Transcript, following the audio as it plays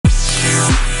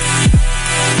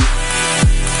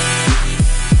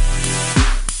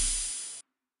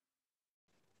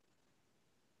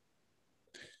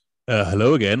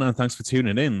Hello again, and thanks for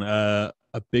tuning in. A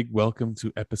big welcome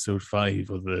to episode 5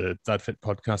 of the Dad Fit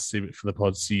podcast for the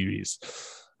pod series.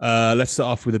 Let's start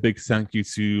off with a big thank you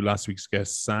to last week's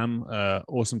guest, Sam.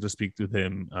 Awesome to speak with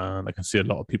him, and I can see a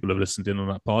lot of people have listened in on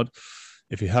that pod.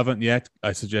 If you haven't yet,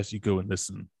 I suggest you go and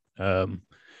listen.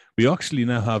 We actually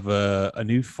now have a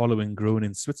new following growing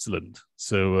in Switzerland.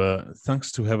 So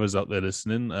thanks to whoever's out there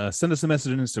listening. Send us a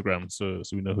message on Instagram so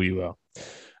we know who you are.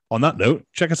 On that note,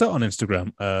 check us out on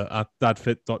Instagram at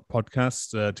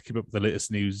dadfit.podcast to keep up with the latest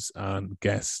news and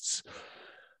guests.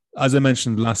 As I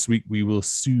mentioned last week, we will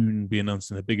soon be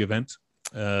announcing a big event.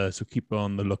 So keep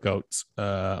on the lookout.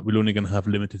 We're only going to have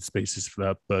limited spaces for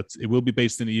that, but it will be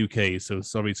based in the UK. So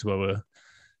sorry to our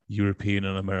European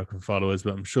and American followers,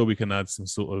 but I'm sure we can add some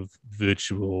sort of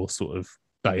virtual sort of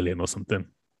dial-in or something.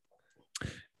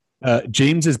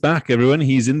 James is back, everyone.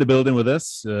 He's in the building with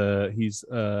us. He's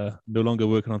no longer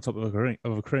working on top of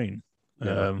a crane.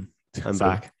 I'm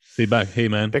back. Say back. Hey,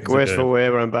 man. Big words for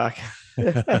where I'm back.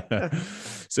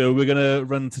 So we're going to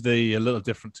run today a little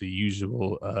different to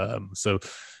usual. So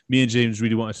me and James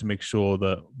really wanted to make sure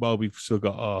that while we've still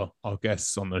got our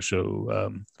guests on the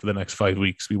show for the next 5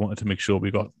 weeks, we wanted to make sure we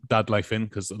got dad life in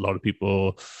because a lot of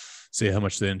people say how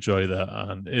much they enjoy that.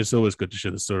 And it's always good to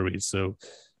share the stories. So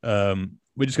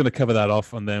we're just going to cover that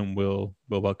off, and then we'll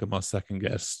welcome our second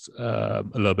guest a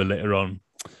little bit later on.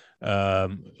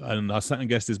 And our second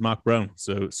guest is Mark Brown.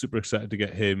 So super excited to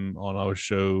get him on our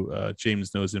show.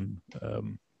 James knows him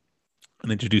and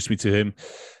introduced me to him.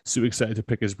 Super excited to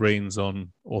pick his brains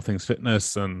on all things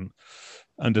fitness and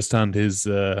understand his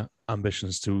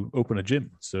ambitions to open a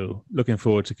gym. So looking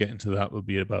forward to getting to that. Will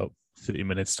be about 30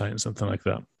 minutes time, something like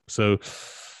that. So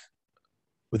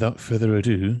without further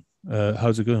ado,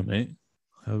 how's it going, mate?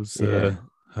 How's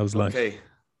life? Okay,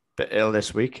 bit ill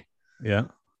this week. Yeah,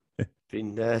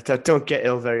 don't get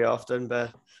ill very often,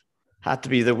 but had to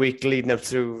be the week leading up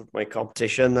to my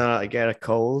competition that I get a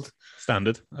cold.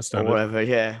 Standard. Or whatever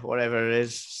it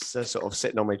is, sort of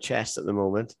sitting on my chest at the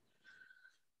moment.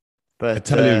 But I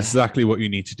tell you exactly what you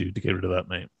need to do to get rid of that,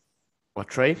 mate. What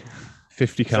train?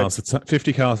 50 calories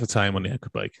a time on the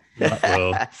echo bike. That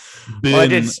will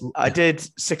well, I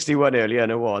did 61 earlier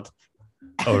in a WOD.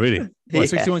 Oh, really? What,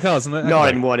 61 calories?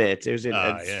 Not in 1-8. It was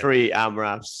in 3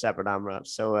 AMRAPs, separate AMRAPs.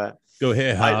 So go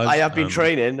here. I have been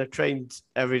training. I've trained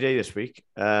every day this week.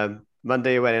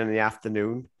 Monday I went in the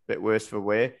afternoon, bit worse for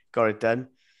wear, got it done.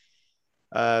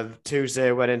 Tuesday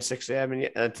I went in 6 a.m.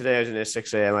 and today I was in at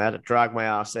 6 a.m. I had to drag my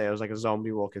ass there. I was like a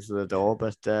zombie walking through the door,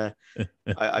 but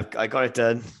I got it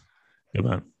done. Good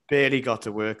man. Barely got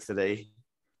to work today.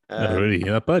 Not really,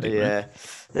 you're not bad. Yeah.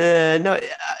 No,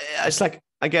 it's like,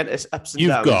 again, it's ups and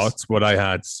downs. You've got what I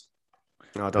had.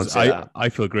 No, don't say that. I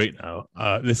feel great now.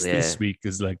 This week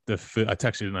is like I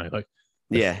texted you tonight, like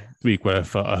week where I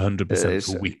felt 100%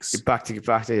 for weeks. You're back to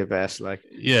your best, like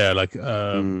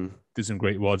there's some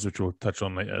great WODs which we'll touch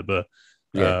on later, but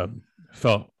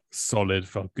felt solid,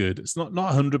 felt good. It's not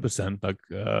 100%. Like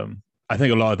I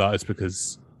think a lot of that is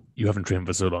because you haven't trained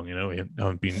for so long, you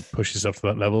haven't been pushed yourself to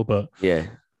that level. But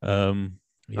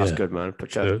that's good, man.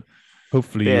 So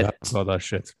hopefully you have got that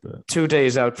shit. But 2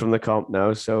 days out from the comp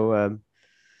now, so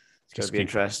it's going to be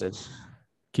interesting.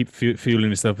 Keep fueling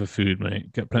yourself with food,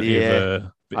 mate. Get plenty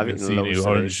of vitamin C,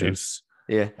 orange juice.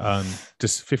 Yeah, and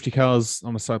just 50 calories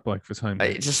on a side bike for time.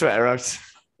 Just sweat her out.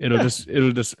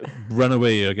 It'll just run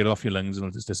away or get off your lungs and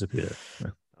it'll just disappear.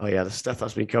 Oh yeah, the stuff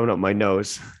that's been coming up my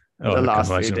nose the last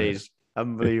few days.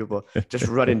 Unbelievable. Just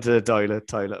run into the toilet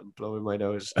and blowing my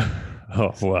nose.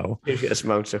 Oh, wow. There's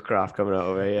amounts of crap coming out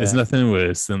of it. Yeah. There's nothing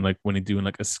worse than like when you're doing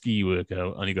like a ski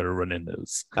workout and you got to run in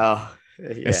those. Oh, yeah.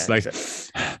 It's like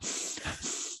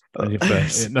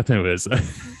nothing worse.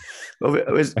 Well, it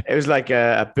was like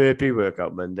a burpee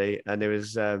workout Monday, and there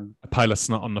was a pile of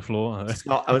snot on the floor.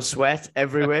 Snot and sweat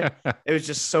everywhere. It was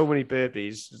just so many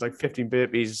burpees. It was like 15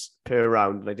 burpees per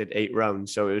round, and I did 8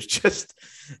 rounds. So it was just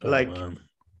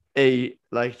a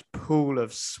pool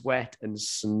of sweat and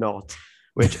snot,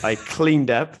 which I cleaned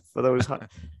up for those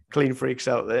clean freaks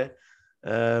out there.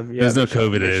 There's no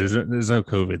COVID there. There's no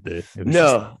COVID there.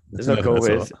 No, there's no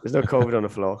COVID. There's no COVID on the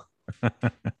floor.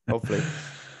 Hopefully.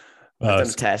 I've done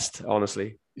a test,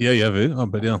 honestly. Yeah, you have. Oh,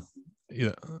 but yeah.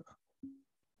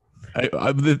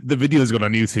 The video's gone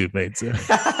on YouTube, mate. So.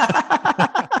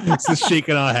 It's just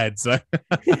shaking our heads. So.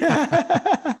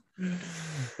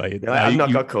 I've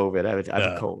not got COVID. I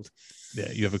have a cold.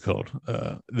 Yeah, you have a cold.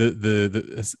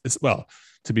 Well,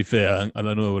 to be fair, and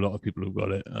I know a lot of people who've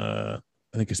got it. I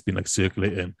think it's been like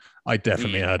circulating. I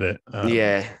definitely had it.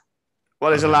 Well,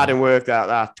 there's a lad in work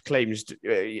that claims.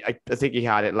 I think he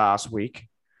had it last week.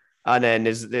 And then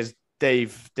there's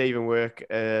Dave in work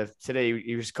today,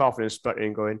 he was coughing and sputtering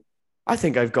and going, I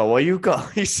think I've got what you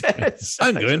got, he said. So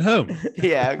I'm going home.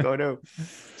 Yeah, I'm going home.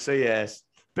 So, yes,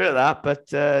 bit of that.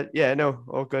 But, yeah, no,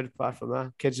 all good apart from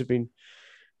that.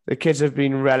 The kids have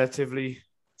been relatively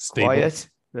Stable. quiet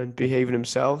and behaving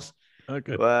themselves. Oh,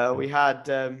 good. We had,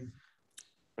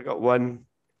 I got one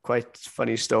quite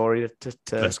funny story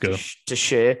to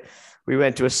share. We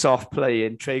went to a soft play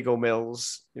in Trago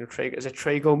Mills. You know, is it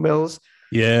Trago Mills?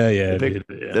 Yeah.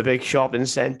 The big shopping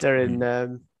centre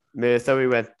in Merthyr. We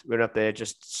went up there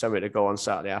just somewhere to go on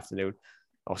Saturday afternoon,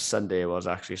 or Sunday it was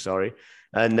actually. Sorry,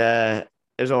 and it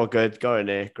was all good. Got in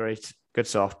there, great, good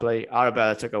soft play.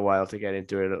 Arabella took a while to get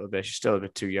into it a little bit. She's still a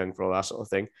bit too young for all that sort of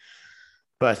thing.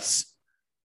 But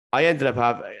I ended up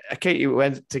having Katie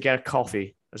went to get a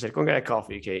coffee. I said, "Go and get a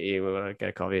coffee, Katie. We're gonna get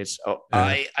a coffee."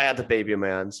 I had the baby in my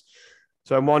hands,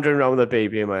 so I'm wandering around with the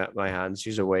baby in my hands.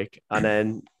 She's awake, and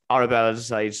then Arabella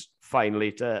decides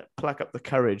finally to pluck up the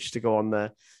courage to go on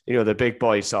the big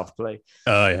boy soft play.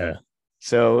 Oh yeah.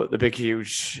 So the big,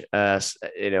 huge, it's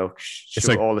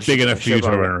like all the big enough for you to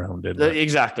run around in.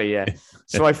 Exactly, yeah.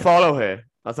 So I follow her.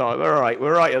 I thought, we're all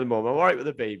right at the moment. We're all right with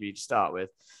the baby to start with.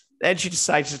 Then she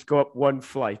decides to go up one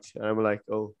flight, and I'm like,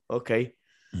 oh, okay.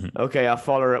 Okay, I'll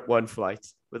follow her up one flight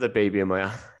with a baby in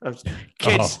my arms.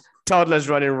 Kids, toddlers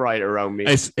running right around me.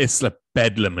 It's like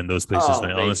bedlam in those places,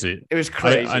 mate. Honestly, it was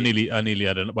crazy. I nearly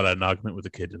had an argument with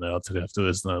a kid, and I'll tell you after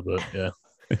this now. But yeah.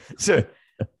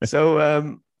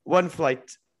 so one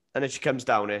flight, and then she comes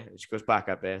down here and she goes back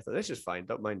up here. So this is fine,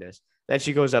 don't mind this. Then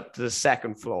she goes up to the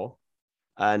second floor,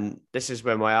 and this is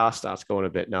where my arse starts going a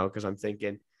bit now because I'm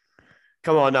thinking,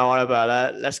 come on now,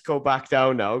 Arabella, let's go back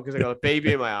down now because I got a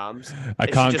baby in my arms. I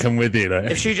can't come with you.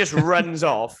 Right? If she just runs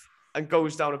off and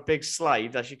goes down a big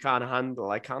slide that she can't handle,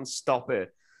 I can't stop her.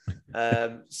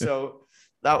 So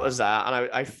that was that. And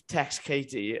I text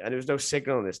Katie, and there was no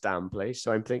signal in this damn place.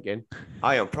 So I'm thinking,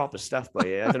 I am proper stuff by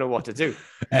here. I don't know what to do.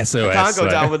 SOS. I can't go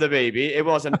down with the baby. It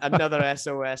was another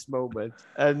SOS moment.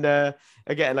 And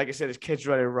again, like I said, there's kids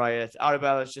running riot.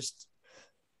 Arabella's just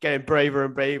getting braver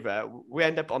and braver. We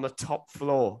end up on the top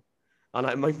floor, and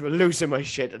I'm losing my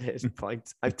shit at this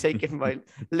point. I've taken my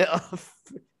little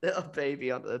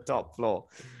baby onto the top floor,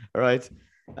 all right?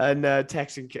 And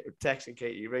texting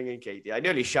Katie, ringing Katie. I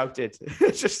nearly shouted,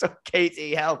 just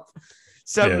Katie, help.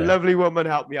 Some lovely woman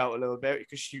helped me out a little bit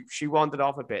because she wandered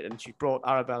off a bit, and she brought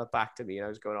Arabella back to me, and I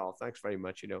was going, oh, thanks very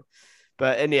much,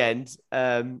 But in the end,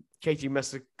 Katie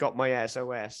must have got my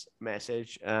SOS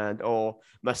message or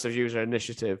must have used her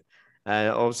initiative.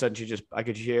 And all of a sudden, I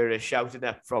could hear her shouting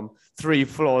up from 3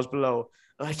 floors below.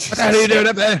 What the hell are you doing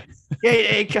up there?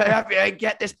 Katie,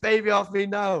 get this baby off me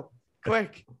now,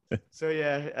 quick. So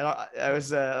yeah, that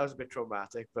was a bit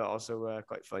traumatic, but also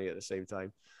quite funny at the same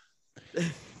time.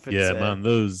 But, man,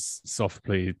 those soft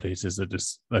play places are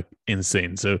just like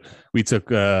insane. So we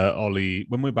took Ollie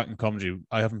when we're back in Coventry.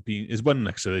 I haven't been. There's one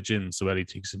next to the gym, so Ellie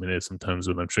takes him in there sometimes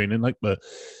when I'm training. But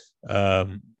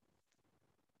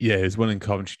there's one in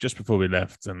Coventry just before we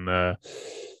left, and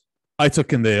I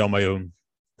took him there on my own.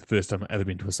 The first time I've ever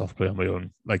been to a soft play on my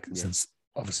own, since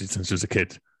I was a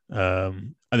kid.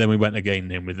 And then we went again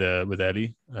then with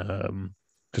Ellie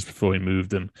just before we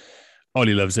moved, and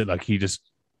Ollie loves it. Like he just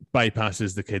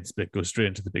bypasses the kids bit, goes straight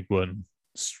into the big one.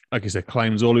 Like I said,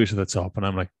 climbs all the way to the top, and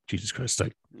I'm like, Jesus Christ,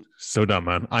 like so done,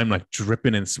 man. I'm like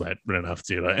dripping in sweat running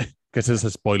after you, like because it's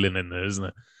just boiling in there, isn't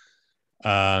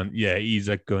it? He's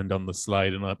like going down the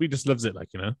slide, and he just loves it,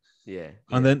 Yeah.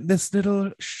 And then this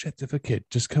little shit of a kid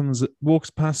just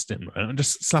walks past him, right, and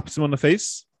just slaps him on the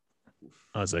face.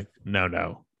 I was like,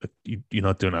 no, you're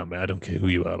not doing that, man. I don't care who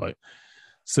you are, like.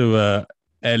 So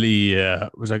Ellie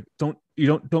was like, don't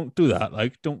do that,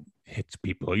 like, don't hit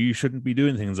people. You shouldn't be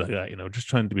doing things like that, just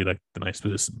trying to be like the nice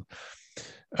person.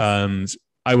 And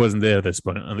I wasn't there at this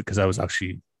point because I was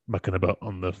actually mucking about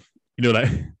on the,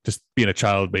 just being a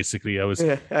child, basically. I was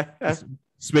just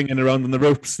swinging around on the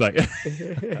ropes, like,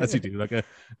 as you do, like a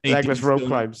legless rope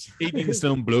climbs.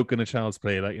 18-stone bloke in a child's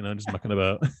play, like, just mucking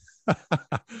about.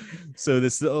 So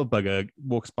this little bugger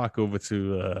walks back over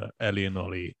to Ellie and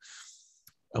Ollie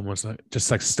and was like, just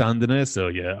like standing there. So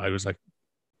yeah, I was like,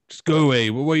 just go away.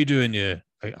 What are you doing here?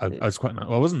 I was quite,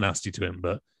 I wasn't nasty to him,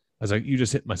 but I was like, you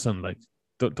just hit my son. Like,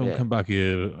 don't come back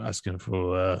here asking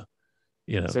for,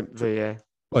 simply,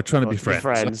 or trying to be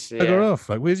friends. Like, I got off.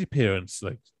 Like, where's your parents?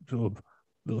 Like,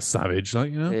 little savage,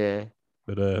 like, Yeah.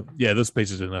 But those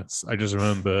places are nuts. I just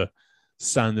remember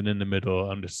standing in the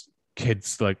middle and just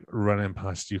kids like running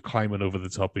past you, climbing over the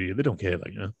top of you. They don't care,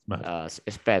 like, mad.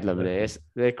 It's bedlam, isn't it?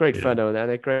 They're great fun over there.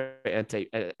 They're great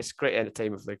entertainment. It's great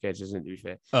entertainment for the kids, isn't it? To be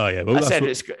fair. Oh yeah, well,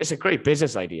 it's a great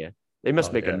business idea. They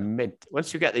must make a yeah. mint.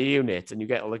 Once you get the unit and you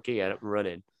get all the gear up and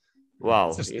running, wow,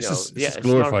 It's you know, just, yeah, it's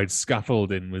glorified not,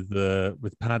 scaffolding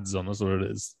with pads on. That's what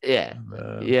it is. yeah,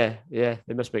 And, yeah.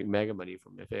 They must make mega money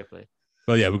from it. Fair play.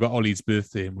 well, yeah, we've got Ollie's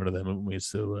birthday in one of them, haven't we?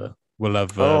 So we'll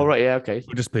have. Oh right, yeah, okay.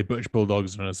 We'll just play British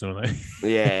Bulldogs on us, don't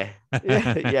Yeah,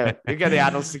 yeah. We get the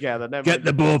adults together. Never Get mind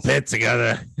the ball kids. pit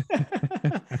together.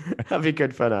 That'd be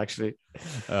good fun, actually.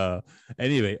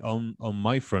 Anyway, on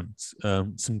my front,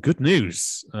 some good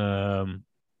news.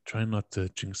 Trying not to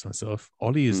jinx myself.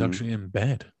 Ollie is actually in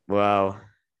bed. Wow.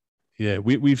 Yeah,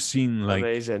 we've seen like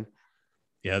amazing.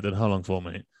 Yeah, I don't know how long for,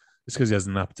 mate. It's because he has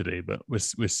a nap today, but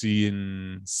we're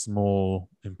seeing small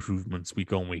improvements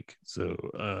week on week. So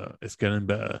it's getting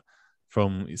better.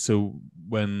 So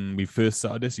when we first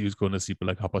started this, he was going to sleep at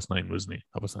like 9:30, wasn't he?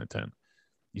 9:30, 10.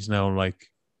 He's now like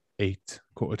 8,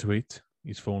 7:45.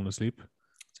 He's fallen asleep.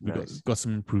 So we got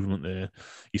some improvement there.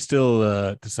 He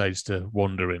still decides to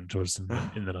wander in towards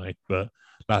in the night, but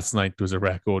last night was a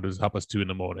record. It was 2:30 in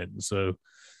the morning. So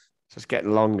it's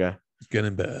getting longer. It's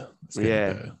getting better. It's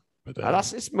getting better. But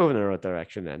it's moving in the right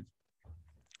direction then.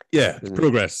 Yeah, it's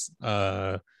progress,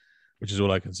 which is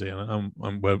all I can say. And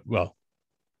I'm well,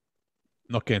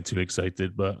 not getting too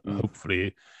excited, but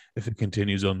hopefully, if it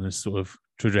continues on this sort of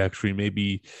trajectory,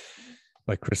 maybe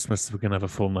by Christmas we can have a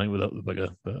full night without the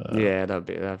bugger. But, yeah,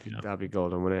 that'd be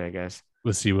golden, wouldn't it? I guess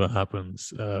we'll see what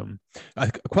happens.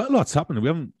 Quite a lot's happened. We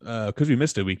haven't because we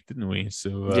missed a week, didn't we?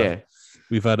 So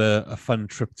we've had a fun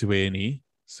trip to A&E.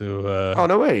 So oh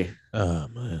no way! Oh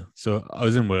man! So I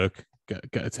was in work,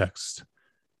 get a text.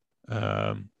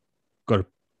 Got to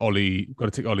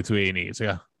take Ollie to A&E. So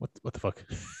yeah, what the fuck?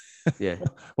 Yeah.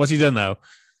 What's he done now?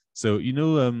 So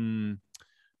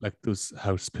like those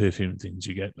house perfume things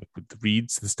you get, like with the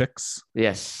reeds, the sticks.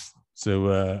 Yes.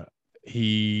 So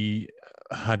he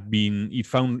grabbed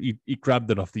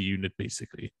it off the unit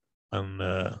basically, and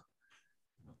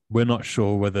we're not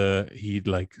sure whether he'd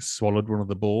like swallowed one of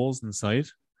the balls inside.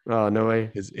 Oh no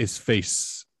way! His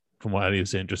face, from what Ellie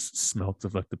was saying, just smelt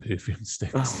of like the perfume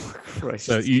sticks. Oh Christ!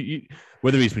 So you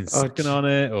whether he's been sucking on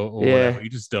it or whatever, you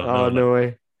just don't know. Oh no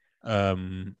way!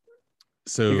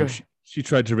 So she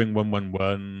tried to ring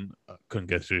 111,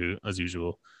 couldn't get through as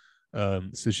usual.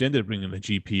 So she ended up ringing the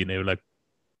GP, and they were like,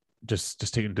 just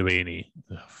take him to A&E.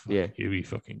 Here we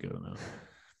fucking go now.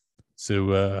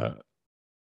 So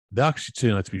they actually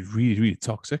turned out to be really, really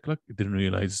toxic. Like, I didn't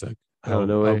realize like how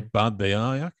bad they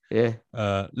are. Yeah.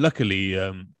 Luckily,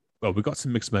 we got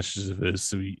some mixed messages of hers.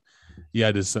 So he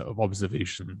had his sort of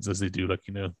observations as they do, like,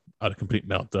 you know, had a complete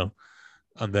meltdown.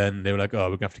 And then they were like, oh,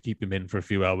 we're gonna have to keep him in for a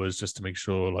few hours just to make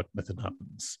sure like nothing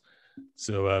happens.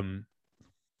 So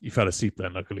he fell asleep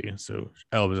then, luckily. So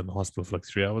Elle was in the hospital for like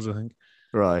 3 hours, I think.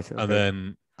 Right. Okay. And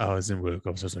then I was in work.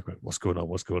 I was just like, what's going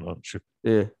on?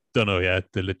 Yeah. Don't know yet.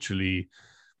 They're literally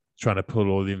trying to pull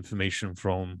all the information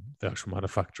from the actual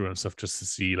manufacturer and stuff just to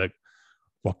see like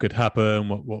what could happen,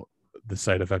 what the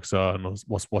side effects are, and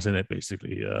what's in it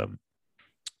basically.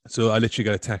 So I literally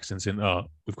got a text and saying, "Oh,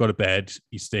 we've got a bed.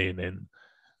 He's staying in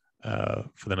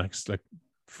for the next like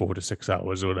 4 to 6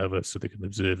 hours or whatever, so they can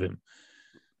observe him."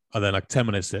 And then like 10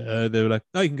 minutes later, they were like,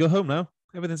 "Oh, you can go home now.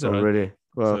 Everything's all right." Really?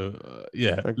 Well, so,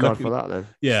 yeah. Thank God for that then.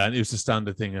 Yeah, and it was the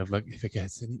standard thing of like, if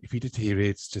he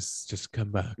deteriorates, just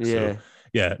come back. Yeah. So,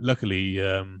 yeah. Luckily,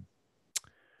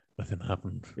 nothing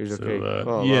happened. He was so,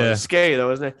 okay. yeah. It's scary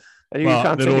though, isn't it? And you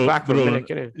can't take it back for a minute,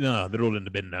 can you? No, they're all in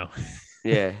the bin now.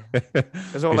 Yeah.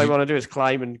 Because all they want to do is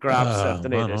climb and grab stuff,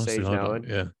 don't they, at this stage now?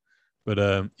 Yeah.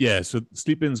 But yeah, so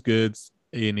sleeping's good.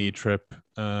 A&E trip.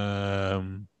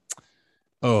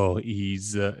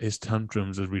 His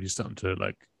tantrums are really starting to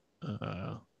like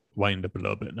wind up a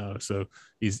little bit now. So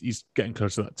he's getting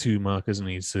close to that 2 mark, isn't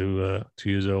he? So 2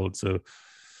 years old. So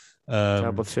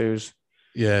terrible twos.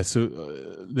 Yeah. So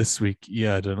this week he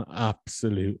had an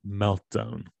absolute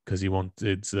meltdown because he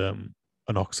wanted an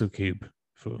OXO cube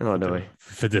for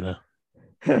dinner.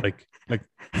 like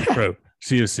bro,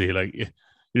 seriously, like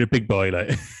you're a big boy.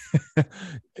 Like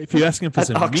if you're asking for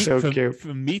some meat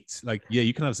for meat, like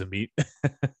you can have some meat.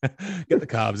 Get the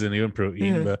carbs in here and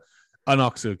protein, but an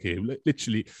OXO cube,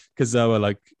 literally, because our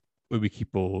like where we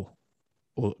keep all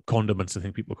condiments, I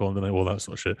think people call them, all that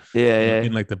sort of shit. Yeah.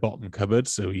 In like the bottom cupboard,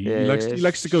 so he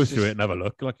likes to go through it and have a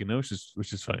look, like, you know,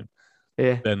 which is fine.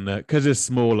 Yeah. Then because they're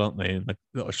small, aren't they? And like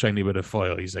a little shiny bit of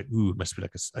foil, he's like, ooh, it must be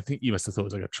like I think he must have thought it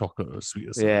was like a chocolate or sweet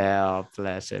or something. Yeah, oh,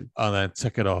 bless him. And then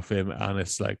took it off him, and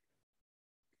it's like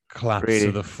collapse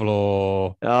to the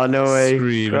floor. Oh no way!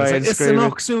 Screaming. It's an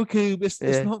OXO cube. It's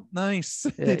not nice.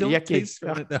 They don't taste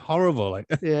right. They're horrible. Like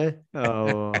yeah.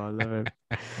 Oh, I love him.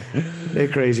 They're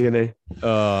crazy, aren't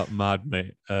they? Mad,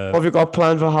 mate. What have you got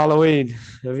planned for Halloween?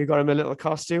 Have you got him a little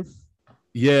costume?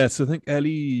 Yeah, so I think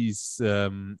Ellie's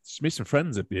she's made some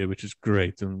friends up here, which is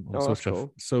great, and I'm Oh, so that's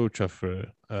cool. so chuffed for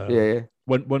her. Yeah, yeah.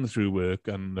 One through work,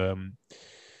 and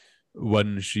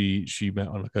one she met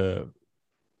on like a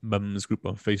mum's group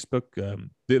on Facebook. The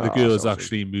Oh, that's girls awesome.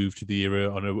 actually moved to the area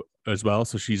on her as well,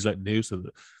 so she's like new, so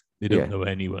that they don't Yeah, know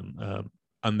anyone.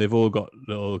 And they've all got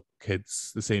little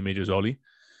kids the same age as Ollie.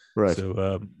 right.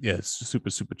 So yeah, it's super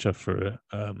chuffed for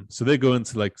her. So they're going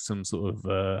to like some sort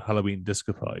of Halloween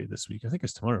disco party this week. I think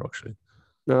it's tomorrow actually.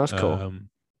 No, that's cool.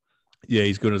 Yeah,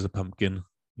 he's going as a pumpkin.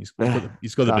 He's got the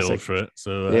build Classic. for it.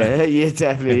 So Yeah, yeah,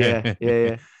 definitely. Yeah,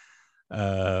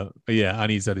 yeah, but yeah,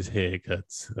 and he's had his hair cut.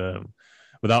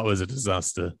 But that was a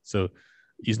disaster. So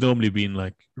he's normally been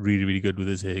like really good with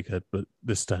his haircut, but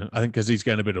this time I think because he's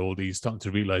getting a bit older, he's starting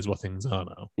to realize what things are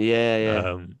now. yeah,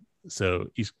 yeah. So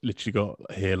he's literally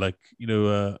got hair like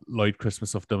Lloyd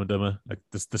Christmas off Dumb and Dumber, like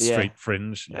the Yeah. straight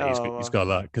fringe. Yeah, he's Oh, got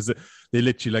that because they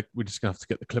literally like we're just gonna have to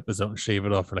get the clippers out and shave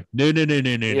it off. And like no,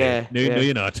 Yeah, no, yeah.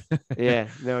 you're not. Yeah,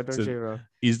 no, don't So you wrong.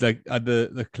 he's like had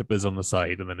the clippers on the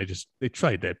side, and then they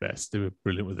tried their best. They were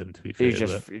brilliant with him, to be fair.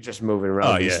 He's just moving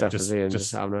around and yeah, stuff, just- is he? And just-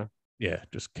 just having a yeah,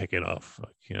 just kicking off,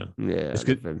 like yeah. it's I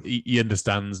good. love him. He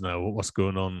understands now what's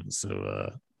going on.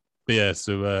 So, but yeah,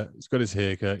 so he's got his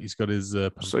haircut, he's got his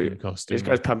pumpkin costume. He's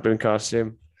got his pumpkin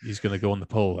costume. He's gonna go on the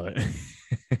pole, right?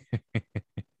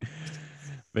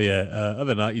 But yeah, other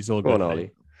than that, he's all Go good. on, mate.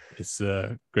 Ollie. It's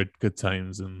good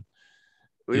times, and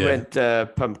We Yeah.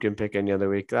 went pumpkin picking the other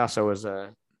week. That's always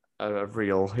a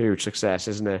real huge success,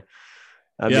 isn't it?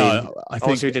 I mean, I think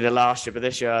obviously we did it last year, but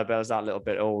this year I was that little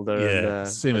bit older. yeah, and,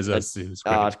 same as and- us. It was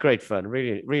great. It's great fun.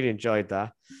 Really, really enjoyed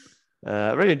that.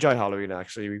 Really enjoyed Halloween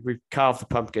actually. We carved the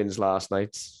pumpkins last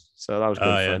night, so that was good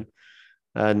yeah. fun.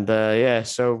 And yeah,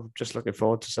 so just looking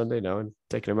forward to Sunday now and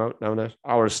taking them out now. And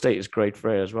our estate is great for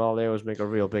it as well. They always make a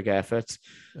real big effort.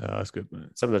 That's good, man.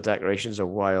 Some of the decorations are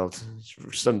wild.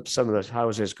 Some of the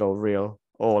houses go real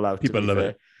all out. People love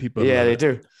it. People, Yeah, love they it.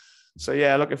 do. So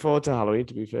yeah, looking forward to Halloween.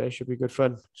 To be fair, should be good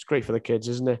fun. It's great for the kids,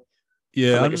 isn't it?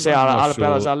 Yeah, And like I'm I say, not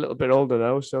Arabella's sure. a little bit older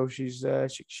now, so she's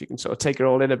she can sort of take it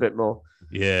all in a bit more.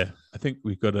 Yeah, I think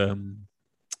we've got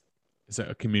is that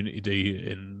a community day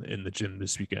in the gym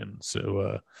this weekend?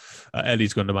 So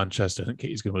Ellie's gone to Manchester. I think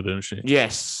Katie's going with her, isn't she?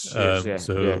 Yes.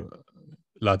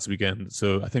 Lads weekend.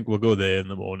 So I think we'll go there in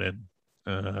the morning.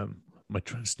 Might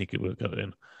try and sneak a workout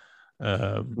in.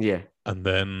 Yeah. And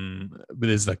then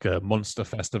there's like a monster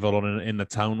festival on in the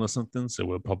town or something. So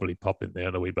we'll probably pop in there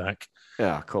on the way back.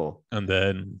 Yeah. Cool. And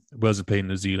then Wales are playing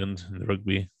New Zealand in the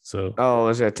rugby. So Oh,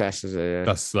 is it a test? Is it? Yeah.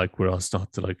 that's like where I'll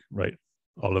start to like, right,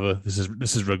 Oliver, this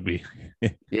is rugby.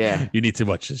 Yeah. You need to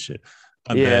watch this shit.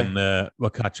 And Yeah. then we'll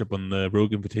catch up on the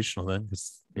Rogue Invitational then,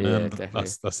 because Yeah, definitely.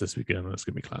 that's this weekend. That's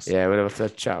gonna be class. Yeah, we'll have to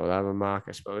chat with Alan Mark,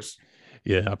 I suppose.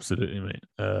 Yeah, absolutely, mate.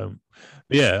 But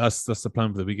yeah, that's the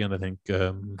plan for the weekend. I think.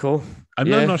 Cool. I'm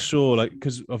Yeah. not sure, like,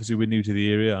 because obviously we're new to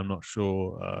the area. I'm not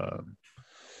sure,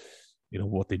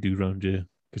 what they do around here,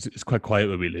 because it's quite quiet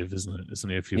where we live, isn't it? There's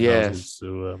only a few Yes. houses,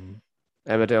 so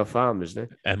Emmerdale Farm, isn't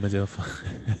it? Emmerdale.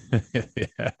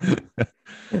 Yeah.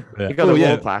 Yeah. You got the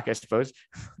yeah. wool pack, I suppose.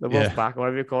 The wolf pack,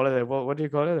 whatever you call it. What do you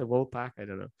call it? The wool pack? I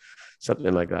don't know.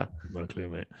 Something like that. Not a clue,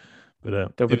 mate.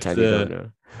 But Don't pretend you don't know.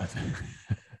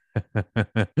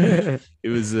 it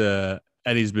was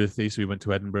Eddie's birthday, so we went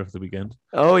to Edinburgh for the weekend.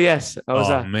 Oh yes. How was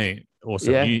that? Mate,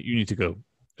 awesome! Yeah. You need to go.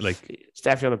 Like, It's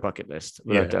definitely on the bucket list.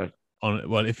 Without Yeah. doubt.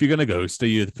 well, if you're gonna go, stay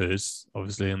here first,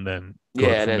 obviously, and then go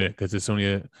Yeah, out from then- there, because it's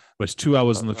only it's 2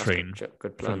 hours on the That's train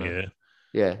Good plan. from man. here,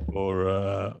 Yeah.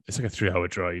 or it's like a 3-hour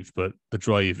drive, but the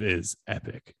drive is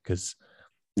epic because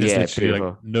there's Yeah, literally like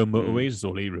beautiful. no motorways, it's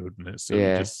all A road in it. So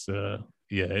Yeah. just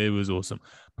yeah, it was awesome.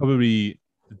 Probably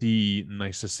the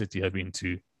nicest city I've been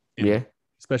to, Yeah.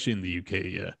 especially in the UK.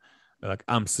 Yeah, like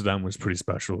Amsterdam was pretty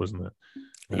special, wasn't it?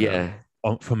 Yeah.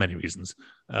 For many reasons.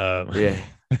 Yeah.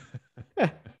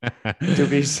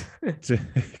 Doobies.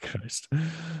 Christ.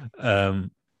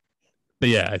 But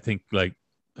yeah, I think like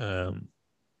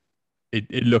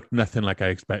it looked nothing like I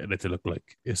expected it to look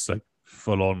like. It's like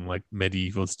full on like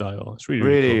medieval style. It's really,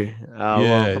 really Really? cool. Oh, Yeah,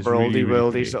 well, it's proper really, oldie really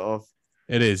worldy pretty. sort of.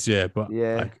 It is, yeah. But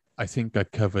Yeah. I think I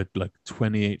covered like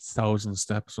 28,000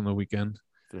 steps on the weekend,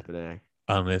 Flipping heck.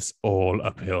 and it's all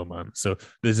uphill, man. So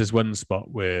there's this one spot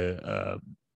where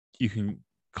you can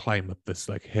climb up this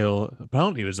like hill.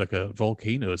 Apparently, it was like a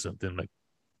volcano or something like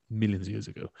millions of years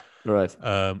ago. Right.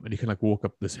 And you can like walk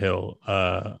up this hill.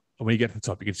 And when you get to the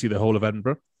top, you can see the whole of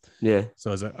Edinburgh. Yeah. So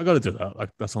I was like, I got to do that.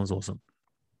 Like, that sounds awesome.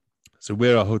 So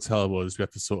where our hotel was, we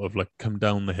had to sort of like come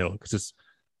down the hill because it's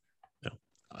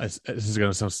this is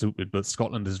going to sound stupid, but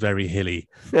Scotland is very hilly.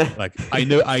 Like I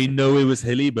know it was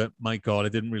hilly, but my God, I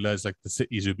didn't realize like the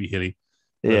cities would be hilly.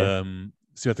 But, Yeah.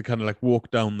 so you have to kind of like walk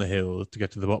down the hill to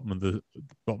get to the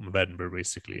bottom of Edinburgh,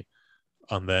 basically,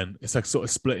 and then it's like sort of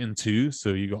split in two. So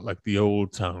you got like the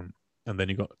old town, and then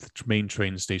you got the main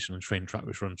train station and train track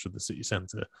which runs through the city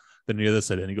centre. Then the other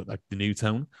side, then you got like the new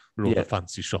town where all the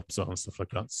fancy shops are and stuff like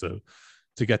that. So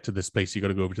to get to this place, you got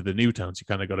to go over to the new town. So you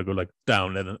kind of got to go like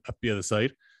down and then up the other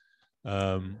side.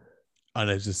 And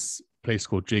there's this place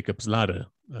called Jacob's Ladder,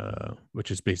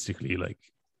 which is basically like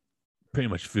pretty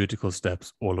much vertical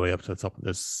steps all the way up to the top of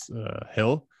this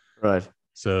hill. Right.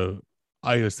 So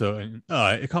I was thinking,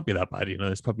 it can't be that bad, you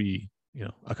know. It's probably, you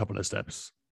know, a couple of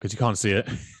steps because you can't see it.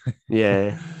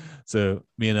 Yeah. So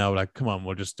me and I were like, come on,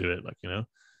 we'll just do it, like, you know.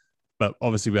 But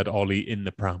obviously we had Ollie in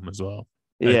the pram as well.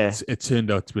 Yeah. It turned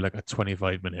out to be like a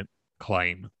 25-minute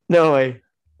climb. No way.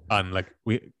 And like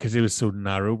because it was so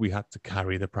narrow, we had to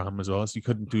carry the pram as well. So you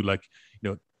couldn't do like, you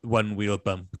know, one wheel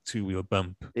bump, two wheel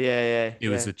bump. Yeah. It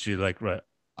was literally like, right,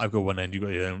 I've got one end, you got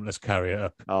the other, let's carry it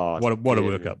up. Oh, what a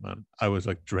workout, man. I was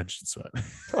like drenched in sweat.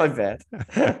 I bet.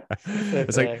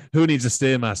 It's like, who needs a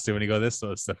Stairmaster when you got this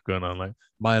sort of stuff going on? Like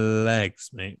my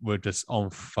legs, mate, were just on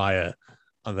fire.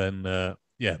 And then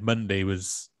Monday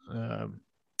was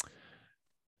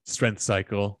strength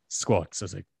cycle, squats. I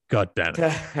was like, God damn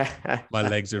it. My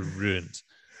legs are ruined.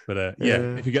 But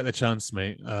if you get the chance,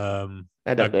 mate.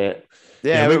 Head up there.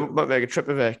 Yeah, we might make a trip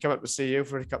of it. Come up to see you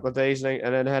for a couple of days and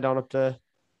then head on up to.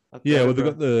 Well, they've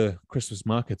got the Christmas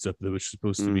markets up there, which is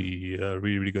supposed to be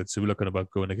really, really good. So we're looking about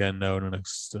going again now in the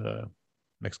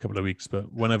next couple of weeks.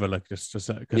 But whenever, like, just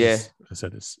because I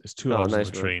said it's 2 hours on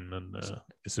the train, and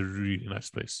it's a really nice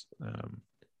place.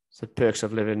 It's the perks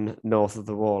of living north of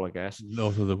the wall, I guess.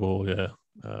 North of the wall, yeah.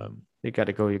 You got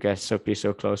to go. You guys be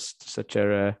so close to such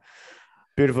a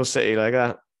beautiful city like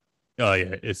that. Oh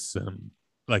yeah, it's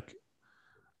like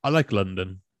I like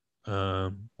London,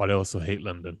 but I also hate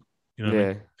London. You know what I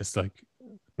mean? It's like a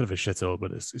bit of a shithole,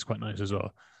 but it's quite nice as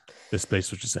well. This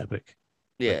place was just epic.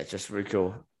 Yeah, it's just really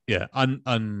cool. Yeah,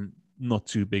 and not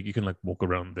too big. You can like walk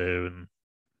around there and,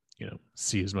 you know,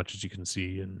 see as much as you can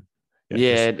see. And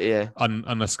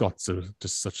and the Scots are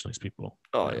just such nice people.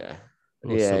 Oh yeah. A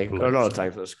lot of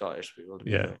time for the Scottish people.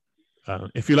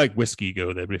 If you like whiskey,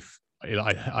 go there. But if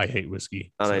I hate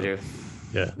whiskey, and I do.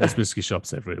 Yeah, there's whiskey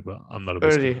shops everywhere, but I'm not a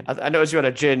whiskey. I noticed you had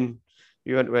a gin.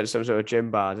 You went to some sort of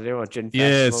gin bar. Did you want a gin?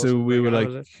 Yeah, so we were like,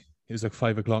 it was like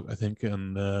 5 o'clock, I think,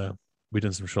 and we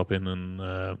done some shopping,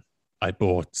 and I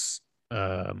bought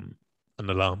an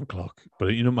alarm clock.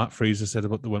 But you know, Matt Fraser said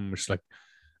about the one which like,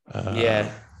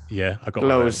 I got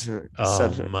glows.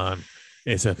 Oh man.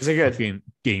 It's a fucking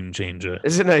game changer.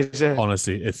 Is it nice? Yeah.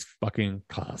 Honestly, it's fucking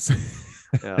class.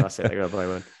 Yeah, that's it. I gotta buy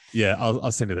one. Yeah,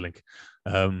 I'll send you the link.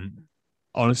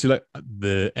 Honestly, like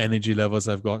the energy levels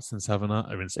I've got since having that,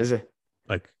 is it?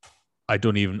 Like, I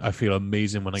feel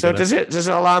amazing when I get it. So does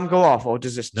an alarm go off, or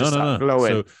does it just start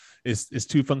glowing? So it's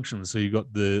two functions. So you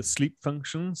got the sleep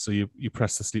function. So you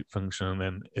press the sleep function, and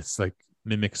then it's like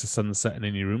mimics the sun setting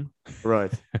in your room.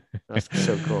 Right. That's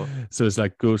so cool. So it's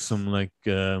like goes from like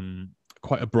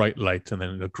quite a bright light, and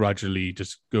then it'll gradually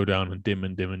just go down and dim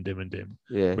and dim and dim and dim.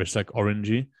 Yeah. Where it's like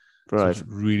orangey. Right. So it's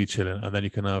really chilling. And then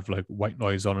you can have like white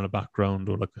noise on in the background,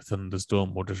 or like a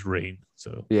thunderstorm, or just rain.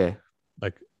 So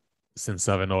like since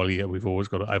having Ollie, I've always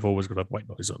got a white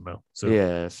noise on now. So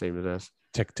yeah, same as us.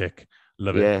 Tick tick.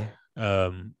 Love it.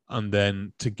 And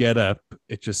then to get up,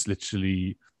 it just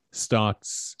literally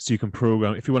starts. So you can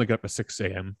program, if you want to get up at 6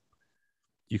 a.m.,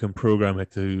 you can program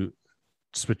it to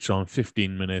switch on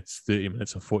 15 minutes, 30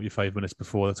 minutes, or 45 minutes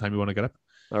before the time you want to get up.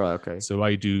 All right, okay. So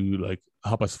I do like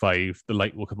 5:30, the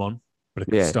light will come on, but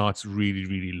it starts really,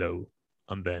 really low.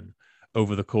 And then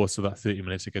over the course of that 30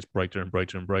 minutes, it gets brighter and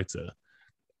brighter and brighter.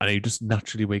 And you just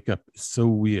naturally wake up. It's so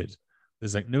weird.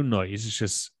 There's like no noise. It's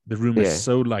just the room is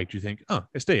so light. You think, oh,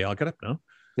 it's day. I'll get up now.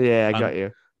 Yeah, I got you.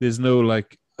 There's no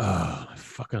like,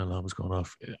 fucking alarm's gone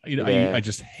off. You know, I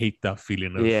just hate that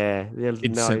feeling of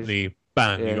instantly noise.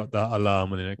 Bang, you got that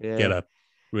alarm and then get up.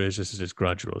 Whereas this is just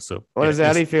gradual. So what does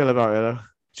Ellie feel about it though?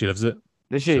 She loves it.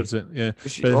 Does she? She loves it, yeah.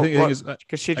 But the thing is,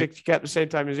 because she get the same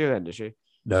time as you then, does she?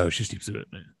 No, she sleeps with it,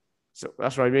 man. So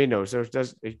that's what I mean, though. So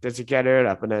does he get her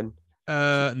up and then?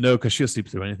 No, because she'll sleep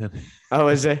through anything. Oh,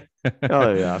 is it?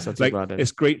 Oh, yeah. That's not too bad. Then.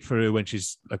 It's great for her when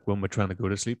she's like when we're trying to go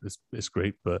to sleep. It's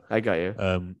great, but I got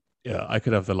you. Yeah, I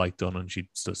could have the light on and she'd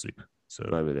still sleep. So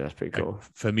that's pretty cool.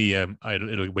 For me,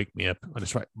 it'll wake me up, and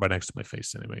it's right next to my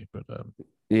face anyway. But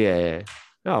yeah.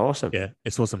 Oh, awesome. Yeah,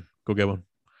 it's awesome. Go get one.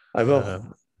 I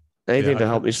will. Anything to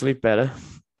help me sleep better.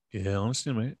 Yeah,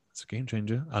 honestly, mate. it's a game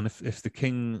changer. And if the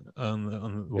king on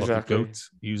the Exactly. goat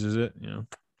uses it,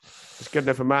 It's good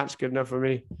enough for Matt. It's good enough for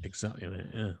me. exactly, mate.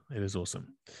 Yeah, it is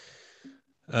awesome.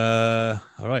 All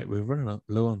right, we're running up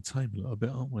low on time a little bit,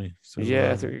 aren't we? So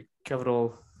I think we covered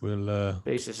all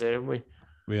bases there, haven't we?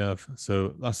 We have.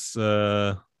 So that's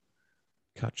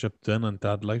catch up done and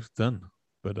dad life done.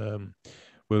 But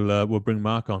we'll bring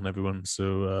Mark on, everyone.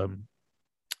 So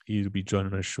he'll be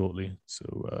joining us shortly.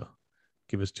 So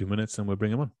give us 2 minutes and we'll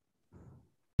bring him on.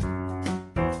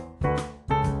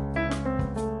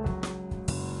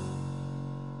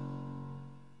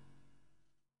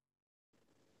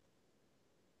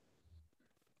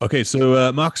 Okay,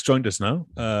 so Mark's joined us now.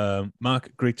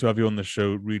 Mark, great to have you on the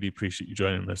show. Really appreciate you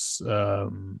joining us.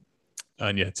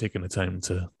 And yeah, taking the time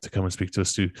to come and speak to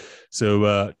us too.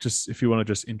 So just if you want to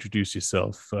just introduce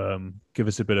yourself, give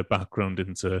us a bit of background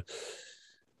into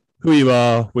who you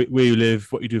are, where you live,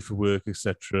 what you do for work,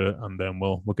 etc. And then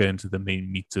we'll get into the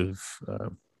main meat of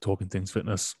Talking Things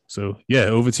Fitness. So yeah,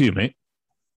 over to you, mate.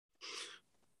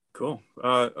 Cool.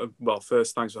 Well,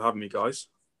 first, thanks for having me, guys.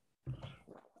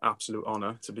 Absolute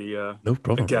honor to be no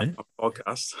problem, again on the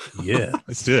podcast. Yeah,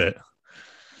 let's do it.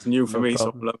 It's new for me,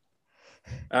 problem.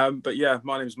 so but yeah,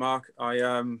 my name is Mark.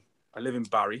 I live in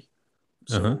Barry,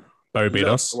 so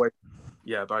Barbados.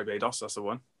 Barbados, that's the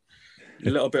one. A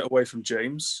little bit away from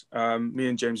James. Me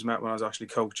and James met when I was actually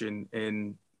coaching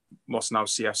in what's now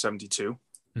CF72.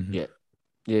 Mm-hmm.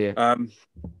 Yeah.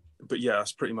 But yeah,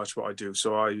 that's pretty much what I do.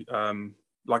 So I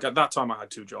like at that time I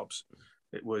had 2 jobs.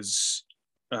 It was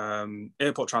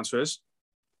airport transfers.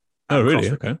 Oh, really?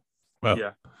 CrossFit. Okay. Wow.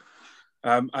 Yeah.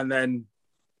 And then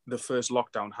the first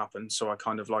lockdown happened, so I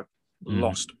kind of like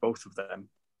lost both of them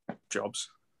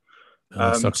jobs.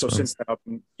 So since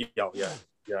then,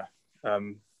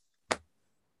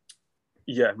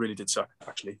 it really did suck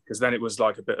actually, because then it was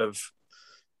like a bit of,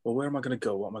 well, where am I going to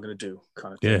go? What am I going to do?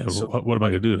 Kind of thing. Yeah. So, what am I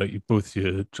going to do? Like both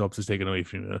your jobs is taken away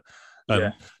from you.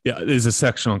 Yeah. There's a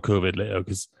section on COVID later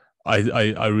because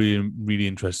I really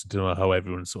interested to know how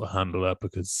everyone sort of handled that,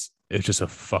 because it's just a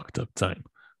fucked up time.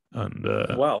 And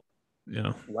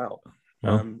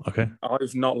okay.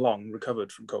 I've not long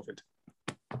recovered from COVID.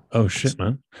 Oh shit,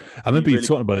 man! I remember you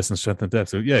talking about this in Strength and Depth.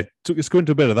 So yeah, let's go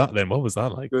into a bit of that then. What was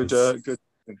that like? Good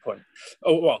point.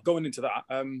 Oh well, going into that,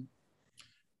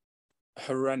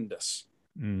 horrendous.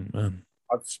 Man.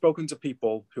 I've spoken to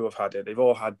people who have had it. They've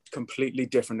all had completely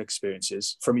different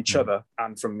experiences from each other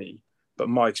and from me. But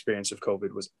my experience of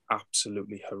COVID was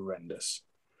absolutely horrendous.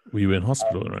 Were you in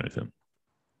hospital or anything?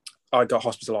 I got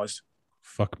hospitalized.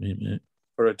 Fuck me, mate.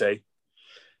 For a day.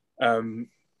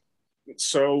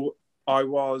 So I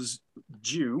was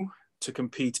due to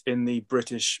compete in the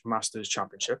British Masters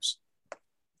Championships.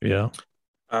 Yeah.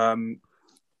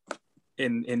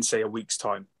 In say a week's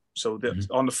time. So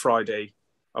on the Friday,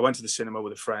 I went to the cinema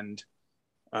with a friend.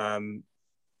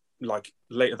 Like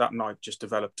later that night, just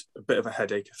developed a bit of a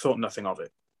headache. Thought nothing of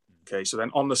it. Okay, so then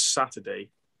on the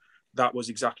Saturday, that was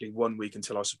exactly 1 week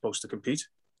until I was supposed to compete.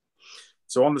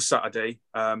 So on the Saturday,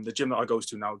 the gym that I go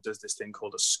to now does this thing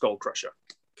called a skull crusher.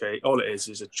 Okay, all it is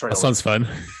a trail. That sounds fun.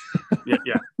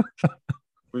 Yeah.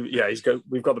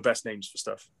 We've got the best names for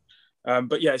stuff.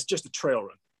 But yeah, it's just a trail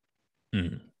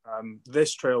run.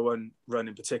 This trail run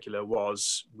in particular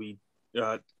was the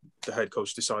head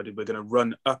coach decided we're going to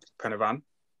run up Pen y Fan,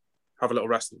 have a little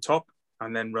rest at the top,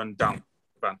 and then run down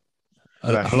Van.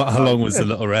 How long was the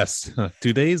little rest?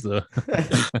 2 days though?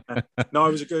 No,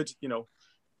 it was a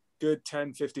good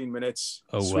 10, 15 minutes.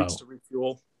 Oh, sweets wow. to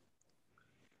refuel,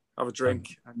 have a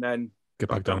drink, and then get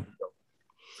back down.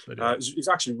 It's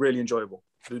actually really enjoyable.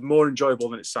 It's more enjoyable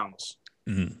than it sounds.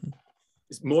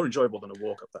 It's more enjoyable than a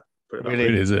walk up there.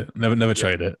 Really, is it? Never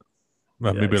tried it.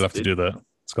 Well, maybe I'll have to do that.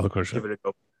 Skull crusher. Give it a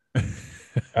go.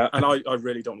 And I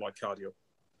really don't like cardio.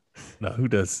 No, who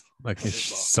does? Like it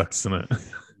sucks, doesn't it?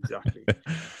 Exactly.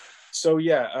 So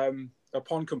yeah,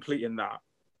 upon completing that,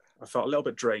 I felt a little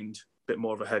bit drained, a bit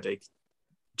more of a headache.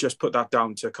 Just put that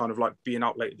down to kind of like being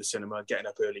out late at the cinema, getting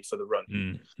up early for the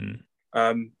run.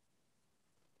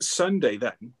 Sunday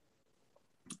then,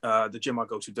 the gym I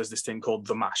go to does this thing called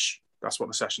the MASH. That's what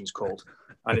the session's called.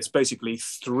 And it's basically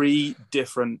 3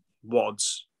 different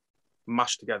WODs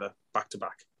mashed together back to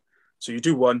back. So you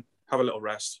do one, have a little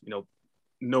rest,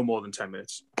 no more than 10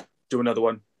 minutes. Do another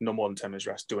one, no more than 10 minutes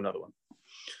rest, do another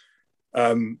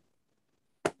one.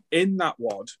 In that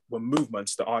WOD were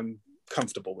movements that I'm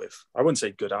comfortable with. I wouldn't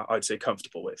say good at, I'd say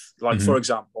comfortable with. Like, for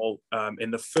example,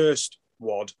 in the first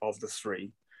WOD of the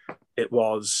 3, it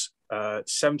was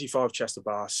 75 chest to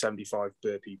bar, 75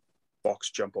 burpee box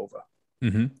jump over.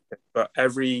 But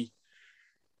you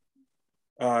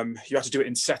have to do it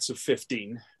in sets of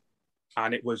 15.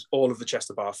 and it was all of the chest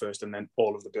to bar first and then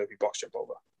all of the burpee box jump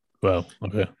over. Well,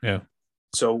 okay, yeah.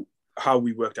 So how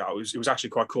we worked out, it was actually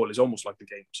quite cool. It's almost like the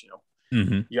games, you know.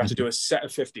 Mm-hmm. You have to do a set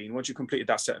of 15. Once you completed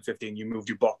that set of 15, you moved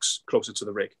your box closer to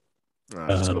the rig.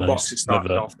 So the box is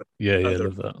starting off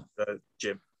love that. The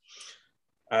gym.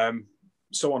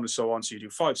 So on and so on. So you do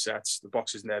 5 sets. The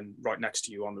box is then right next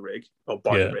to you on the rig or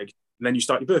by the rig. And then you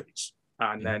start your burpees.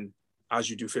 And then as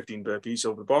you do 15 burpees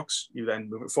over the box, you then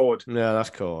move it forward. Yeah, that's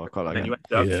cool. I quite like and then you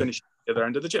end up finishing at the other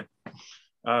end of the gym.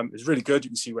 It's really good. You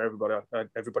can see where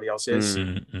everybody else is.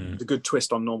 Mm-hmm. It's a good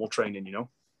twist on normal training, you know?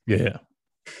 Yeah.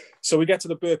 So we get to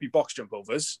the burpee box jump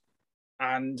overs,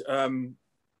 and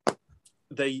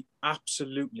they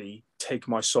absolutely take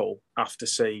my soul after,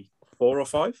 say, 4 or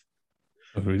 5.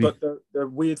 Oh, really? But the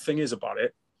weird thing is about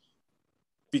it,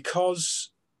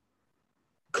 because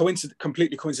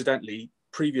completely coincidentally,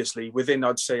 previously, within,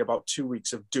 I'd say, about 2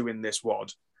 weeks of doing this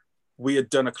WOD, we had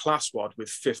done a class WOD with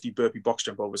 50 burpee box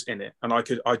jump overs in it. And I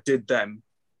did them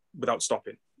without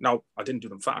stopping. Now, I didn't do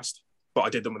them fast, but I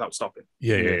did them without stopping.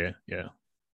 Yeah.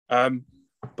 But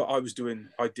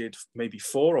I did maybe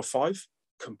 4 or 5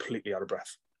 completely out of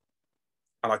breath.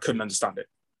 And I couldn't understand it.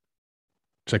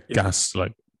 It's like gas,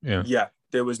 like, yeah. Yeah,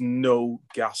 there was no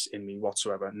gas in me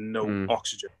whatsoever, no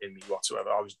oxygen in me whatsoever.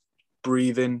 I was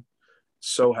breathing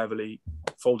so heavily,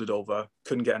 folded over,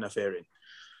 couldn't get enough air in.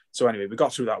 So anyway, we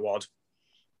got through that WOD.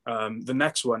 The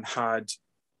next one had,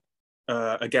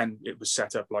 again, it was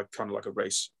set up kind of like a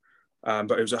race,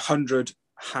 but it was 100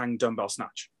 hang dumbbell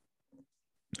snatch.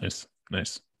 Nice.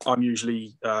 I'm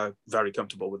usually very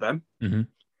comfortable with them. Mm-hmm.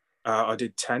 I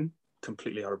did 10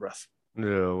 completely out of breath.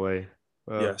 No way.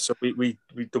 Wow. Yeah, so we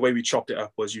the way we chopped it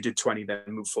up was you did 20, then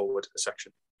move forward a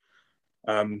section.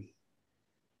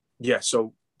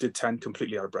 So did 10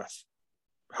 completely out of breath.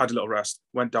 Had a little rest,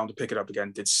 went down to pick it up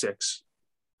again, did 6.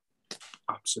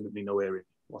 Absolutely no air in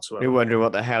whatsoever. You're wondering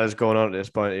what the hell is going on at this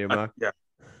point, you, Mark? Yeah,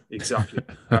 exactly.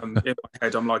 In my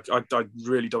head, I'm like, I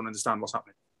really don't understand what's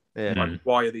happening. Yeah. Like,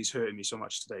 why are these hurting me so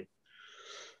much today?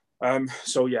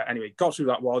 So yeah, anyway, got through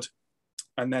that WOD.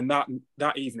 And then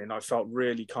that evening, I felt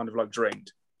really kind of like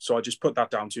drained. So I just put that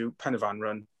down to Pen y Fan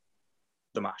run,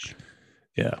 the MASH.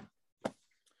 Yeah.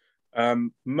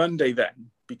 Monday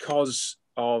then, because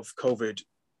of COVID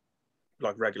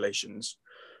like regulations,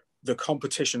 the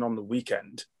competition on the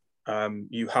weekend,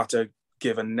 you had to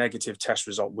give a negative test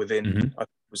result within, I think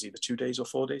it was either 2 days or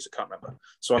 4 days, I can't remember.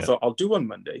 So I thought, I'll do one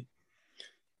Monday.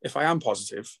 If I am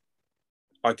positive,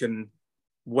 I can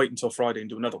wait until Friday and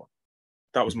do another one.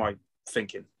 That was my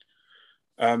thinking.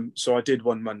 So I did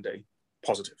one Monday,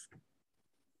 positive.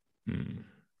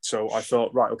 So I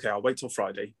thought, right, okay, I'll wait till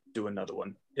Friday, do another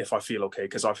one if I feel okay.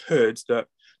 Because I've heard that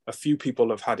a few people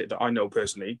have had it that I know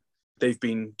personally. They've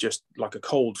been just like a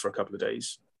cold for a couple of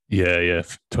days. Yeah.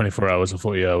 24 hours or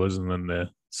 40 hours, and then they're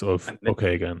sort of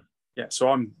okay again. Yeah, so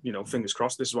I'm, fingers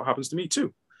crossed, this is what happens to me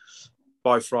too.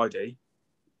 By Friday,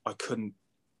 I couldn't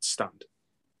stand.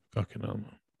 Fucking hell.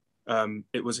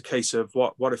 It was a case of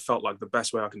what it felt like. The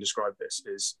best way I can describe this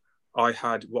is I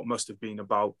had what must have been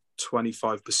about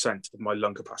 25% of my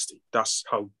lung capacity. That's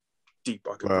how deep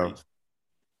I could breathe.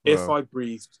 If I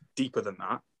breathed deeper than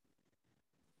that,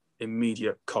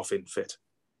 immediate coughing fit.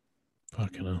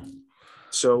 Fucking hell.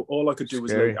 So all I could do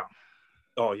was lay down.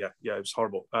 Oh yeah, it was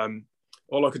horrible.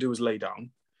 All I could do was lay down.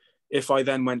 If I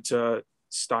then went to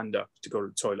stand up to go to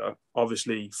the toilet,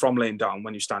 obviously from laying down,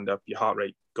 when you stand up, your heart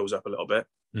rate goes up a little bit.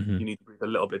 You need to breathe a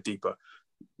little bit deeper.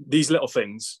 These little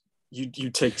things you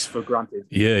take for granted.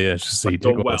 Yeah. Just say you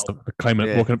take all stuff,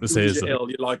 climbing, walking up the stairs. You're ill,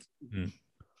 you're like,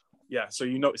 yeah. So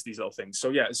you notice these little things. So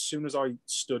yeah, as soon as I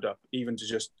stood up, even to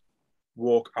just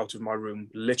walk out of my room,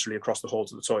 literally across the hall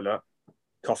to the toilet,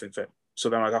 coughing fit. So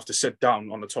then I'd have to sit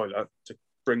down on the toilet to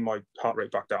bring my heart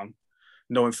rate back down,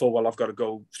 knowing full well I've got to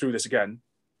go through this again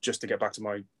just to get back to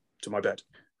my bed.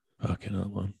 Fucking hell,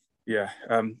 man. Yeah,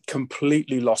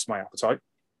 completely lost my appetite.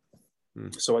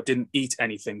 So I didn't eat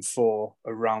anything for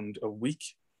around a week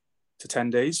to 10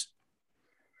 days.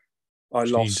 I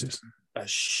lost a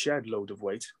shed load of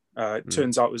weight. It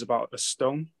turns out it was about a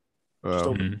stone.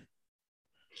 And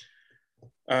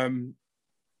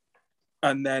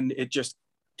then it just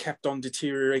kept on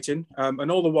deteriorating. And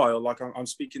all the while, like I'm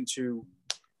speaking to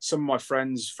some of my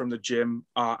friends from the gym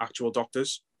are actual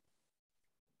doctors.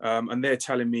 And they're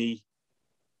telling me,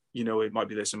 it might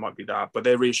be this, it might be that, but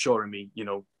they're reassuring me,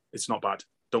 it's not bad.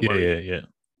 Don't worry. Yeah.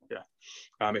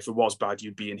 If it was bad,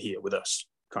 you'd be in here with us,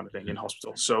 kind of thing, in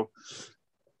hospital. So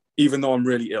even though I'm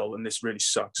really ill and this really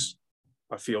sucks,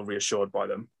 I feel reassured by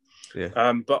them.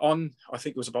 Yeah. But on, I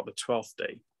think it was about the 12th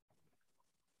day,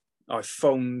 I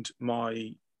phoned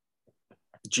my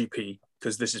GP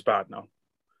because this is bad now.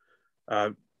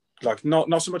 Like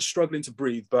not so much struggling to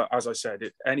breathe, but as I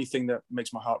said, anything that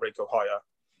makes my heart rate go higher,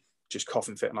 just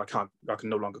coughing fit, and I can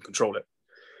no longer control it.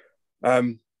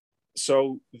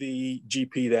 So the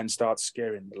GP then starts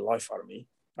scaring the life out of me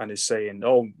and is saying,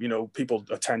 oh, you know, people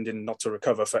are tending not to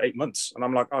recover for 8 months. And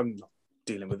I'm like, I'm not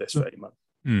dealing with this for 8 months.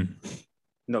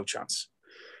 No chance.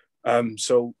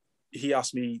 So he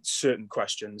asked me certain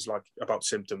questions, like about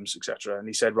symptoms, etc. And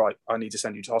he said, right, I need to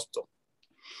send you to hospital,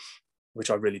 which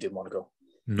I really didn't want to go.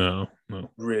 No.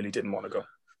 Really didn't want to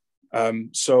go.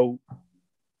 So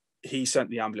he sent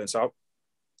the ambulance out.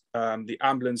 The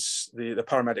ambulance, the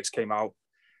paramedics came out.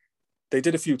 They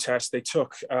did a few tests. They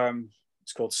took,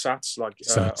 it's called SATs, like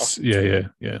SATs. Yeah.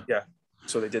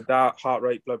 So they did that, heart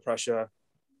rate, blood pressure,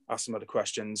 asked some other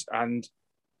questions. And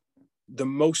the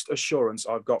most assurance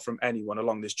I've got from anyone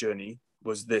along this journey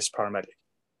was this paramedic.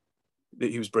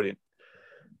 He was brilliant.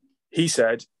 He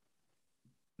said,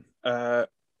 we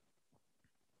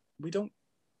don't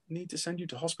need to send you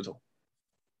to hospital.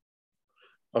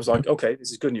 I was like, okay,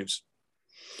 this is good news.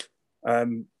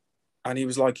 And he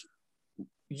was like,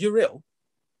 you're ill.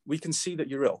 We can see that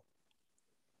you're ill,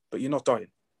 but you're not dying.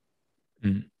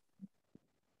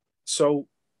 So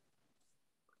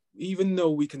even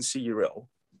though we can see you're ill,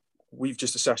 we've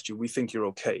just assessed you. We think you're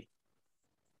okay,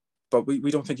 but we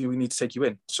don't think we need to take you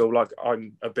in. So like,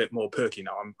 I'm a bit more perky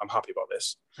now. I'm happy about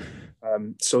this.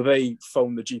 So they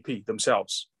phone the GP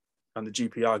themselves, and the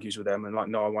GP argues with them and like,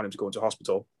 no, I want him to go into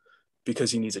hospital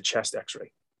because he needs a chest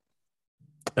X-ray.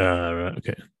 Right,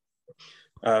 okay.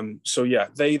 So yeah,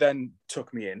 they then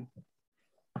took me in.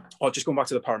 Just going back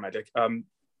to the paramedic.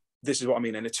 This is what I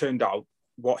mean. And it turned out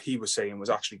what he was saying was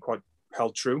actually quite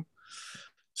held true.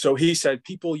 So he said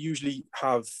people usually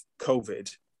have COVID.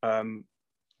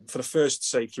 For the first,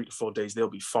 say, 3 to 4 days, they'll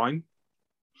be fine.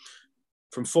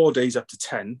 From 4 days up to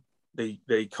 10,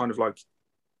 they kind of like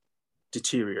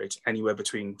deteriorate anywhere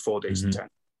between 4 days and 10.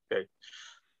 Okay.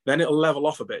 Then it'll level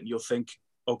off a bit and you'll think,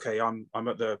 okay, I'm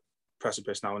at the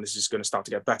precipice now and this is going to start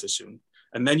to get better soon.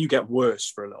 And then you get worse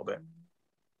for a little bit.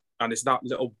 And it's that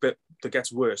little bit that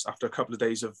gets worse after a couple of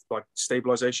days of like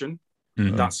stabilization.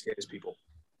 That scares people.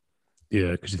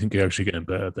 Yeah, because you think you're actually getting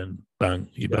better, then bang,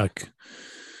 you're back.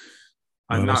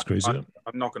 And that's crazy. I'm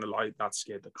not going to lie, that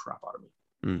scared the crap out of me.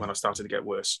 When I started to get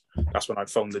worse, that's when I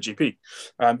phoned the GP.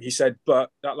 He said,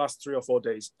 but that lasts 3 or 4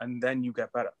 days and then you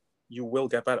get better. You will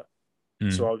get better.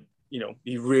 So,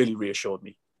 he really reassured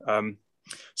me.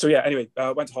 So yeah, anyway,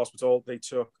 went to hospital. They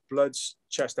took bloods,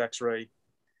 chest X-ray,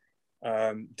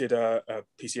 did a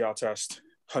PCR test,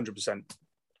 100%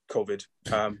 COVID.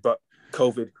 But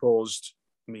COVID caused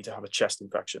me to have a chest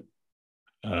infection.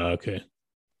 Okay.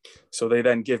 So they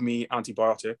then give me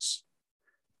antibiotics,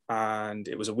 and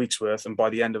it was a week's worth. And by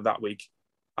the end of that week,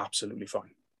 absolutely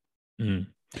fine.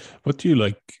 What do you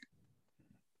like?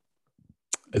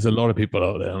 There's a lot of people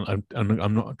out there, and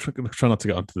I'm not trying not to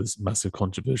get onto this massive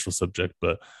controversial subject,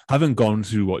 but having gone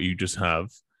through what you just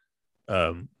have,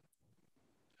 how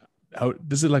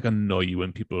does it like annoy you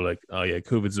when people are like, oh yeah,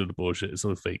 COVID's all the bullshit, it's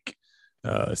all fake,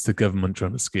 it's the government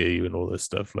trying to scare you and all this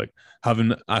stuff? Like,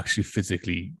 having actually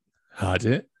physically had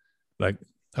it, like,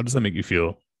 how does that make you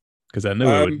feel? Because I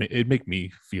know it'd make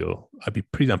me feel, I'd be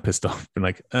pretty damn pissed off, and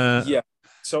like, yeah.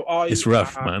 So it's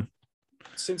rough, man.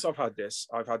 Since I've had this,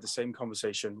 I've had the same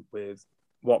conversation with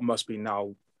what must be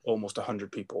now almost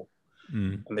 100 people.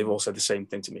 And they've all said the same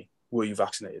thing to me. Were you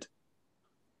vaccinated?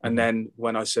 And then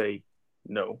when I say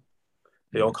no,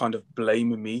 they all kind of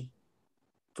blame me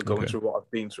for going through what I've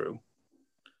been through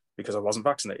because I wasn't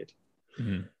vaccinated.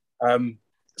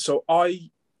 So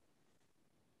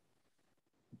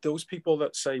those people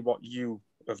that say what you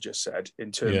have just said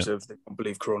in terms of they don't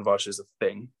believe coronavirus is a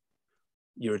thing,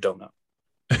 you're a donut.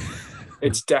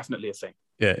 It's definitely a thing.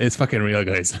 Yeah, it's fucking real,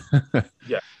 guys.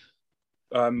 Yeah.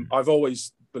 I've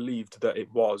always believed that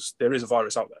there is a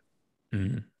virus out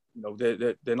there.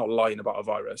 They're not lying about a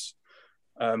virus.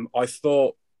 I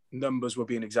thought numbers were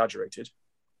being exaggerated.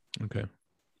 Okay.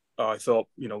 I thought,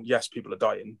 yes, people are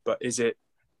dying, but is it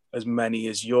as many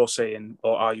as you're saying,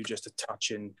 or are you just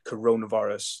attaching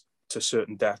coronavirus to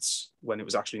certain deaths when it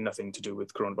was actually nothing to do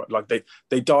with coronavirus? Like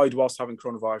they died whilst having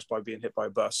coronavirus by being hit by a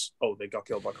bus. Oh, they got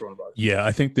killed by coronavirus. Yeah,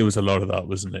 I think there was a lot of that,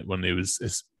 wasn't it? When it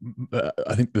was,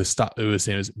 I think the stat they were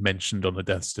saying was mentioned on the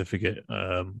death certificate.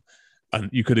 And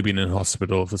you could have been in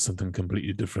hospital for something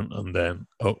completely different, and then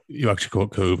you actually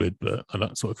caught COVID, and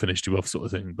that sort of finished you off, sort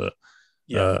of thing. But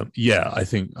I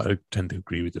think I tend to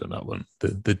agree with you on that one.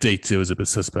 The data was a bit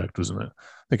suspect, wasn't it?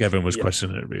 I think everyone was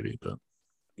questioning it, really. But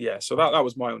yeah, so that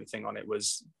was my only thing on it,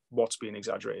 was what's being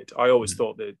exaggerated. I always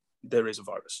thought that there is a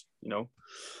virus,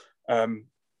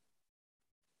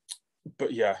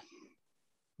 But yeah,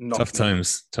 Tough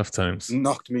times.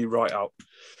 Knocked me right out.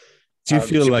 Do you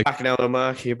feel like back now,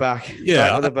 Mark? You're back. Yeah,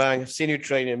 Back with a bang. I've seen you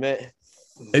training, mate.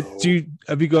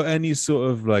 have you got any sort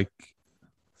of like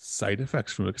side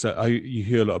effects from it? Because you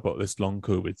hear a lot about this long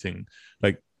COVID thing.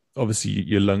 Like obviously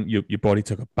your body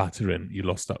took a battering. You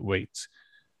lost that weight.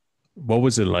 What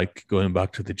was it like going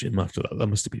back to the gym after that? That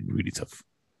must have been really tough.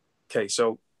 Okay,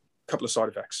 so a couple of side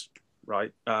effects,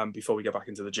 right? Before we get back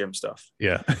into the gym stuff.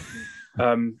 Yeah.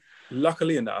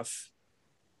 Luckily enough,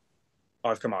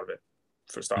 I've come out of it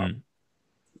for a start.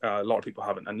 A lot of people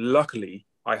haven't. And luckily,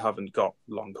 I haven't got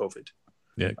long COVID,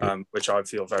 which I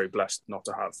feel very blessed not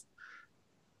to have.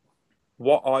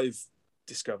 What I've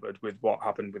discovered with what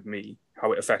happened with me,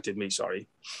 how it affected me,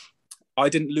 I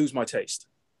didn't lose my taste.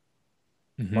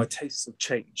 Mm-hmm. My tastes have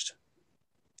changed.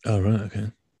 Oh, right,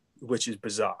 okay. Which is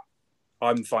bizarre.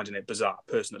 I'm finding it bizarre,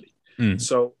 personally. Mm.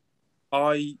 So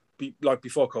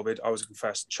before COVID, I was a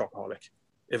confessed chocoholic.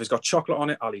 If it's got chocolate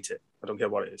on it, I'll eat it. I don't care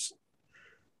what it is.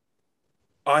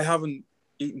 I haven't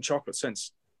eaten chocolate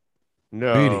since.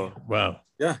 No. Really? Wow.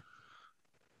 Yeah.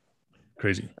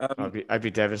 Crazy. I'd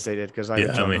be devastated because I'm a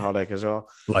chocoholic as well.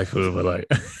 Life over, like.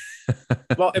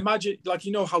 Well, imagine, like,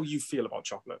 you know how you feel about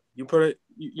chocolate. You put it,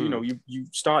 you know, you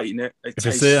start eating it. If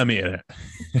I say I'm eating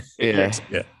it.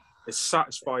 Yeah. It's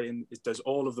satisfying. It does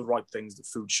all of the right things that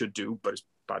food should do, but it's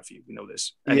bad for you. We know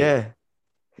this. Anyway, yeah.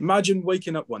 Imagine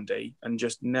waking up one day and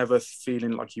just never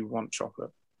feeling like you want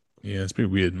chocolate. Yeah, it's pretty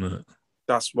weird, isn't it?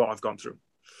 That's what I've gone through.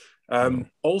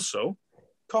 Also,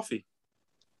 coffee.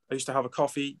 I used to have a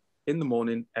coffee in the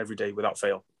morning every day without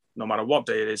fail. No matter what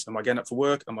day it is. Am I getting up for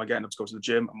work? Am I getting up to go to the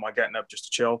gym? Am I getting up just to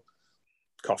chill?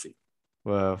 Coffee.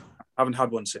 Wow. I haven't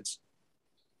had one since.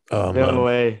 Oh, no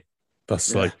way.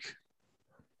 That's like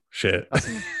shit. That's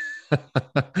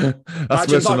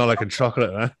worse than not like a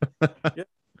chocolate, man. Yeah.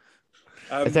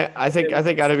 I think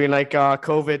I'd have been like,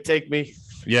 COVID, take me.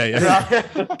 Yeah.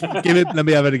 Give it. Let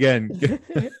me have it again.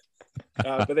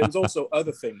 But there was also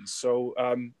other things. So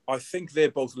I think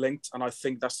they're both linked, and I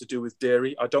think that's to do with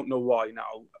dairy. I don't know why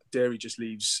now. Dairy just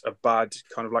leaves a bad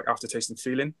kind of like aftertaste and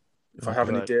feeling if I have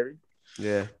any dairy.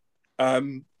 Yeah.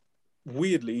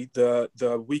 Weirdly,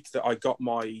 the week that I got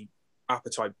my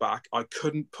appetite back, I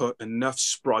couldn't put enough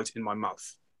Sprite in my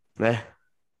mouth. Yeah.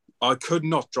 I could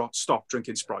not stop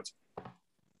drinking Sprite.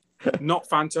 Not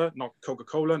Fanta, not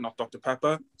Coca-Cola, not Dr.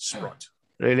 Pepper, Sprite.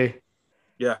 Really?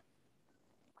 Yeah.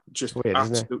 Just weird,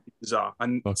 absolutely bizarre.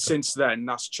 And since then,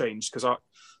 that's changed because I,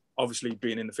 obviously,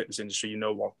 being in the fitness industry, you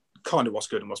know what's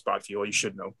good and what's bad for you, or you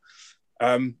should know.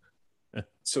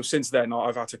 So since then,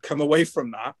 I've had to come away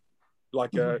from that,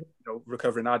 like a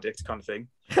recovering addict kind of thing.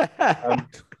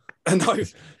 And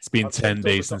it's been 10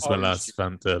 days since my last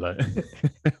Fanta.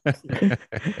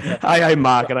 Hi, I'm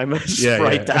Mark, and I'm a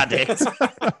Sprite addict.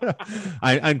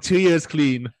 I'm 2 years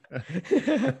clean.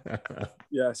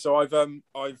 Yeah, so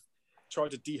I've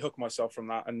tried to de-hook myself from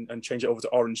that and change it over to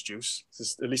orange juice.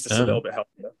 At least it's a little bit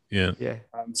healthier. Yeah.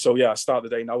 So I start the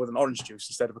day now with an orange juice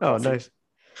instead of a coffee. Oh, nice.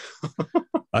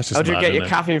 That's just How'd you get your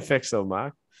caffeine fix though,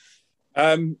 Mark?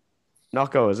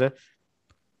 Nocco, is it?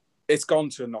 It's gone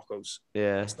to Noccos.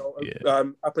 Yeah. So,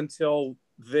 up until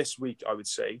this week, I would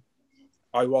say,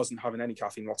 I wasn't having any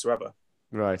caffeine whatsoever.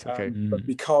 Right, okay. But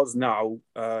because now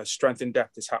Strength in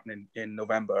Depth is happening in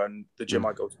November, and the gym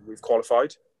I go to, we've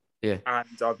qualified. Yeah. And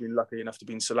I've been lucky enough to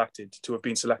have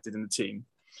been selected in the team.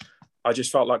 I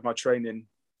just felt like my training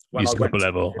when I went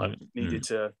level needed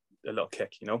a little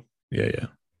kick, you know? Yeah.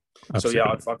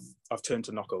 Absolutely. So I've turned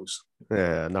to Noccos.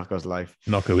 Yeah, Nocco's life.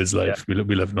 Nocco is life. Yeah.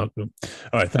 We love Nocco.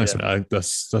 All right, thanks, man. That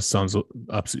sounds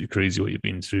absolutely crazy what you've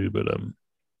been through, but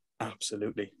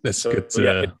absolutely. Let's get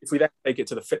if we then take it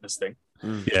to the fitness thing.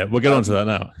 Yeah, we'll get on to that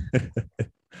now.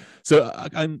 So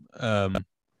I'm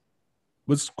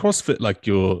was CrossFit like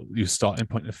your starting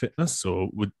point of fitness, or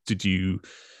did you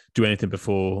do anything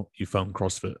before you found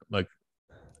CrossFit? Like,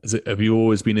 have you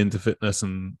always been into fitness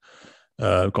and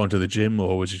gone to the gym,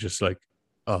 or was you just like,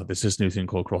 oh, there's this new thing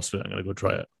called CrossFit, I'm gonna go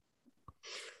try it?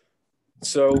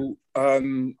 So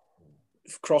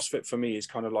CrossFit for me is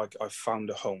kind of like I found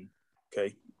a home,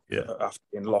 okay? Yeah. After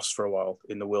being lost for a while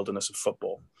in the wilderness of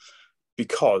football.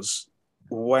 Because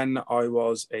when I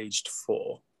was aged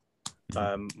 4,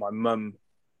 my mum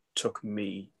took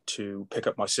me to pick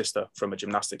up my sister from a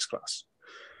gymnastics class.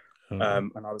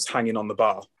 And I was hanging on the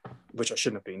bar, which I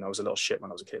shouldn't have been. I was a little shit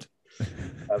when I was a kid.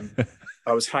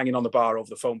 I was hanging on the bar over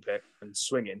the foam pit and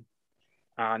swinging.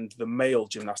 And the male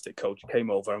gymnastic coach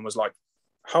came over and was like,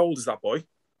 how old is that boy?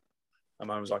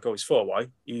 And I was like, oh, he's 4. Why?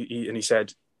 And he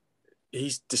said,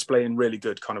 he's displaying really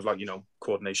good kind of like,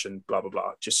 coordination, blah, blah,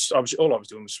 blah. All I was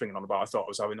doing was swinging on the bar. I thought I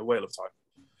was having a whale of a time.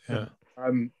 Yeah.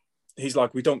 He's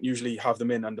like, we don't usually have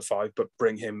them in under 5, but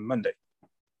bring him Monday.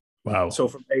 Wow. So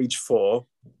from age 4,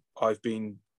 I've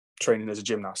been training as a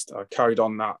gymnast. I carried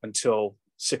on that until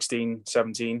 16,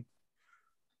 17.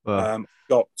 Wow.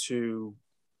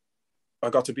 I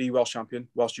got to be Welsh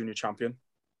junior champion.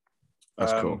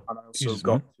 That's cool. And I also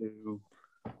got to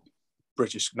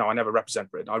British. No, I never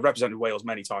represented Britain. I represented Wales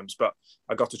many times, but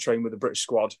I got to train with the British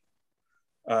squad.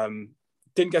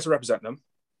 Didn't get to represent them,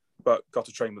 but got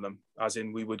to train with them. As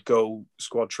in, we would go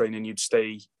squad training. You'd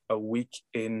stay a week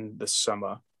in the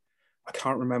summer. I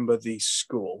can't remember the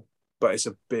school, but it's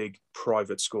a big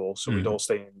private school. So we'd all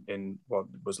stay in what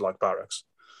was like barracks.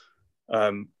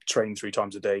 Train 3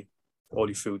 times a day. All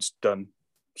your food's done,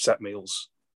 set meals.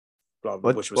 Blah,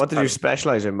 blah, What did you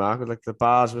specialize in, Mark? Like the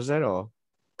bars, was it, or?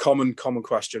 Common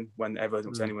question whenever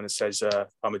anyone says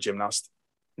I'm a gymnast.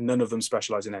 None of them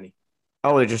specialize in any.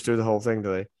 Oh, they just do the whole thing,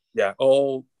 do they? Yeah,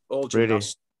 all gymnasts. Really?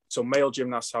 So male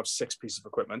gymnasts have 6 pieces of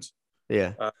equipment.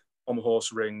 Yeah. On the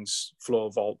horse, rings, floor,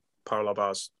 vault, parallel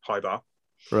bars, high bar.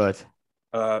 Right.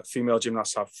 Female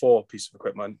gymnasts have 4 pieces of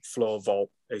equipment: floor, vault,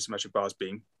 asymmetric bars,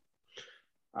 beam.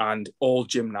 And all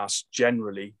gymnasts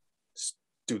generally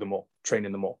do them all, train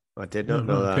in them all. I did not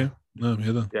know that. Okay. No,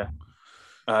 either. Yeah.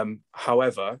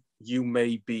 However, you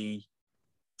may be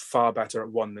far better at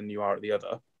one than you are at the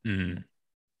other.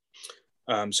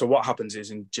 So what happens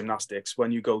is in gymnastics,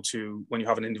 when you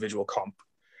have an individual comp,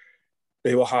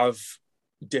 they will have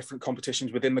different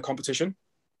competitions within the competition.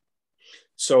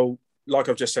 So like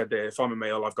I've just said there, if I'm a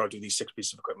male, I've got to do these 6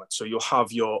 pieces of equipment. So you'll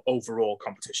have your overall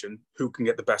competition, who can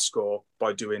get the best score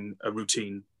by doing a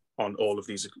routine on all of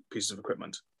these pieces of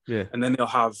equipment. Yeah. And then they'll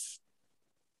have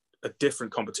a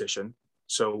different competition.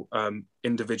 So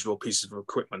individual pieces of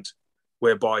equipment,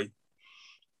 whereby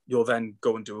you'll then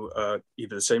go and do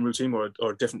either the same routine or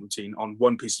a different routine on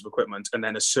one piece of equipment. And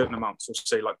then a certain amount, so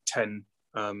say like 10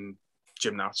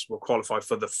 gymnasts will qualify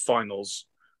for the finals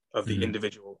of the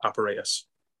individual apparatus.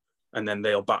 And then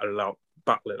they'll battle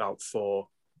it out for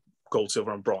gold,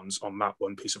 silver, and bronze on that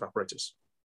one piece of apparatus.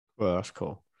 Well, that's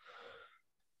cool.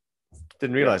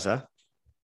 Didn't realize that.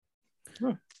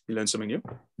 Oh, you learn something new.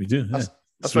 We do. Yeah.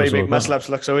 That's why you make muscle ups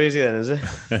look so easy, then, is it?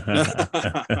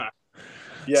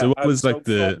 Yeah. So what was what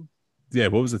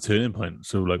was the turning point?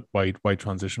 So like, why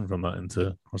transition from that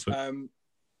into CrossFit?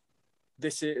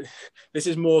 This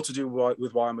is more to do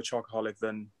with why I'm a chocoholic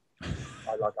than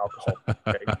I like alcohol.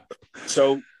 Okay?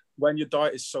 So when your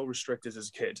diet is so restricted as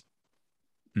a kid,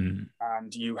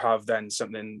 and you have then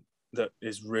something that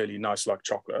is really nice like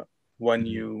chocolate, when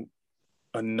you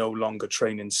are no longer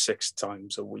training 6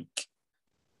 times a week,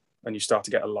 and you start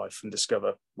to get a life and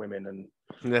discover women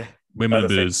and women and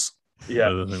booze. Yeah.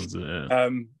 Other things, yeah.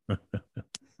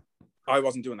 I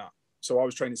wasn't doing that. So I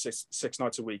was training six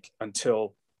nights a week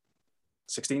until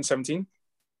 16, 17.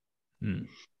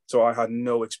 So I had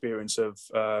no experience of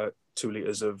 2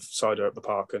 liters of cider at the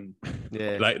park and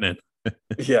lightning.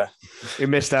 Yeah. You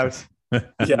missed out.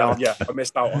 Yeah, I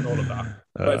missed out on all of that.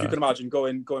 But if you can imagine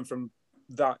going from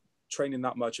that, training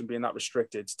that much and being that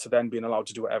restricted, to then being allowed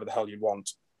to do whatever the hell you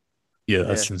want. Yeah,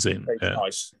 that's insane. Yeah.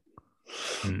 Nice.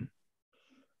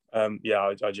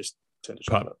 I just turned to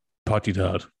chocolate. Partied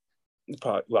hard.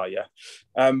 Well, yeah.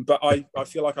 But I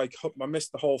feel like I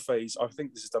missed the whole phase. I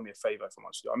think this has done me a favor, if I'm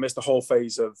honest with you. I missed the whole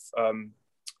phase of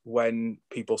when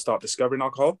people start discovering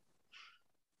alcohol.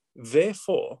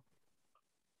 Therefore,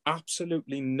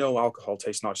 absolutely no alcohol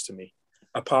tastes nice to me,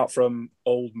 apart from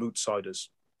old moot ciders.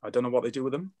 I don't know what they do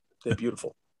with them. They're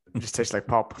beautiful. It just tastes like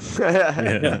pop.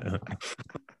 Yeah.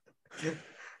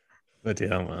 But yeah,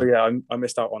 man. So yeah, I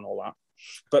missed out on all that.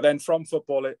 But then from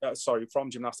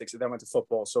gymnastics, it then went to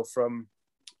football. So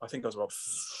I think I was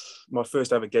my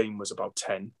first ever game was about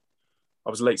 10. I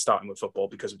was late starting with football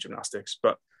because of gymnastics.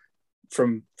 But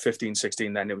from 15,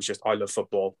 16, then it was just, I love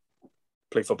football,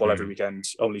 play football every weekend,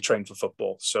 only train for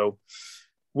football. So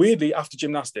weirdly, after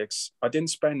gymnastics, I didn't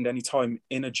spend any time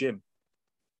in a gym.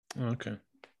 Okay.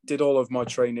 Did all of my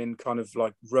training kind of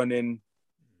like running,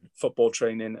 football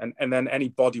training, and then any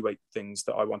bodyweight things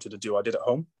that I wanted to do, I did at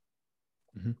home.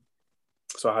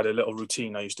 So I had a little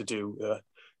routine I used to do,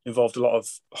 involved a lot of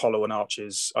hollow and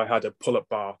arches. I had a pull-up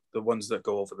bar, the ones that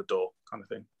go over the door kind of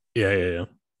thing. Yeah.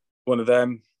 One of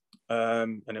them,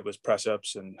 and it was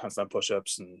press-ups and handstand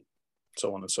push-ups and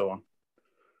so on and so on.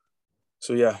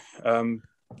 So yeah,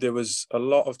 there was a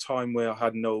lot of time where I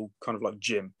had no kind of like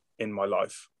gym in my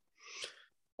life.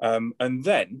 And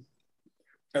then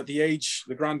at the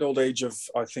grand old age of,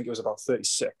 I think it was about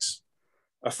 36,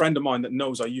 a friend of mine that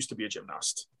knows I used to be a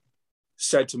gymnast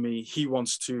said to me he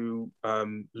wants to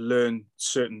learn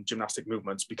certain gymnastic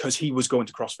movements because he was going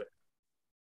to CrossFit.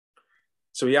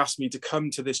 So he asked me to come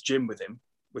to this gym with him,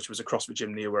 which was a CrossFit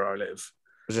gym near where I live.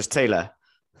 Was this Taylor?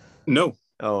 No.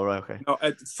 Oh, right, okay. No,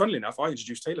 funnily enough, I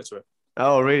introduced Taylor to it.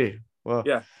 Oh, really? Well,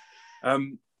 yeah.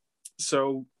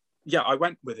 So yeah, I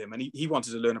went with him, and he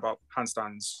wanted to learn about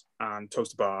handstands and toes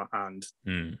to bar and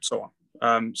so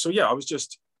on. So yeah, I was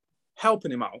just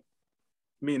helping him out.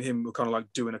 Me and him were kind of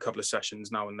like doing a couple of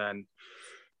sessions now and then.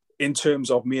 In terms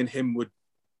of me and him would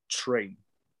train,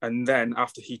 and then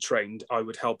after he trained, I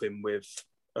would help him with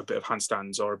a bit of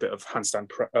handstands or a bit of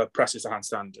handstand presses to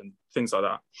handstand and things like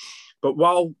that. But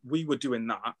while we were doing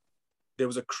that, there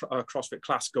was a CrossFit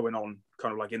class going on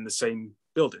kind of like in the same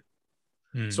building.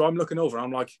 So I'm looking over and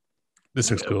I'm like,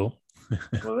 this looks cool.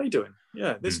 What are they doing?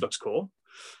 Yeah, this looks cool.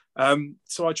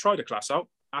 So I tried a class out,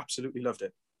 absolutely loved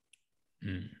it.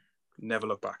 Never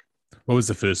looked back. What was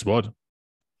the first WOD?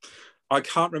 I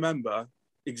can't remember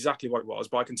exactly what it was,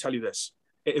 but I can tell you this.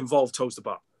 It involved toes to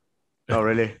bar. Oh,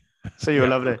 really? So you were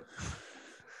loving it?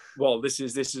 Well, this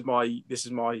is my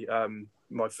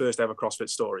my first ever CrossFit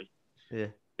story. Yeah.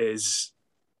 Is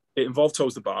it involved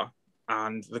toes to bar,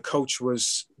 and the coach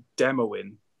was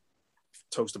demoing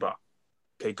toes to bar.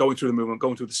 Okay, going through the movement,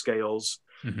 going through the scales.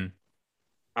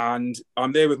 And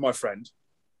I'm there with my friend.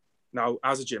 Now,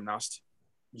 as a gymnast,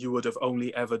 you would have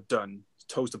only ever done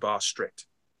toes to bar strict.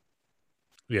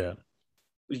 Yeah.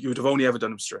 You would have only ever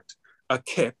done them strict. A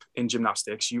kip in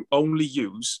gymnastics, you only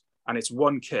use, and it's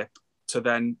one kip to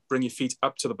then bring your feet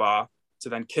up to the bar to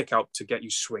then kick out to get you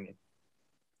swinging.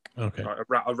 Okay.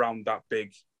 Around that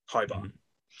big high bar.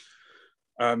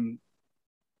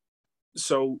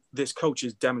 So this coach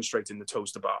is demonstrating the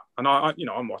toes to bar, and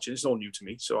I'm watching. It's all new to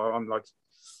me, so I'm like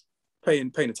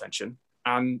paying attention.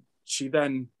 And she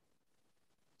then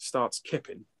starts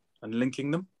kipping and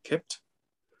linking them, kipped.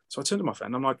 So I turn to my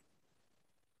friend. I'm like,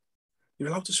 "You're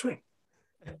allowed to swing?"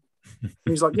 And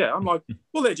he's like, "Yeah." I'm like,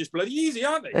 "Well, they're just bloody easy,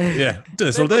 aren't they?" Yeah, do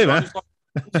this all day, man.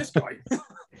 Like, this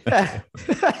guy.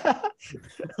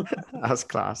 That's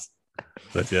class.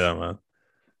 But yeah, man.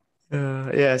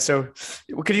 Yeah, so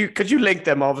could you link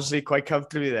them obviously quite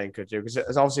comfortably then, could you? Because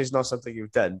obviously it's not something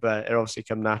you've done, but it obviously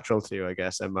come natural to you, I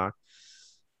guess, then, Mark.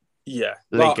 Yeah,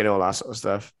 linking all that sort of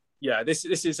stuff. Yeah, this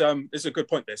is a good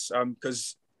point. This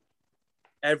because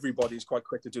everybody's quite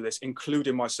quick to do this,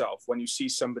 including myself. When you see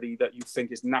somebody that you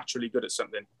think is naturally good at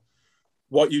something,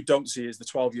 what you don't see is the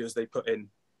 12 years they put in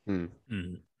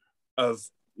of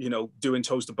doing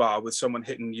toes to bar with someone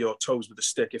hitting your toes with a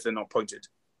stick if they're not pointed.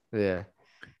 Yeah.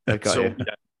 So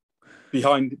yeah,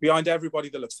 behind everybody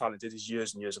that looks talented is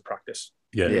years and years of practice.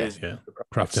 Yeah.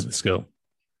 Crafting the skill.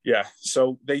 Yeah.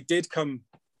 So they did come,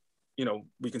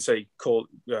 we can say call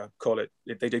it.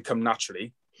 They did come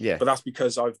naturally. Yeah. But that's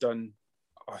because I've done,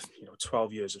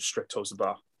 12 years of strict toes to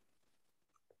bar.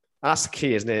 That's the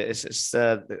key, isn't it? It's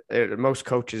most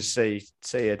coaches say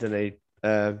it, and they,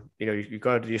 you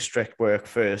got to do your strict work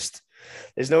first.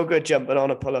 There's no good jumping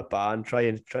on a pull-up bar and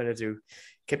trying to do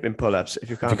kipping pull-ups if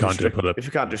you can't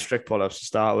do strict pull-ups to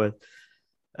start with.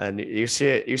 And you see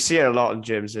it a lot in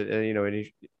gyms,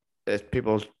 and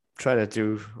people trying to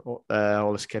do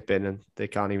all this kipping and they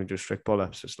can't even do strict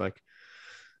pull-ups. It's like,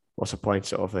 what's the point,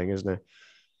 sort of thing, isn't it?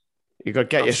 You got to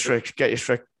get your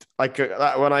strict. Like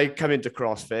when I come into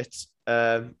CrossFit,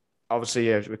 obviously,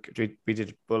 yeah, we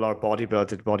did a lot of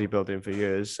bodybuilding for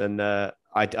years, and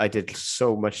I did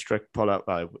so much strict pull-up.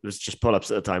 It was just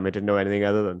pull-ups at the time. I didn't know anything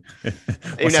other than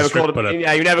you never called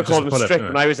them strict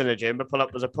when I was in a gym. But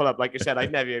pull-up was a pull-up, like you said. I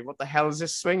never. What the hell is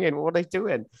this swinging? What are they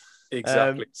doing?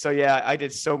 Exactly. So yeah, I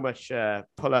did so much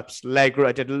pull-ups, I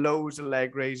did loads of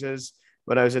leg raises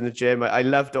when I was in the gym. I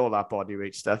loved all that body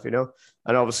weight stuff, and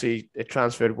obviously it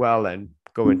transferred well. Then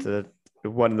going to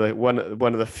one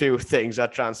of the few things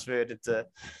that transferred into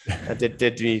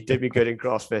did me good in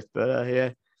CrossFit.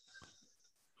 But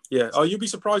yeah. Oh, you'd be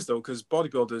surprised though, because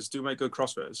bodybuilders do make good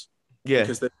CrossFitters. Yeah,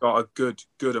 because they've got a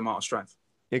good amount of strength.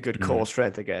 A good core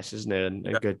strength, I guess, isn't it? And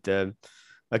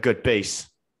a good base.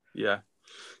 Yeah.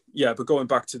 Yeah, but going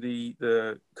back to the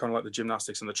kind of like the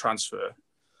gymnastics and the transfer,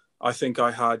 I think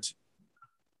I'm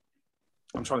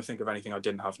trying to think of anything I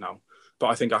didn't have now, but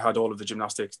I think I had all of the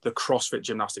CrossFit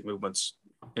gymnastic movements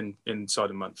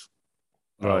inside a month.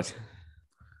 Right.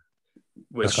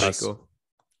 Which is cool.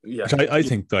 Yeah. Which I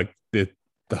think like the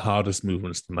hardest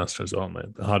movements to master as well,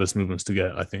 man. The hardest movements to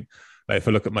get, I think. Like if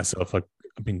I look at myself, like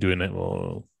I've been doing it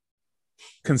more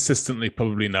consistently,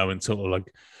 probably now in total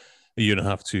like a year and a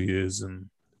half, 2 years, and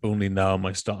only now am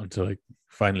I starting to like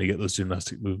finally get those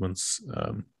gymnastic movements.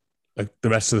 Like the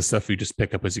rest of the stuff you just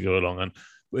pick up as you go along, and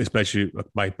especially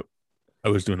like I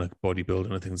was doing like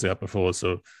bodybuilding and things like that before,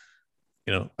 so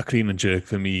a clean and jerk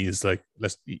for me is like,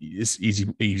 it's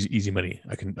easy money.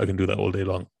 I can do that all day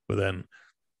long. But then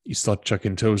you start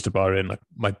chucking toes to bar in, like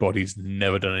my body's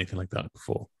never done anything like that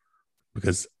before,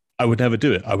 because I would never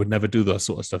do it. I would never do that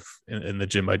sort of stuff in the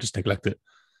gym. I just neglect it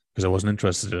because I wasn't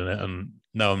interested in it. And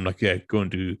now I'm like, yeah, go and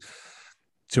do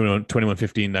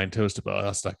 21:15 9 toes to bar.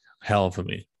 That's like hell for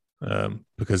me,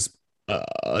 because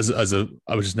I was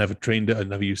just never trained it. I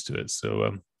never used to it.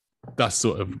 So that's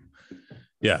sort of,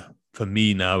 yeah, for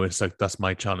me now, it's like that's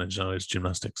my challenge now is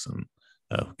gymnastics, and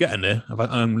getting there.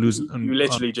 I'm losing. You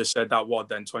literally just said that word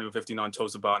then, 21:59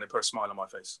 toes to bar, and it put a smile on my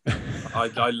face.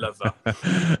 I love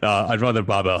that. I'd rather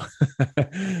barbell.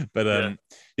 But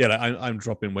I'm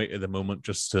dropping weight at the moment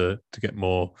just to get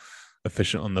more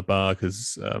efficient on the bar,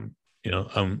 because I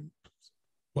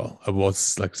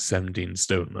was like 17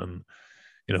 stone, and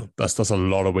that's a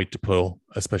lot of weight to pull,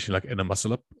 especially like in a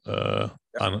muscle up and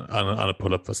a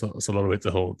pull up. That's a lot of weight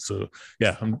to hold. So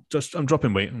yeah, I'm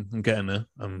dropping weight and I'm getting there.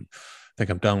 I think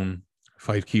I'm down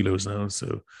 5 kilos now.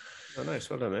 So nice,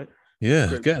 well done, mate. Yeah,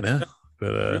 great. Getting there.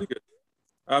 But really good.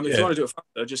 If you want to do it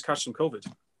faster, just catch some COVID.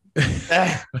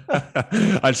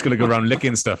 I'm just gonna go around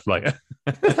licking stuff like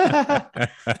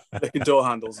licking door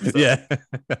handles and stuff. Yeah.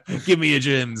 Give me your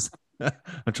gyms.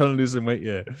 I'm trying to lose some weight.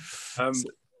 With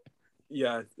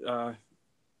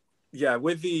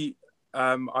the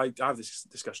I have this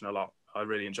discussion a lot. I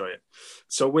really enjoy it.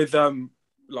 So with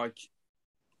like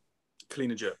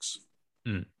clean and jerks,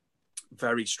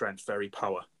 very strength, very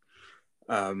power,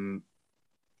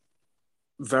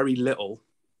 very little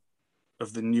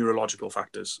of the neurological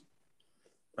factors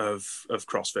of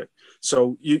CrossFit.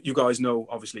 So you guys know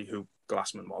obviously who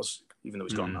Glassman was, even though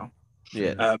he's gone now.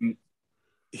 Yeah.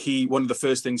 One of the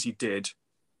first things he did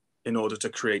in order to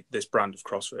create this brand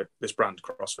CrossFit,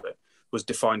 was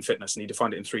define fitness, and he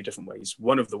defined it in 3 different ways.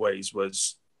 One of the ways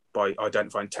was by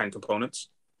identifying 10 components.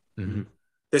 Mm-hmm.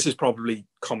 This is probably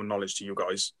common knowledge to you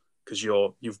guys because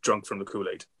you've drunk from the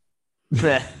Kool-Aid.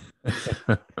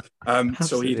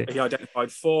 So he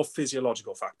identified 4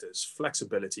 physiological factors: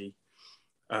 flexibility,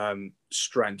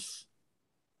 strength.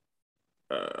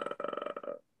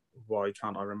 Why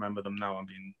can't I remember them now?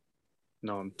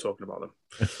 I'm talking about them.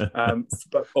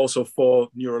 But also 4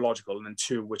 neurological, and then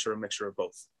 2 which are a mixture of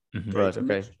both. Mm-hmm. Right,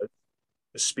 okay.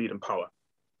 Speed and power.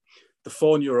 The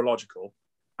 4 neurological: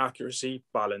 accuracy,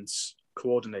 balance,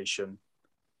 coordination,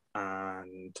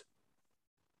 and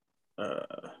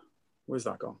where's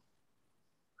that gone?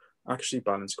 Accuracy,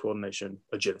 balance, coordination,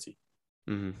 agility.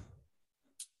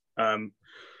 Mm-hmm.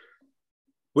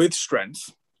 With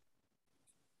strength,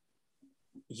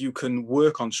 you can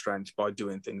work on strength by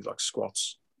doing things like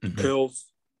squats,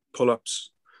 curls,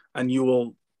 pull-ups, and you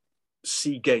will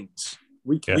see gains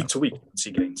week to week.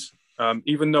 See gains,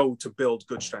 even though to build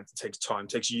good strength it takes time,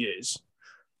 takes years.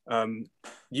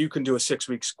 You can do a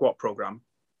 6-week squat program,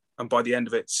 and by the end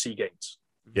of it, see gains.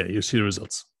 Yeah, you'll see the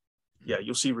results. Yeah,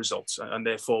 you'll see results, and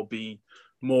therefore be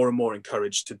more and more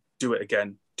encouraged to do it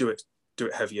again, do it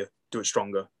heavier, do it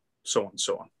stronger, so on and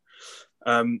so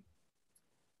on.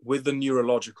 With the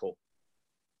neurological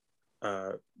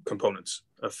components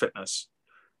of fitness,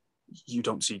 you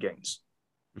don't see gains.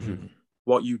 Mm-hmm.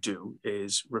 What you do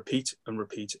is repeat and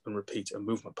repeat and repeat a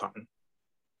movement pattern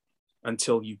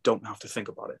until you don't have to think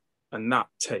about it. And that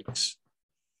takes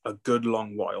a good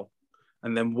long while.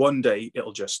 And then one day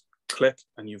it'll just click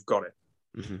and you've got it.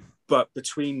 Mm-hmm. But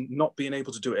between not being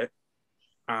able to do it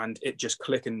and it just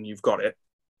clicking and you've got it,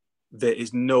 there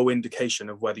is no indication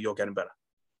of whether you're getting better.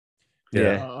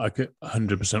 Yeah. I could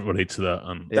 100% relate to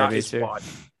that. That is why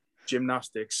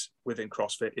gymnastics within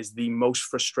CrossFit is the most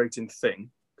frustrating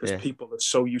thing, because people are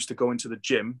so used to going to the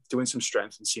gym, doing some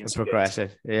strength and seeing some progressing.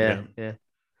 Yeah, I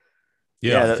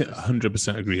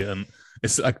 100% agree. And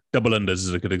it's like double unders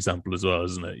is a good example as well,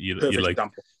 isn't it? You're like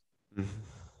example.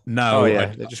 Now,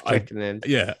 they're just clicking in.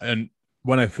 Yeah, and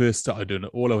when I first started doing it,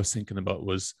 all I was thinking about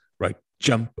was right,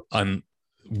 jump and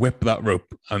whip that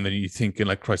rope, and then you're thinking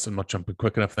like, Christ, I'm not jumping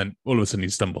quick enough. Then all of a sudden you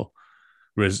stumble.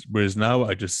 Whereas now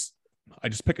I just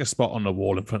pick a spot on the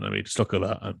wall in front of me, just look at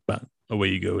that, and bang, away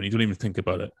you go, and you don't even think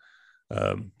about it.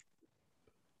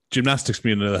 Gymnastics,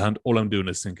 me on the other hand, all I'm doing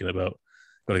is thinking about,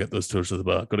 got to get those toes to the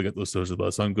bar, got to get those toes to the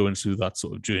bar. So I'm going through that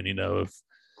sort of journey now of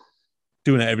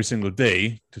doing it every single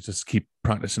day to just keep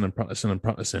practicing and practicing and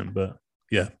practicing. But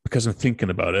yeah, because I'm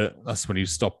thinking about it, that's when you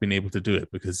stop being able to do it,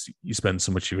 because you spend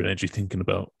so much of your energy thinking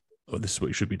about, oh, this is what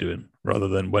you should be doing, rather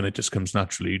than when it just comes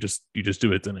naturally, you just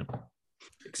do it, don't you?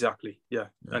 Exactly. Yeah.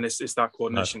 And it's that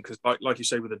coordination, because like you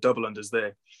say with the double unders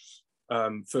there,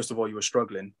 first of all, you were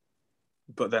struggling,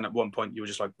 but then at one point you were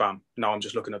just like, bam, now I'm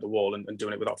just looking at the wall and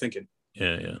doing it without thinking.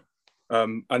 Yeah.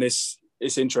 And it's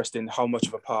it's interesting how much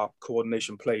of a part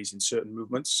coordination plays in certain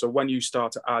movements. So when you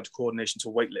start to add coordination to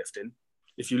weightlifting,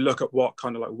 if you look at what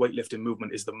kind of like weightlifting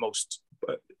movement is the most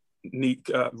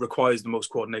requires the most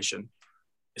coordination,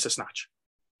 it's a snatch.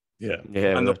 Yeah.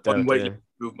 And the one weightlifting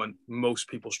movement most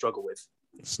people struggle with.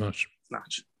 Snatch.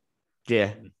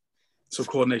 Yeah. So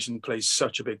coordination plays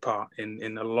such a big part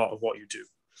in a lot of what you do.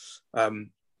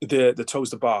 The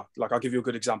toes to bar, like I'll give you a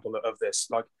good example of this.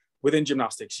 Like within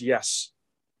gymnastics, yes,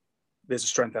 there's a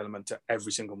strength element to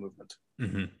every single movement.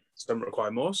 Mm-hmm. Some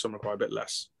require more, some require a bit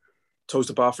less. Toes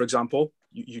to bar, for example,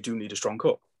 you do need a strong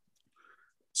core.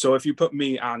 So if you put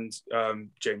me and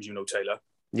James, Taylor,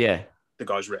 the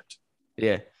guy's ripped.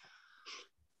 Yeah.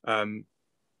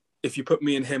 If you put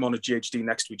me and him on a GHD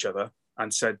next to each other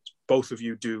and said, both of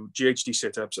you do GHD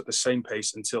sit-ups at the same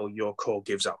pace until your core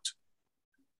gives out,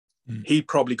 he'd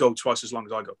probably go twice as long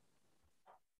as I go.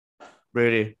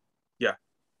 Really? Yeah.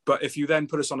 But if you then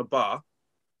put us on a bar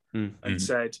and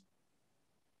said,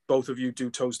 both of you do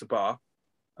toes to bar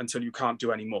until you can't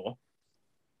do any more,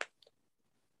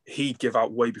 he'd give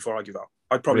out way before I give out.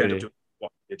 I'd probably end up doing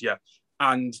what I did, yeah.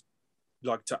 And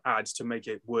like to add to make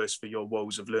it worse for your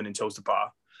woes of learning toes to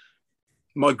bar,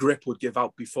 my grip would give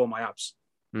out before my abs.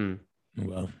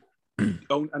 Wow.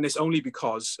 And it's only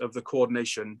because of the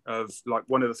coordination of, like,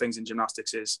 one of the things in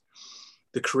gymnastics is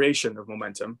the creation of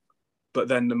momentum, but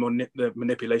then the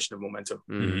manipulation of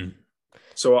momentum.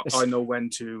 So I know when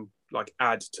to like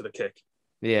add to the kick.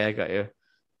 Yeah, I got you.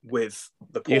 With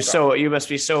the pull you must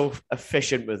be so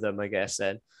efficient with them, I guess.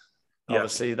 Then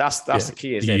obviously that's the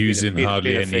key. Is using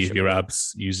hardly any of your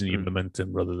abs, using your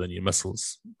momentum rather than your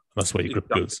muscles. That's where your grip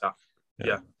goes.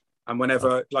 Yeah. And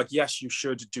whenever, like, yes, you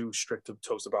should do strict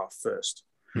toes to bar first.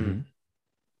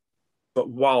 But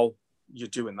while you're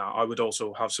doing that, I would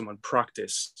also have someone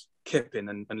practice kipping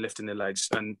and lifting their legs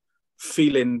and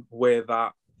feeling where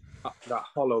that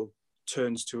hollow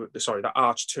turns to, that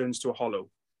arch turns to a hollow,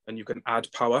 and you can add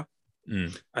power.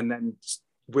 And then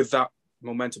with that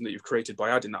momentum that you've created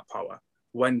by adding that power,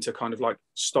 when to kind of like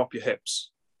stop your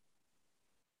hips,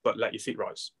 but let your feet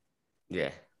rise.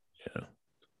 Yeah.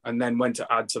 And then when to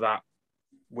add to that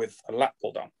with a lat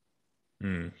pull down.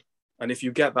 And if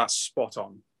you get that spot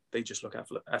on, they just look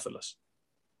effortless.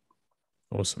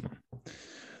 Awesome.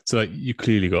 So like, you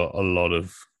clearly got a lot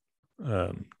of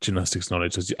gymnastics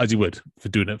knowledge, as you would for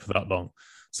doing it for that long.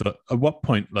 So at what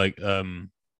point, like in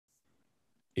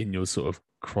your sort of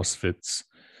CrossFit,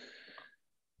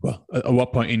 at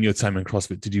what point in your time in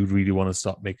CrossFit did you really want to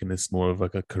start making this more of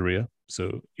like a career?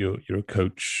 So you're a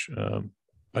coach.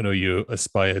 I know you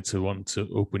aspire to want to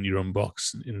open your own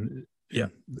box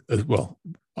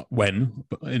when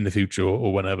in the future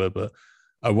or whenever. But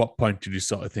at what point did you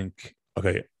start to think,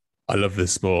 okay, I love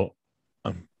this sport.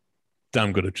 I'm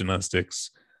damn good at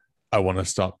gymnastics. I want to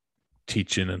start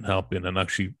teaching and helping and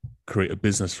actually create a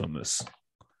business from this?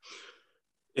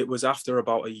 It was after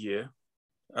about a year.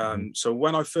 So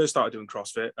when I first started doing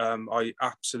CrossFit, I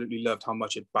absolutely loved how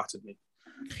much it battered me.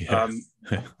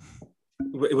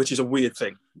 Which is a weird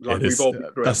thing. Like we've all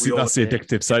that's the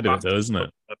addictive side of it, though, isn't it?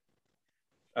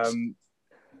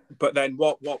 But then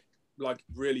what like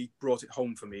really brought it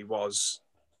home for me was,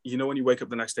 when you wake up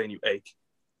the next day and you ache.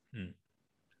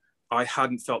 I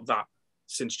hadn't felt that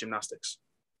since gymnastics.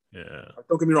 Yeah.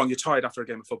 Don't get me wrong, you're tired after a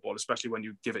game of football, especially when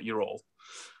you give it your all.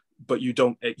 But you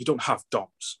don't have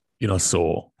DOMs. You're not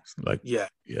sore. Yeah.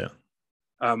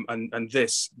 And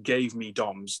this gave me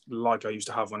DOMs like I used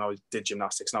to have when I did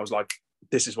gymnastics. And I was like,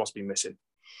 this is what's been missing.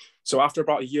 So after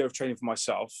about a year of training for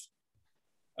myself,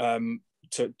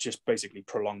 to just basically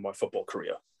prolong my football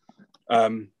career, I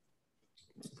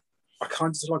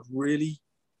kind of like really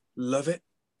love it.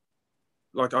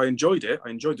 Like I enjoyed it. I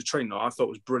enjoyed the training. I thought it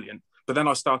was brilliant. But then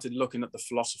I started looking at the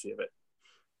philosophy of it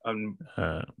and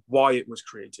why it was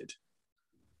created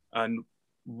and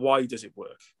why does it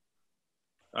work.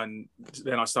 And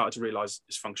then I started to realize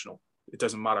it's functional. It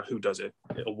doesn't matter who does it.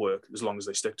 It'll work as long as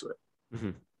they stick to it.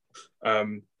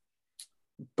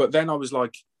 But then I was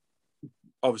like,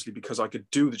 obviously because I could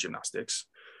do the gymnastics,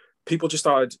 people just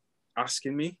started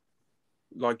asking me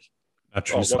like,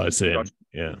 for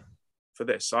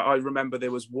this. I remember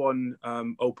there was one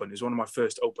open. It was one of my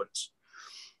first opens.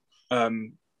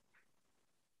 I've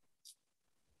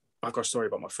got a story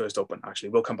about my first open, actually.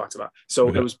 We'll come back to that. So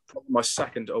it was probably my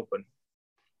second open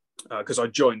because I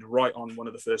joined right on one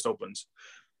of the first opens.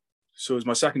 So it was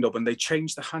my second open. They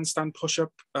changed the handstand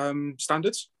push-up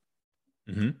standards.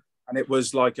 And it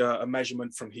was like a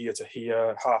measurement from here to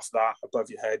here, half that, above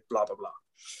your head, blah, blah, blah.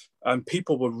 And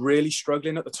people were really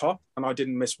struggling at the top, and I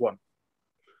didn't miss one.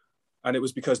 And it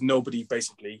was because nobody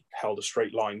basically held a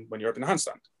straight line when you're up in the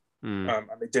handstand. and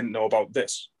they didn't know about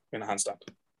this in a handstand.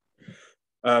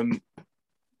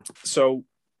 So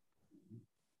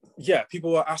yeah,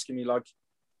 people were asking me like,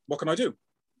 what can I do?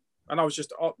 And I was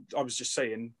just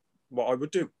saying what I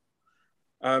would do.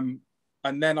 And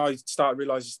then I started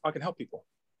realizing I can help people.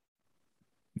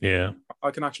 Yeah.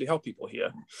 I can actually help people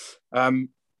here. And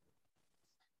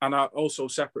I also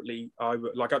separately,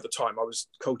 like at the time I was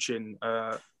coaching,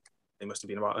 it must have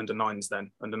been about under nines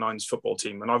football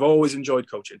team. And I've always enjoyed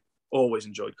coaching.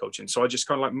 So I just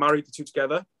kind of like married the two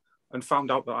together and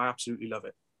found out that I absolutely love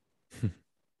it.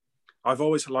 I've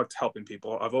always liked helping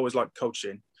people. I've always liked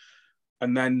coaching.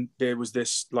 And then there was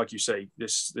this, like you say,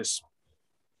 this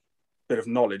bit of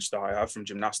knowledge that I have from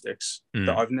gymnastics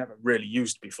that I've never really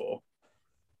used before,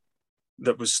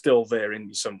 that was still there in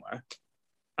me somewhere,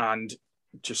 and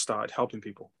just started helping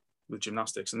people with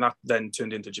gymnastics. And that then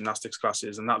turned into gymnastics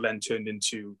classes, and that then turned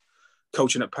into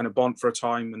coaching at Pen y Bont for a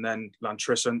time, and then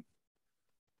Llantrisant.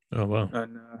 Oh, wow.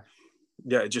 And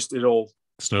it all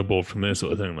snowballed from there,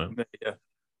 sort of thing, man. Yeah.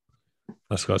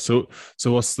 That's good. So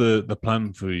what's the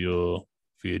plan for your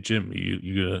gym? Are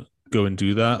you gonna go and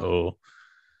do that, or?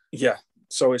 Yeah.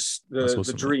 So it's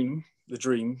awesome, the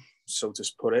dream, so to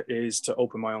put it, is to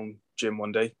open my own gym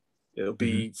one day. It'll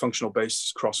be functional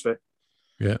based CrossFit.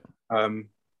 Yeah.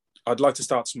 I'd like to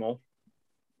start small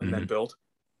and then build,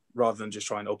 rather than just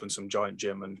try and open some giant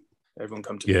gym and everyone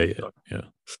come to me.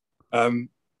 I'm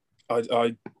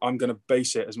going to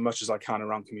base it as much as I can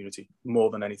around community more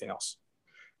than anything else.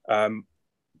 On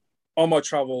my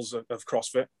travels of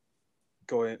CrossFit,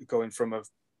 going to a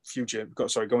few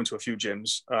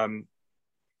gyms,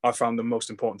 I found the most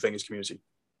important thing is community.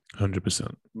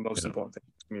 100%. Most important thing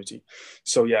is community.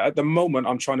 So yeah, at the moment,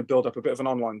 I'm trying to build up a bit of an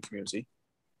online community.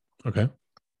 Okay.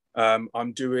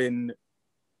 I'm doing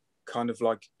kind of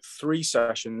like 3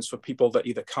 sessions for people that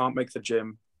either can't make the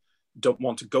gym, don't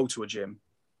want to go to a gym,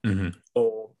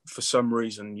 or for some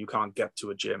reason you can't get to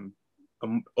a gym,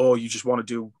 or you just want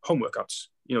to do home workouts.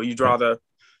 You'd rather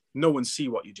no one see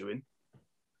what you're doing.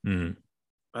 And,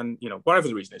 whatever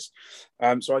the reason is.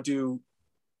 So I do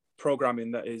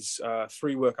programming that is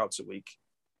 3 workouts a week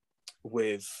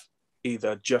with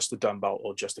either just a dumbbell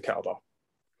or just a kettlebell.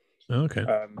 Okay.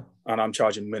 And I'm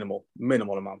charging minimal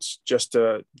amounts just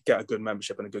to get a good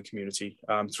membership and a good community.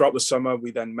 Throughout the summer,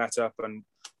 we then met up, and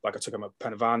like I took them a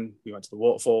Pen y Fan, we went to the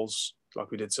waterfalls,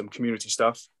 like we did some community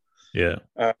stuff. Yeah.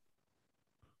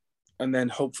 And then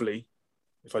hopefully,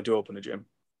 if I do open a gym,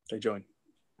 they join.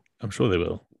 I'm sure they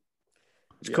will.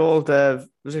 It's called,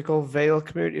 was it called Vale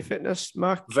Community Fitness,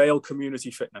 Mark? Vale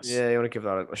Community Fitness. Yeah, you want to give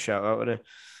that a shout out, wouldn't it?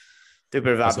 Do a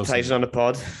bit of advertising on the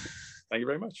pod. Thank you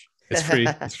very much. It's free.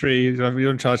 It's free. You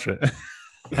don't charge for it.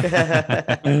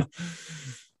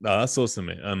 No, that's awesome,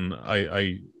 mate. And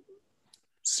I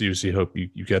seriously hope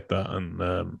you get that.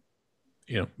 And,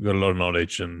 you've got a lot of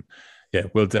knowledge. And, yeah,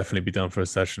 we'll definitely be down for a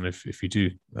session if you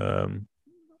do.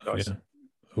 Nice.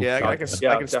 I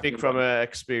can speak from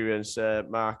experience,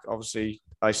 Mark. Obviously,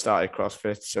 I started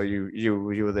CrossFit, so you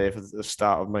were there for the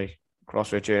start of my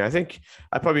CrossFit journey. I think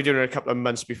I probably did it a couple of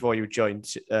months before you joined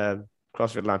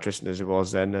CrossFit Llantrisant as it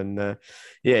was then, and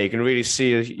you can really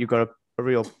see you've got a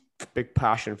real big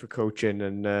passion for coaching,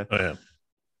 and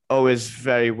always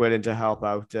very willing to help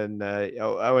out, and I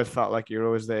always felt like you're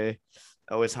always there,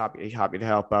 always happy to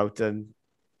help out, and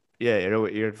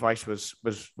your advice was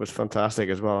fantastic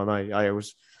as well, and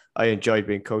I enjoyed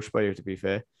being coached by you, to be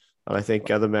fair, and I think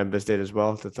other members did as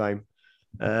well at the time.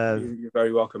 You're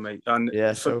very welcome, mate. And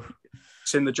so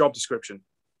it's in the job description.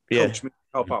 Coach me,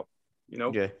 help out.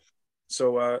 Yeah.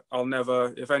 So I'll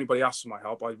never, if anybody asks for my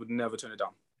help, I would never turn it down.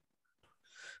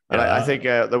 And I think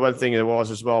the one thing it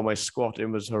was as well, my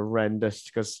squatting was horrendous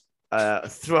because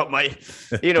throughout my,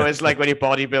 it's like when you're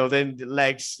bodybuilding,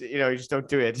 legs, you just don't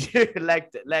do it.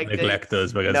 leg neglect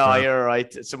those. No, you're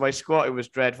right. So my squatting was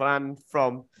dreadful. And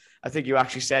I think you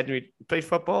actually said to me, play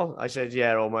football? I said,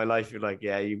 yeah, all my life. You're like,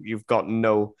 yeah, you've got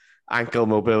no ankle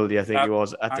mobility, I think it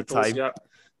was at the time. Yeah.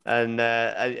 And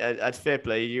at fair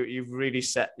play, you really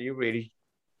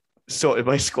sorted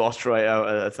my squats right out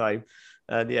at the time.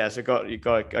 And so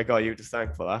I got you to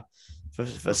thank for that,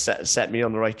 for set me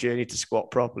on the right journey to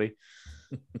squat properly.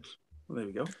 Well, there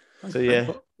we go. So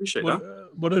yeah, appreciate that.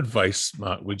 What advice,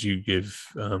 Mark, would you give?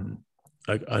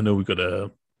 I know we've got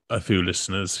a few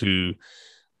listeners who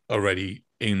are already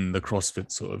in the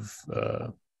CrossFit sort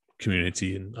of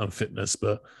community and fitness,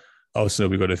 but also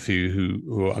we've got a few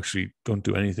who actually don't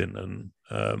do anything.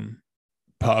 And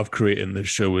part of creating this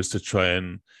show is to try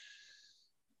and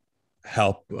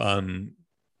help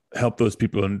those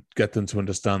people and get them to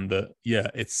understand that,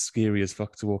 it's scary as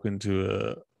fuck to walk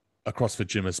into a CrossFit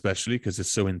gym, especially because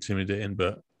it's so intimidating,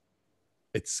 but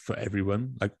it's for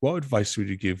everyone. Like, what advice would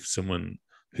you give someone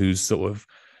who's sort of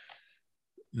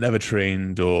never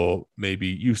trained or maybe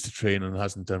used to train and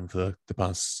hasn't done for the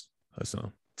past, I don't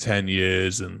know, 10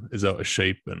 years and is out of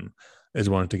shape and is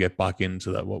wanting to get back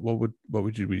into that? What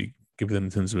would you really give them in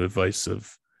terms of advice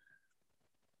of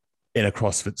in a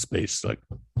CrossFit space? Like,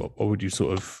 what would you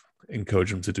sort of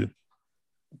encourage them to do?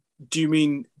 Do you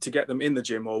mean to get them in the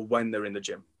gym or when they're in the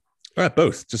gym?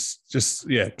 Both. Just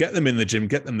yeah, get them in the gym,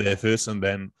 get them there first, and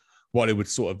then what it would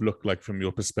sort of look like from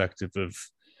your perspective of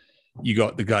you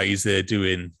got the guys there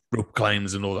doing rope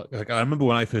climbs and all that. Like, I remember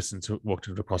when I first walked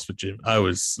into a CrossFit gym, I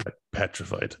was like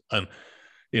petrified. And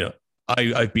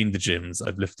I've been to gyms,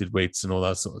 I've lifted weights and all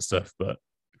that sort of stuff, but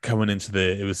coming into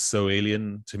there, it was so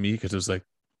alien to me because it was like,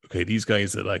 okay, these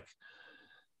guys are like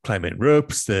climbing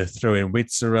ropes, they're throwing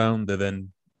weights around, they're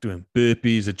then doing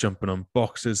burpees, they're jumping on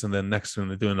boxes, and then next to them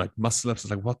they're doing like muscle ups.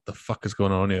 It's like, what the fuck is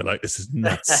going on here? Like, this is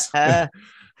nuts.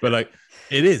 But like,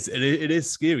 it is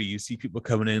scary. You see people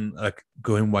coming in like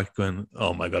going white, going,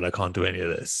 oh my God, I can't do any of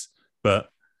this. But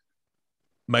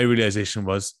my realization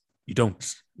was you don't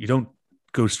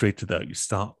go straight to that. You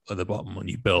start at the bottom and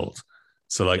you build.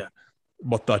 So like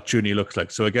what that journey looks like.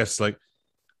 So I guess like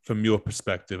from your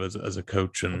perspective as a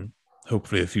coach and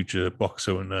hopefully a future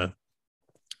boxer and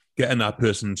getting that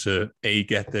person to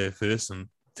get there first and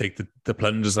take the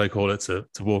plunge, as I call it, to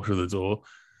walk through the door,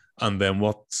 and then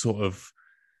what sort of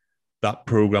that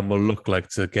program will look like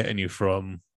to getting you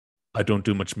from I don't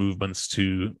do much movements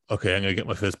to okay, I'm gonna get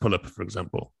my first pull-up, for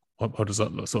example. How does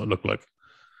that sort of look like?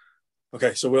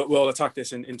 Okay, so we'll attack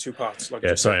this in two parts.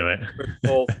 Like sorry,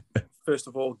 mate. First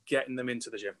of all, getting them into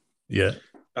the gym. Yeah.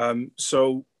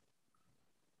 So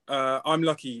I'm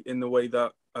lucky in the way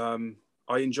that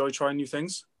I enjoy trying new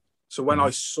things. So when I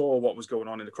saw what was going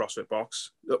on in the CrossFit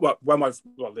box, when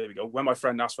my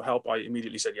friend asked for help, I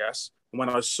immediately said yes. And when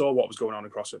I saw what was going on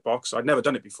in CrossFit box, I'd never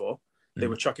done it before. They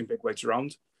were chucking big weights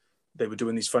around. They were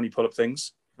doing these funny pull-up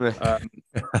things. They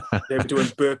were doing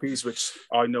burpees, which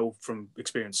I know from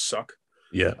experience suck.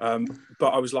 Yeah. But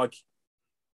I was like,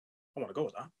 I want to go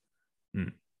with that.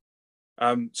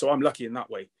 So I'm lucky in that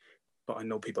way, but I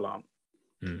know people aren't.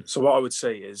 So what I would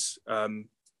say is,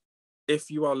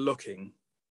 if you are looking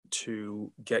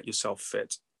to get yourself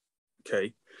fit,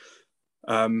 okay,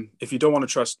 if you don't want to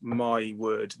trust my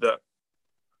word that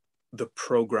the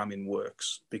programming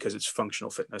works because it's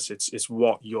functional fitness, it's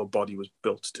what your body was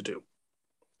built to do,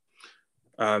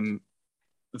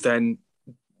 then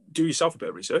do yourself a bit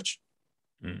of research.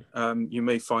 You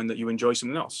may find that you enjoy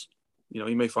something else.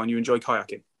 You may find you enjoy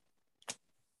kayaking.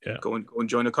 Yeah. Go and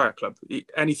join a kayak club.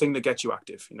 Anything that gets you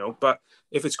active, But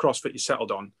if it's CrossFit you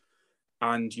settled on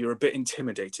and you're a bit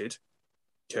intimidated,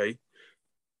 okay,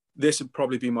 this would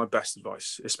probably be my best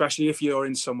advice, especially if you're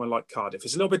in somewhere like Cardiff.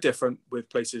 It's a little bit different with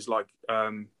places like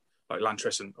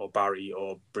Llantrisant or Barry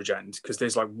or Bridgend, because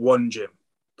there's like one gym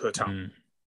per town.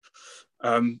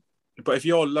 But if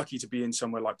you're lucky to be in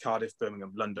somewhere like Cardiff,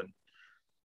 Birmingham, London,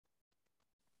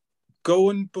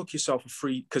 go and book yourself a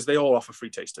free, because they all offer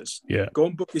free tasters. Yeah. Go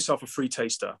and book yourself a free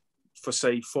taster for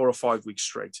say 4 or 5 weeks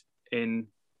straight in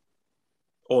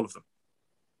all of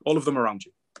them around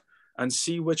you, and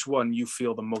see which one you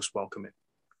feel the most welcome in,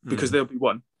 because there'll be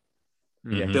one.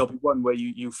 There'll be one where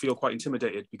you feel quite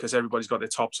intimidated because everybody's got their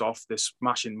tops off, they're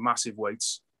smashing massive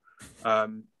weights.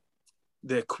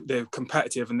 They're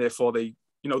competitive, and therefore they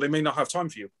may not have time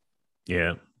for you.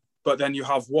 Yeah. But then you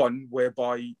have one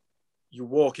whereby you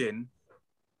walk in,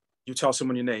 you tell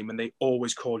someone your name, and they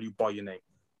always call you by your name.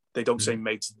 They don't say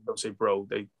mate, they don't say bro.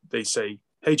 They say,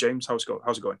 hey James, how's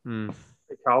it going?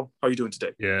 Hey Cal, how are you doing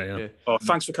today? Yeah. Oh,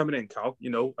 thanks for coming in, Cal.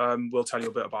 We'll tell you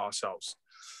a bit about ourselves,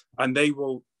 and they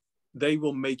will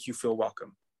make you feel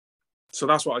welcome. So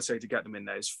that's what I'd say to get them in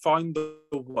there, is find the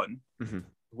one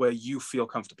where you feel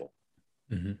comfortable.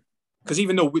 Because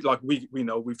even though we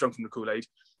know we've drunk from the Kool-Aid,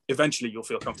 eventually you'll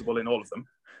feel comfortable in all of them.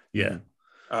 Yeah.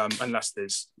 Unless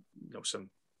there's some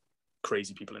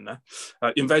crazy people in there.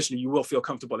 Eventually you will feel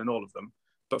comfortable in all of them,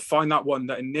 but find that one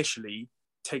that initially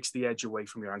takes the edge away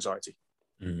from your anxiety.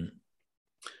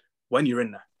 When you're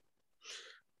in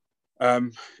there,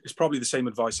 it's probably the same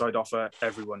advice I'd offer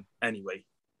everyone anyway.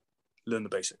 Learn the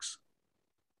basics.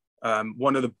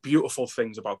 One of the beautiful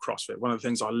things about CrossFit, one of the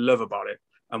things I love about it,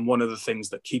 and one of the things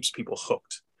that keeps people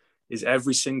hooked, is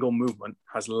every single movement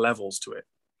has levels to it.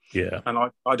 Yeah. And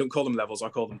I don't call them levels, I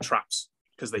call them traps,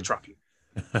 because they trap you.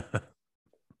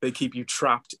 They keep you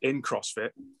trapped in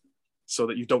CrossFit so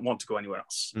that you don't want to go anywhere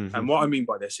else. And what I mean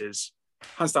by this is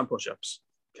handstand push-ups,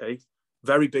 okay?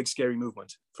 Very big, scary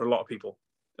movement for a lot of people.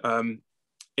 In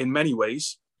many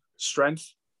ways,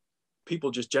 strength,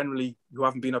 people just generally who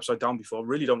haven't been upside down before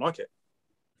really don't like it.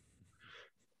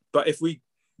 But if we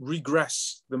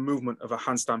regress the movement of a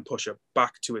handstand push-up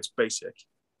back to its basic,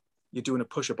 you're doing a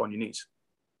push-up on your knees.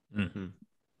 Mm-hmm.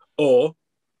 Or,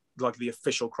 like the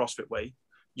official CrossFit way,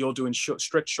 you're doing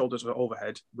strict shoulders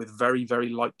overhead with very, very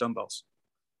light dumbbells.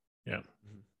 Yeah.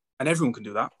 And everyone can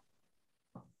do that.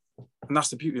 And that's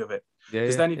the beauty of it.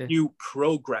 Because if you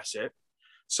progress it,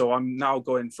 so I'm now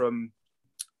going from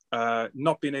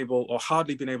not being able or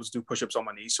hardly being able to do push-ups on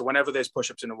my knees. So whenever there's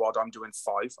push-ups in a WOD, I'm doing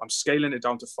 5. I'm scaling it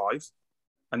down to 5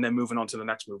 and then moving on to the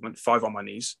next movement, 5 on my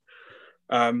knees.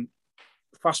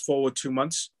 Fast forward 2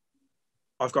 months,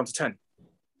 I've gone to 10.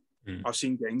 I've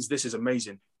seen gains. This is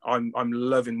amazing. I'm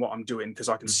loving what I'm doing because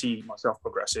I can see myself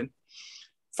progressing.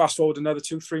 Fast forward another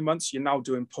 2-3 months, you're now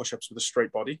doing push-ups with a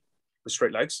straight body, with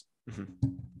straight legs.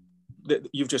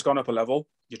 You've just gone up a level,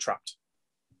 you're trapped.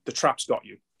 The trap's got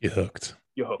you. You're hooked.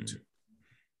 You're hooked.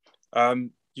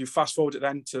 You fast forward it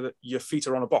then to your feet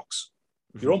are on a box.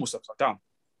 You're almost upside down.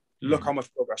 Look how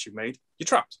much progress you've made. You're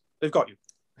trapped. They've got you.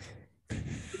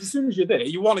 As soon as you're there,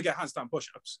 you want to get handstand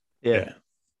push-ups. Yeah.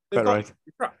 They've got you.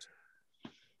 You're trapped.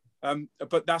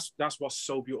 But that's what's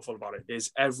so beautiful about it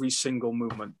is every single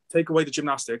movement. Take away the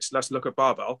gymnastics. Let's look at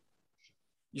barbell.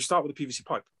 You start with a PVC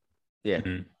pipe. Yeah.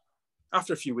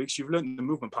 After a few weeks, you've learned the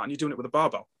movement pattern. You're doing it with a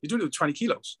barbell. You're doing it with 20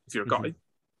 kilos if you're a guy.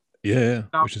 Yeah,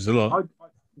 now, which is a lot.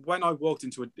 When I walked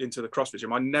into the CrossFit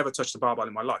gym, I never touched a barbell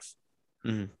in my life.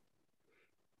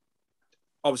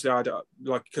 Obviously, I had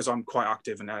because I'm quite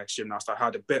active and ex-gymnast, I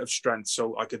had a bit of strength,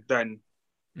 so I could then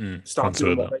start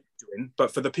doing what they were doing.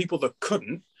 But for the people that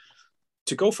couldn't,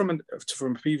 to go from a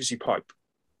PVC pipe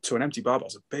to an empty barbell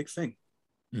is a big thing.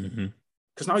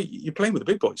 Because now you're playing with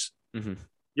the big boys.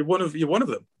 You're one of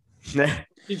them.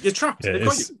 You're trapped. Yeah, They've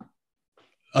got you.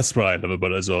 That's what I love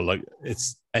about it as well. Like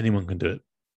anyone can do it.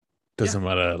 Doesn't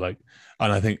matter. Like,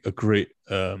 and I think a great.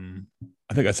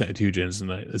 I think I sent it to you, James,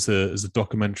 tonight. There's a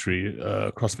documentary.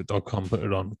 CrossFit.com put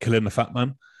it on. Killing the Fat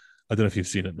Man. I don't know if you've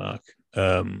seen it, Mark.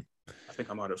 I think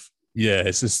I might have. Yeah,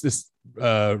 it's this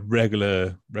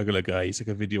regular guy. He's like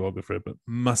a videographer, but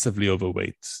massively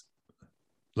overweight.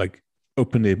 Like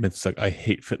openly admits, like, I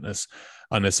hate fitness,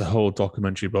 and it's a whole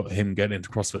documentary about him getting into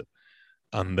CrossFit,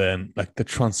 and then like the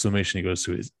transformation he goes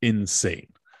through is insane.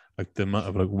 Like the amount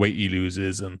of like weight he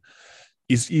loses, and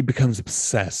he becomes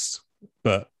obsessed.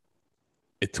 But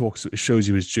it shows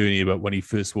you his journey about when he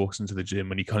first walks into the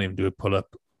gym and he can't even do a pull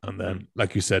up, and then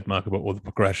like you said, Mark, about all the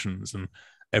progressions and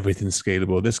everything's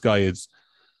scalable. This guy has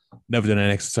never done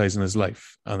any exercise in his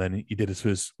life, and then he did his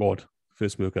first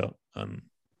workout, and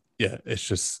yeah, it's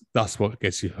just that's what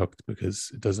gets you hooked, because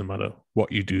it doesn't matter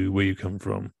what you do, where you come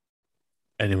from,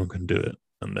 anyone can do it,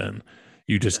 and then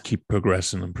you just keep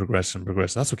progressing and progressing.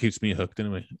 That's what keeps me hooked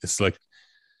anyway. It's like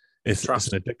it's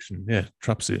an addiction. Yeah,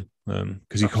 traps you,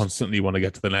 because you constantly want to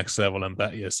get to the next level and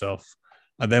better yourself,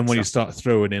 and then when you start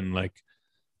throwing in like,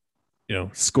 you know,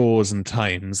 scores and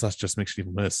times, that just makes it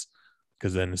even worse,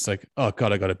 because then it's like, oh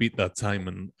god, I got to beat that time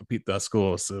and beat that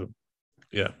score. So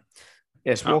yeah.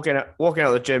 Yes, walking out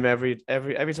of the gym every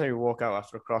time you walk out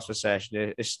after a CrossFit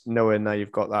session, it's knowing that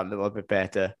you've got that little bit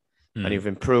better and you've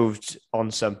improved on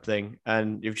something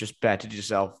and you've just bettered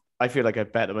yourself. I feel like I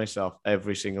better myself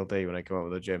every single day when I come out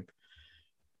of the gym.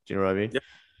 Do you know what I mean? Yeah,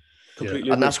 completely.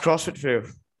 And that's CrossFit for you.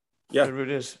 Yeah, it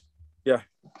is. Yeah,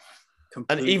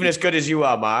 completely. And even as good as you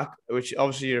are, Mark, which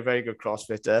obviously you're a very good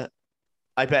CrossFitter,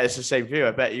 I bet it's the same for you.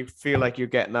 I bet you feel like you're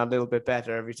getting that little bit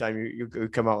better every time you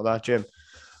come out of that gym.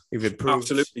 You've improved.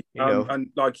 Absolutely. You know, and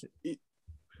like the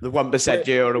 1%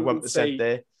 here or the 1%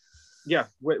 there. Yeah,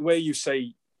 where you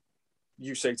say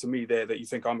to me there that you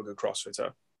think I'm a good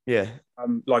CrossFitter. Yeah.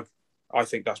 Like, I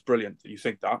think that's brilliant that you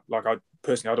think that. Like, I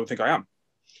don't think I am.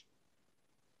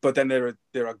 But then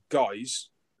there are guys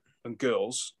and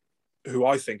girls who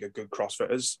I think are good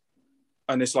CrossFitters,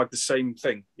 and it's like the same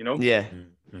thing, you know? Yeah.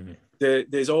 Mm-hmm.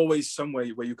 There's always some way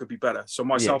where you could be better. So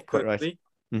myself personally,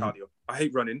 cardio. I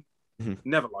hate running.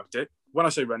 Never liked it. When I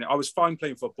say running, I was fine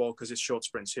playing football because it's short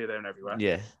sprints here, there, and everywhere.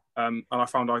 Yeah. And I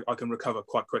found I can recover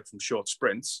quite quick from short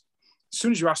sprints. As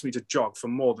soon as you ask me to jog for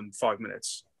more than 5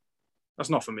 minutes, that's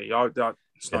not for me.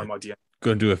 That's not my DNA.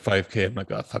 Go and do a 5K. I'm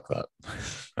like, oh, fuck that.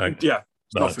 Like, yeah,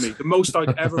 it's not for me. The most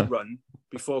I'd ever run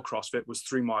before CrossFit was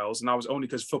 3 miles, and that was only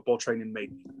because football training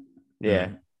made me. Yeah.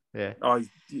 Yeah. I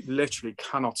literally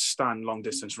cannot stand long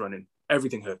distance running.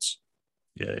 Everything hurts.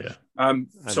 Yeah.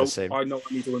 So I know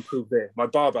I need to improve there. My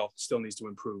barbell still needs to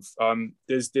improve.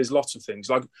 There's lots of things.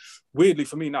 Like, weirdly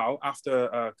for me now,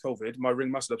 after COVID, my ring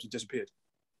muscle ups have disappeared.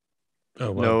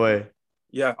 Oh wow. No way.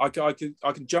 Yeah, I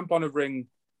can jump on a ring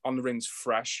on the rings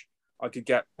fresh. I could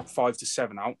get 5 to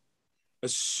 7 out.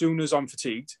 As soon as I'm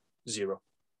fatigued, 0.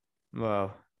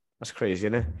 Wow, that's crazy,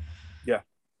 isn't it? Yeah.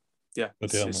 Yeah,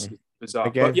 But it's bizarre.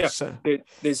 Again, but yeah, so-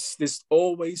 there's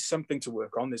always something to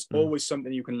work on. There's always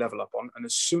something you can level up on. And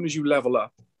as soon as you level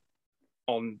up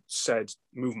on said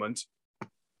movement,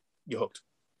 you're hooked.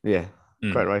 Yeah,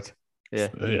 quite right. Yeah.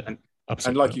 Yeah, And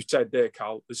absolutely. like you said there,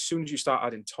 Carl, as soon as you start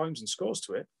adding times and scores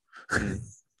to it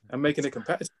and making it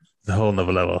competitive, the whole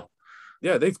nother level.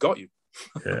 yeah, they've got you.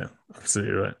 Yeah,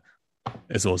 absolutely right.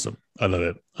 It's awesome. I love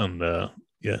it. And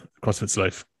yeah, CrossFit's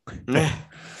life.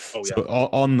 Oh, So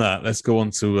on that, let's go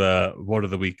on to word of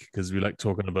the week, because we like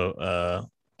talking about our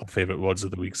favorite words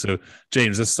of the week. So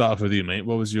James, let's start off with you, mate.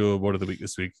 What was your word of the week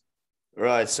this week?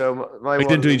 Right, so my We word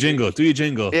didn't of do the your jingle. week- Do your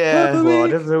jingle. Yeah, Word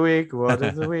word of of the week, word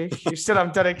of the week. You still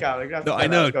haven't done it, Carl. No, I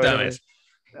know, damn it.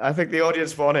 I think the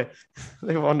audience want it.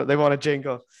 They want a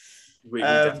jingle. We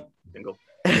need jingle.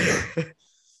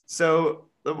 So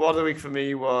the word of the week for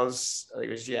me was, I think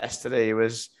it was yesterday. It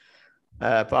was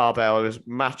barbell. It was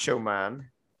Macho Man,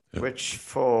 Yeah. which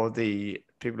for the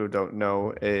people who don't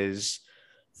know is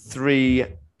 3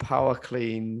 power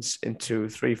cleans into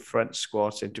 3 front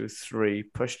squats into 3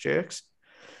 push jerks.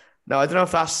 Now I don't know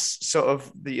if that's sort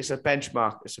of it's a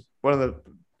benchmark. It's one of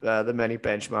the many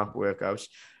benchmark workouts.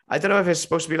 I don't know if it's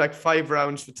supposed to be like 5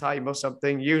 rounds for time or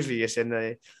something. Usually it's in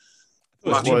the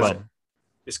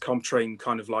It's CompTrain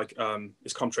kind of like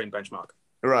it's CompTrain benchmark.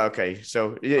 right. Okay,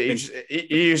 so you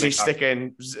usually stick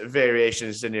in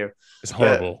variations, didn't you? It's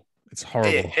horrible. It's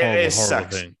horrible. It horrible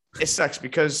sucks. thing. It sucks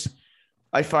because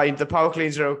I find the power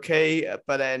cleans are okay,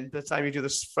 but then by the time you do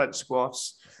the front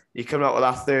squats, you come out with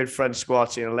that 3rd front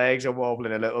squat, your legs are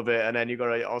wobbling a little bit, and then you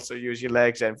got to also use your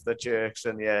legs then for the jerks,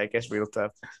 and yeah, it gets real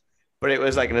tough. But it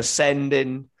was like an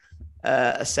ascending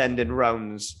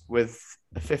rounds with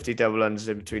 50 double unders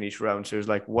in between each round. So it was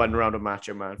like 1 round of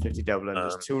Macho Man, 50 double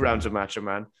unders, 2 rounds of Macho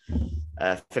Man,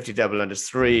 50 double unders,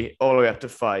 3 all the way up to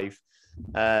 5.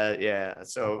 Yeah,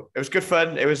 so it was good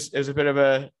fun. It was a bit of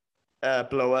a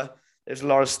blower. There's a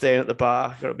lot of staying at the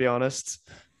bar, gotta be honest.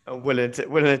 I'm willing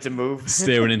to move.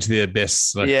 Staring into the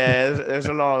abyss. Like. Yeah, there's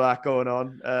a lot of that going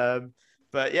on.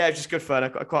 But yeah, it's just good fun. I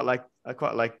quite like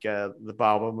the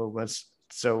barbell movements.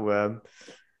 So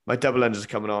my double unders are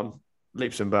coming on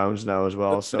leaps and bounds now as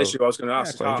well. So Literally, what I was going to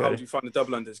ask yeah, is how do you find the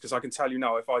double unders? Because I can tell you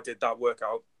now, if I did that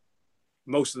workout,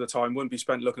 most of the time wouldn't be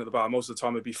spent looking at the bar. Most of the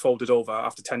time, it'd be folded over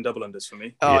after 10 double unders for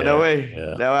me. Oh, Yeah, no way.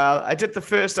 yeah. No, well, I did the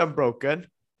first unbroken,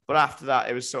 but after that,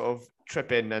 it was sort of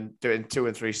tripping and doing 2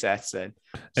 and 3 sets then.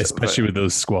 Especially with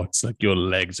those squats, like your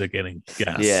legs are getting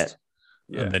gassed. Yeah.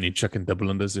 Yeah. And then you chuck in double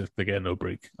unders if they get no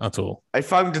break at all. I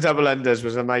found the double unders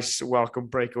was a nice welcome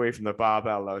break away from the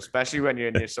barbell though, especially when you're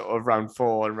in your sort of round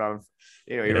 4 and round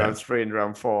 3 and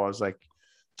round 4. It's like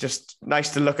just nice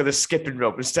to look at the skipping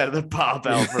rope instead of the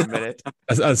barbell for a minute.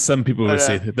 As some people would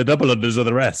say, the double unders are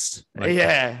the rest. Like,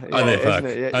 yeah. Are they fuck?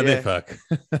 isn't it? Are they fuck?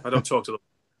 I don't talk to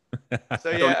them. So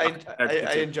yeah,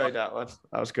 I enjoyed that one.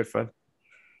 That was good fun.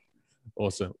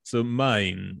 Awesome. So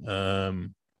mine,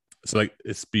 so like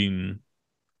it's been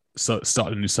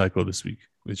started a new cycle this week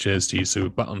with JST, so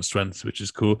back on strength, which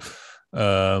is cool.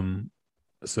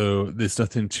 So there's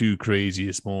nothing too crazy.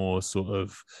 It's more sort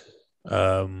of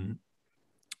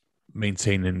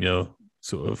maintaining your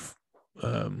sort of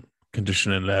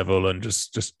conditioning level and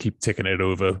just keep ticking it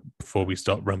over before we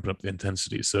start ramping up the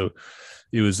intensity. So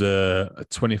it was a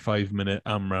 25-minute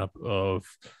AMRAP of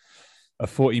a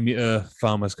 40-meter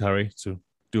farmer's carry, so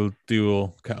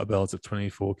dual kettlebells at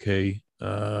 24k,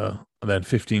 and then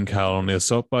 15 cal on the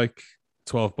assault bike,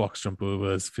 12 box jump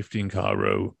overs, 15 cal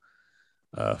row,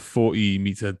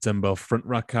 40-meter dumbbell front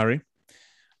rack carry,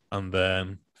 and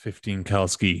then 15 cal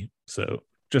ski. So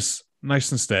just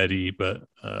nice and steady, but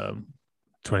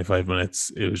 25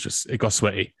 minutes, it got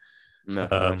sweaty. No,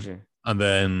 And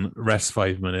then rest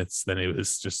 5 minutes, then it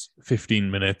was just 15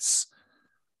 minutes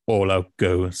all out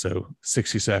go. So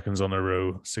 60 seconds on a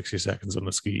row, 60 seconds on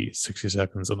a ski, 60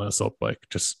 seconds on an assault bike,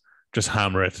 just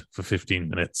hammer it for 15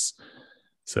 minutes.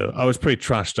 So I was pretty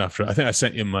trashed after. I think I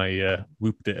sent you my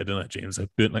Whoop data, didn't I, James? I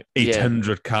burnt like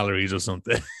 800 calories or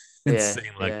something.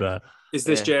 Insane like that. Is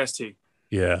this JST?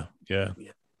 Yeah.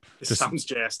 This Just sounds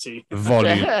JST.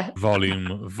 Volume.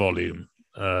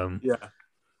 Yeah.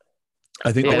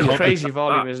 I think it's crazy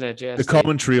volume, isn't it? JST? The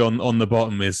commentary on the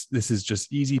bottom is this is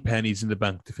just easy pennies in the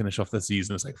bank to finish off the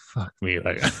season. It's like, fuck me.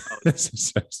 Like, this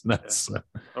is just nuts. Yeah.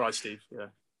 All right, Steve. Yeah.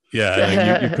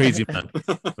 Yeah, you're crazy, man.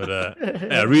 But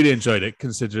yeah, I really enjoyed it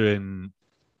considering,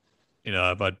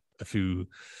 I've had a few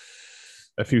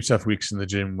tough weeks in the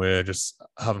gym where I just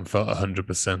haven't felt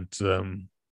 100%.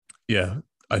 Yeah,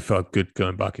 I felt good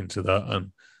going back into that,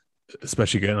 and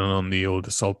especially getting on the old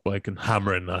assault bike and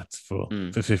hammering that for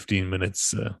 15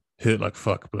 minutes hurt like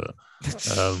fuck, but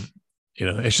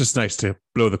it's just nice to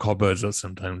blow the cobwebs out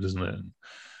sometimes, isn't it?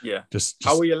 Yeah. Just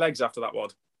How were your legs after that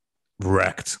WOD?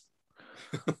 wrecked.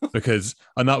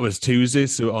 And that was Tuesday.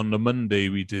 So on the Monday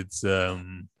we did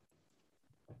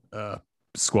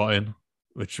squatting,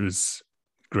 which was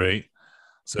great.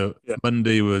 So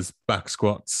Monday was back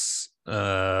squats,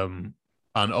 and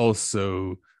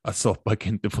also assault bike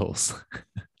intervals.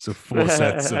 So 4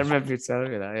 sets. I remember you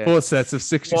telling me that. Yeah. 4 sets of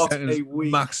 60 seconds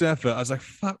max effort. I was like,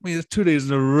 fuck me, there's 2 days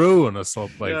in a row on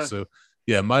assault bike. Yeah. So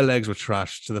yeah, my legs were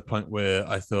trashed to the point where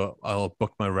I thought I'll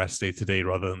book my rest day today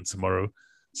rather than tomorrow.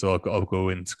 So I'll go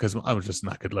in because I was just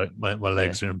knackered. Like my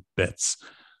legs are in bits.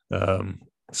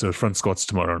 So front squats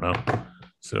tomorrow now.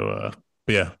 So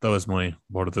but yeah, that was my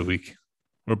WOD of the week.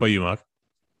 What about you, Mark?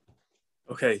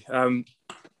 Okay,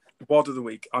 WOD of the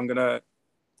week. I'm gonna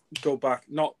go back,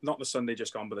 not the Sunday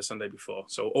just gone, but the Sunday before.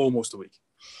 So almost a week.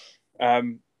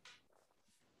 And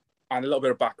a little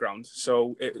bit of background.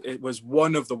 So it was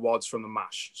one of the WODs from the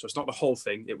MASH. So it's not the whole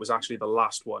thing. It was actually the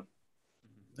last one.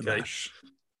 The MASH.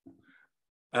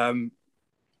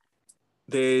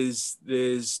 There's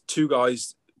 2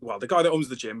 guys. Well, the guy that owns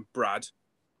the gym, Brad.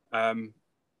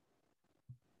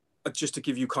 Just to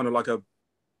give you kind of like an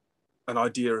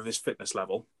idea of his fitness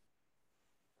level.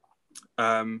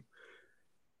 Number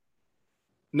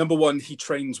one, he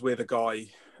trains with a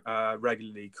guy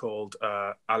regularly called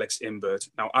Alex Imbert.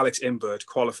 Now, Alex Imbert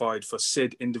qualified for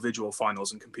SID individual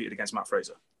finals and competed against Matt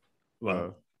Fraser.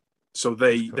 Wow. So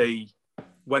they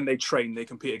when they train, they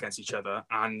compete against each other.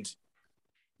 And,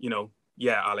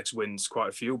 Alex wins quite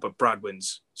a few, but Brad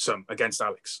wins some against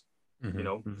Alex, even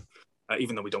though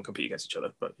we don't compete against each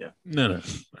other. But yeah. No.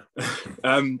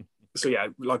 So yeah,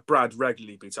 like Brad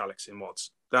regularly beats Alex in WODs.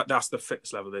 That's the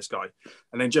fitness level of this guy.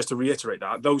 And then just to reiterate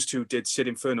that, those 2 did SID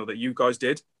Inferno that you guys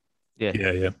did.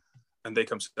 Yeah. And they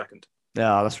come second.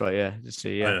 Yeah, that's right. Yeah.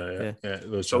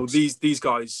 So these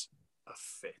guys are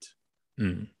fit.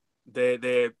 Mm.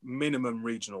 They're minimum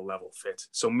regional level fit.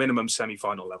 So minimum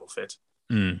semi-final level fit.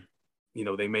 Mm.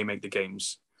 They may make the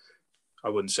games. I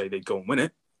wouldn't say they'd go and win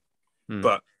it,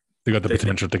 but they got the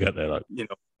potential to get there. Like,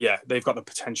 they've got the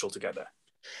potential to get there.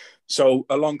 So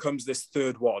along comes this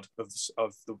third WOD of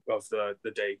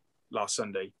the day last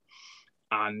Sunday,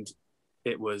 and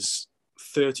it was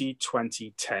 30,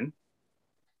 20, 10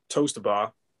 toes to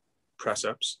bar press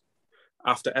ups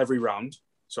after every round.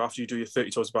 So after you do your 30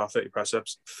 toes to bar, 30 press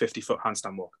ups, 50-foot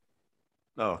handstand walk.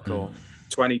 Oh, cool.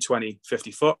 20, 20,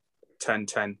 50 foot, 10,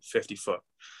 10, 50 foot.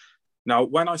 Now,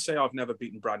 when I say I've never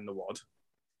beaten Brad in the WOD,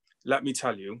 let me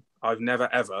tell you, I've never,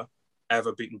 ever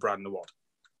beaten Brad in the WOD.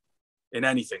 In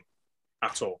anything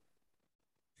at all.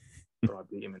 But I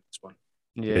beat him in this one.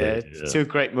 Yeah. 2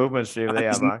 great movements for you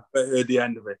there, Mark. I heard the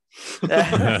end of it.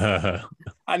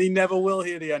 And he never will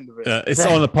hear the end of it. It's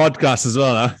on the podcast as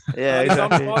well, huh? Yeah, it's on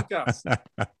the podcast.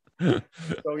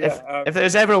 So, yeah, if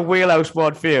there's ever a wheelhouse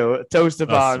WOD for you, toes to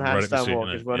bar and handstand walk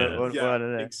is one of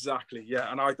it. Exactly,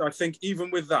 yeah. And I think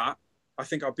even with that, I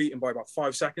think I beat him by about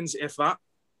 5 seconds, if that.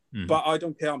 But I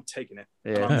don't care. I'm taking it.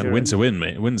 Yeah, win's a win,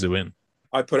 mate. Win's a win.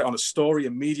 I put it on a story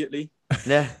immediately.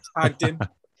 Yeah. Tagged him.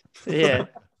 Yeah.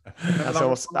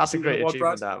 That's a great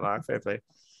achievement, that, Mark. Fair play.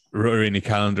 Wrote it in your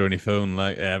calendar, on your phone,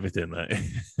 like everything. Like.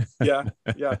 Yeah.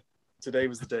 Today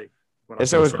was the day.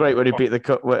 It's always great when you beat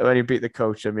the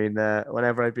coach. I mean,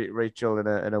 whenever I beat Rachel in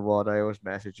a WOD, I always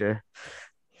message her.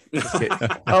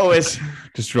 Always.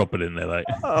 Just drop it in there, like.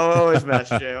 Always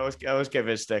message her. Always give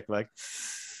her a stick, like.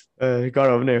 You got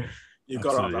it over there. You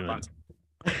got it on that band.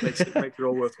 Makes it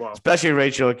all worthwhile. Especially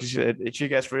Rachel, because she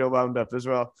gets real wound up as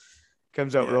well.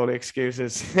 Comes out with all the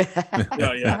excuses.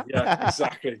 yeah,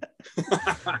 exactly.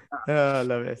 I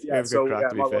love it. Yeah, so my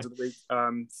WOD of the week,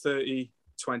 30,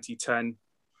 20, 10,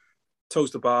 toes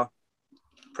to bar,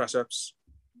 press ups,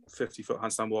 50-foot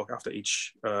handstand walk after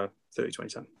each 30, 20,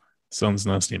 10. Sounds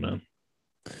nasty, man.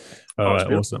 All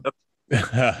right, awesome.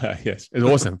 Yes, it's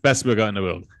awesome. Best workout in the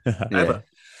world. Ever.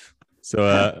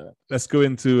 So let's go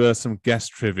into some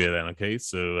guest trivia then, okay?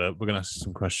 So we're going to ask you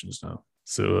some questions now.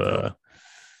 So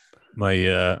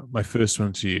my first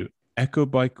one to you, echo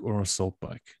bike or assault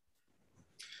bike?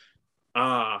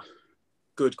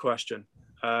 Good question.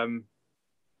 I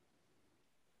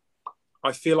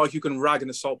feel like you can rag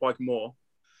an assault bike more.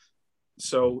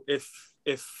 So if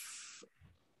it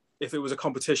was a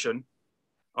competition,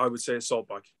 I would say assault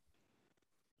bike.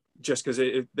 Just because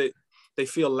they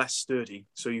feel less sturdy,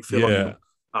 so you feel like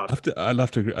I'll have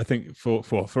to agree. I think for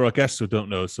our guests who don't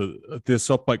know, so the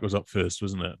assault bike was up first,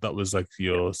 wasn't it? That was like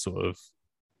your sort of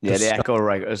Yeah, the Echo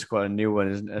Bike is quite a new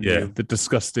one, isn't it? Yeah, the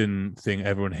disgusting thing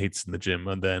everyone hates in the gym,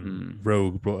 and then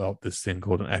Rogue brought out this thing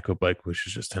called an Echo Bike, which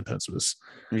is just 10 times worse.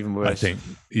 Even worse. I think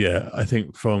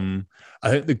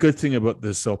the good thing about the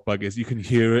assault bike is you can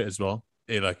hear it as well.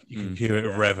 You can hear it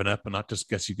revving up, and that just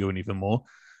gets you going even more.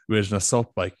 Whereas an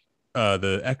assault bike,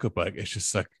 the Echo Bike, it's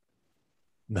just like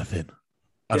nothing.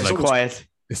 And it's quiet.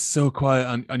 It's so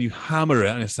quiet, and you hammer it,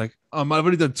 and it's like, I've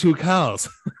already done 2 cars.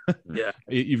 Yeah,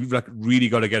 you've like really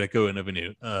got to get it going, haven't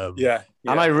you? And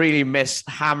I really miss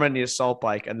hammering the assault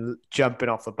bike and jumping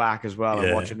off the back as well,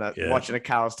 and watching the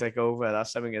cows take over.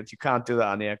 That's something that you can't do that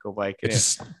on the Echo Bike.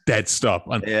 It's just dead stop,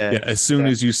 and as soon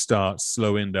as you start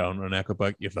slowing down on an Echo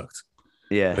Bike, you're fucked.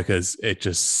 Yeah, because it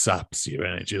just saps your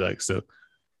energy. I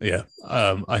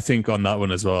think on that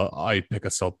one as well, I pick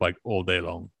assault bike all day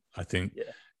long. I think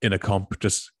in a comp,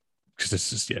 just because it's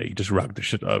just you just rag the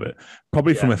shit out of it.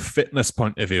 Probably from a fitness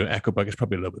point of view, Echo Bike is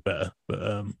probably a little bit better.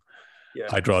 But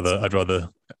I'd rather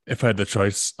if I had the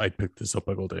choice, I'd pick this assault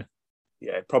bike all day.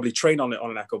 Yeah, probably train on it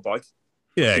on an Echo Bike.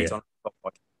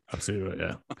 Absolutely,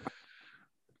 yeah.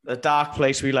 The dark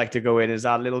place we like to go in is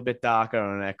that little bit darker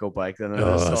on an Echo Bike than an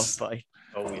assault bike.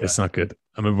 Oh yeah, it's not good.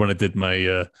 I remember when I did my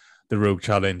the Rogue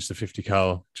Challenge, the 50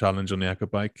 cal challenge on the Echo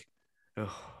Bike.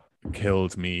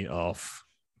 Killed me off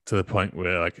to the point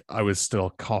where I was still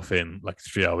coughing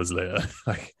 3 hours later.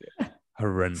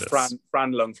 Horrendous.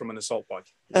 Fran lung from an assault bike.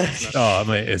 Oh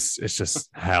mate, it's just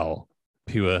hell.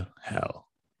 Pure hell.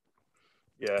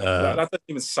 Yeah, that doesn't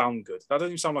even sound good. That doesn't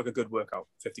even sound like a good workout.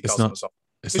 50 cals on assault.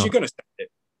 Because you're gonna set it.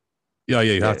 Yeah,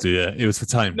 you have to. Yeah, it was for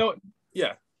time. No,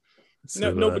 yeah.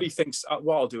 So, nobody thinks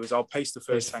what I'll do is I'll pace the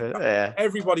first 10.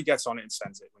 Everybody gets on it and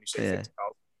sends it when you say 50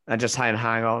 cals. And just hang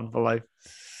on for life.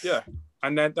 Yeah.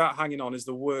 And then that hanging on is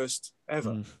the worst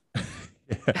ever.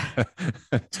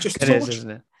 It's just isn't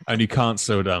it? And you can't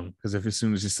slow down because as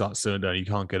soon as you start slowing down, you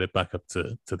can't get it back up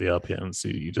to the RPM. So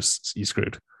you're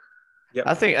screwed. Yeah.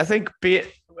 I think be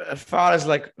it as far as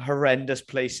horrendous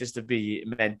places to be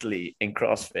mentally in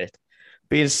CrossFit,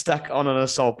 being stuck on an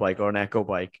assault bike or an Echo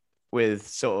Bike with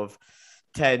sort of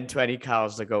 10, 20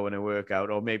 cals to go in a workout,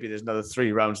 or maybe there's another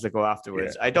 3 rounds to go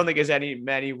afterwards. I don't think there's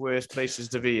many worse places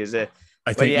to be, is it?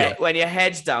 When your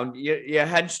head's down, you're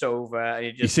hunched over,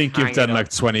 and you think you've done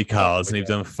 20 cals and you've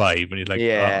done 5, and you're like,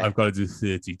 I've got to do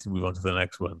 30 to move on to the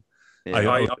next one.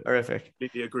 I horrific.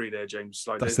 completely agree there, James.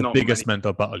 That's the biggest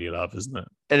mental battle you'll have, isn't it?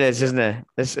 It is, isn't it?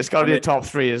 It's got to be the top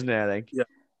 3, isn't it? I think. Yeah.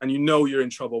 And you're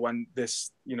in trouble when the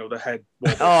head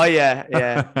wobbles. Oh yeah.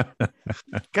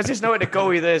 Because there's nowhere to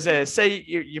go either. Say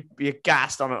you're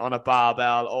gassed on a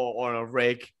barbell or on a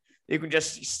rig, you can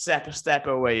just step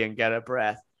away and get a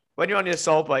breath. When you're on the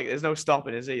assault bike, there's no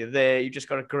stopping, is it? You're there, you just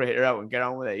got to grate it out and get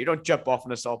on with it. You don't jump off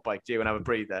an assault bike, do you, and have a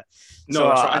breather? No,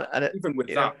 that's right.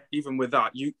 Even with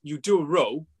that, you do a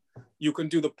row, you can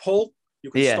do the pull,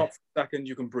 you can stop for a second,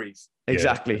 you can breathe.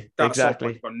 Exactly. That assault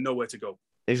bike got nowhere to go.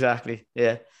 Exactly.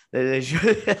 Yeah. Nowhere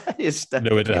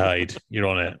to hide. You're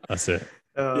on it. That's it.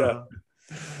 Yeah.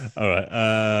 All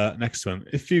right. Next one.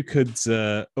 If you could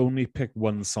only pick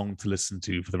one song to listen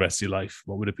to for the rest of your life,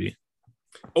 what would it be?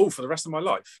 Oh, for the rest of my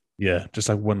life? Yeah, just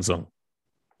one song.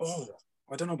 Oh,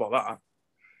 I don't know about that.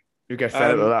 You get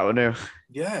fed up with that one now.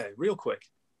 Yeah, real quick.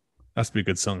 That's to be a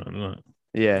good song, isn't it?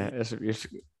 Yeah, that's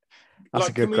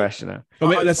a good question. Now.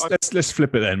 Well, let's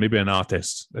flip it then. Maybe an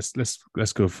artist. Let's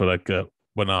go for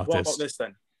one artist. What about this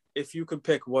then? If you could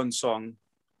pick one song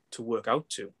to work out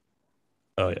to.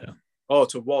 Oh yeah. Oh,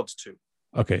 to WOD to.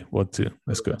 Okay, WOD to.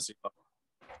 Let's go.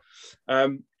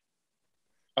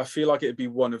 I feel like it'd be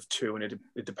one of two, and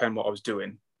it depend what I was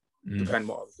doing.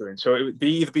 So it would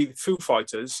either be Foo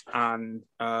Fighters and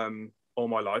All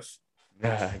My Life.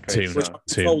 Yeah, great. Which I'm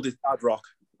told is dad rock.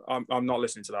 I'm not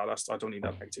listening to that. I don't need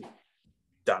that negative.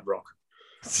 Dad rock.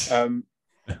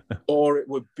 Or it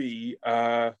would be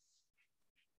the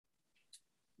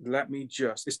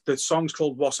song's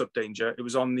called What's Up Danger. It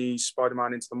was on the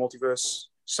Spider-Man Into the Multiverse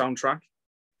soundtrack.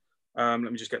 Let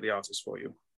me just get the artist for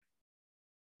you.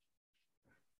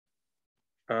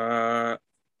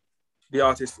 The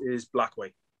artist is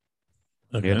Blackway.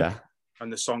 Okay. Yeah.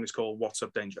 And the song is called What's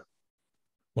Up Danger.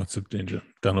 What's Up Danger?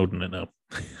 Downloading it now.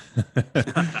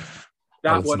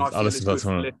 That one I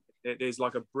feel it is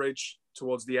like a bridge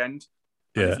towards the end.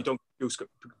 Yeah. If you don't get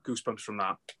goosebumps from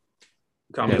that.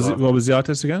 What was the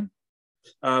artist again?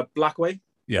 Blackway.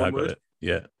 Yeah, I got it.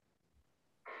 Yeah.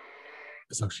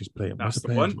 It's actually playing. That's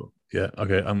the one. Yeah.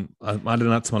 Okay. I'm adding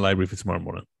that to my library for tomorrow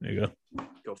morning. There you go.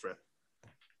 Go for it.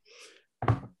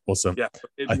 Awesome. Yeah,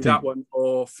 it'd be that one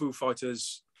or Foo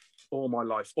Fighters, All My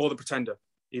Life, or The Pretender.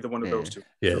 Either one of those two.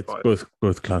 Yeah,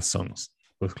 both class songs.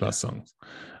 both class songs.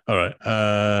 All right.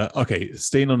 Okay,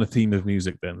 staying on the theme of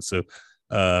music then. So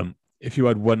if you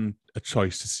had a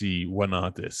choice to see one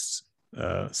artist,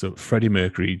 so Freddie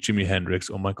Mercury, Jimi Hendrix,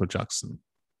 or Michael Jackson,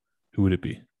 who would it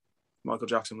be? Michael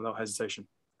Jackson without hesitation.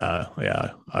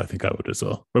 Yeah, I think I would as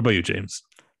well. What about you, James?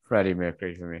 Freddie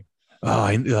Mercury for me.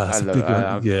 That's a big one.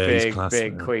 I'm Yeah, big, he's class,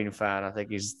 big man. Queen fan. I think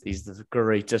he's the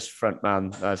greatest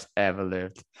frontman that's ever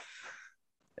lived.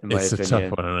 In my It's opinion. a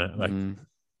tough one, isn't it? Like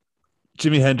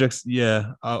Jimi Hendrix,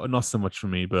 yeah, not so much for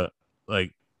me, but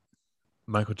like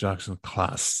Michael Jackson,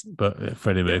 class, but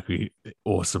Freddie Mercury,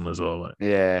 awesome as well. Like.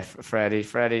 Yeah,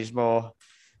 Freddie's more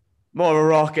of a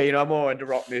rocker, I'm more into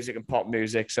rock music and pop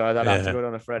music, so I'd have to go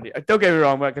on a Freddie. Don't get me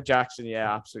wrong, Michael Jackson,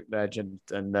 yeah, absolute legend,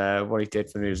 and what he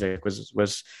did for music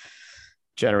was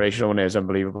generational and it was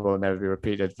unbelievable and never be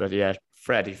repeated. But yeah,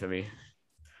 Freddie for me.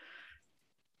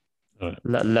 Right.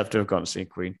 Love to have gone to see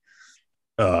Queen.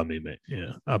 Oh, I mean, mate,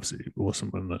 yeah, absolutely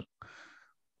awesome, wasn't it?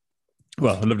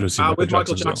 Well, I'd love to see with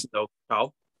Michael Jackson though,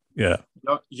 Carl. Yeah,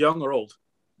 young or old?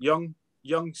 Young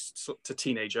to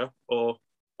teenager or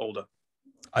older?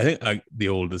 I think like the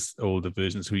older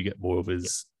version, so you get more of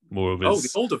his. Oh,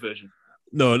 the older version.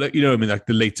 No, like, what I mean, like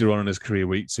the later on in his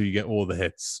career, so you get all the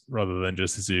hits rather than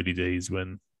just his early days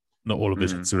when not all of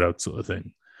his hits are out, sort of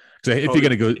thing. Because if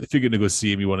you're gonna go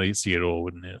see him, you want to see it all,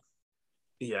 wouldn't you?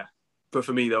 Yeah, but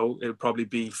for me though, it would probably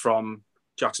be from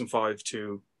Jackson 5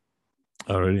 to.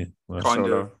 Oh, really? Well, kind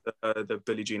of the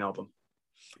Billie Jean album.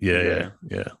 Yeah.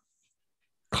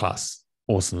 Class,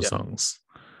 awesome songs.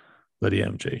 Bloody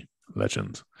MJ.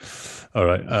 Legend. All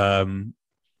right.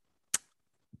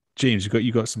 James,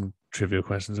 you got some trivia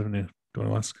questions, haven't you? Do you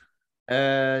want to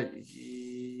ask?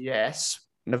 Yes.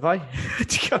 Have I?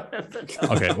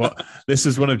 Okay. Well, this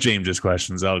is one of James's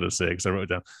questions. I'll just say because I wrote it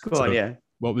down. Go on. Yeah.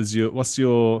 What's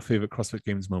your favorite CrossFit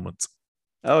Games moment?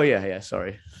 Oh yeah.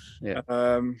 Sorry. Yeah.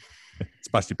 It's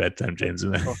past your bedtime, James,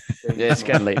 isn't it? Yeah, it's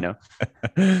getting late now.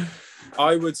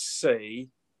 I would say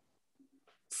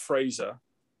Fraser.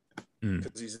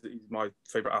 Because he's my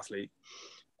favorite athlete.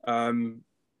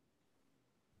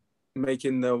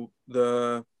 Making the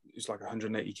it's like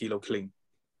 180 kilo clean.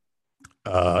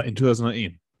 In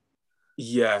 2019.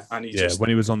 Yeah, and when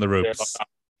he was on the ropes.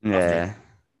 Yeah.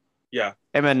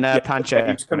 Him and Pancha.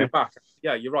 He was coming back.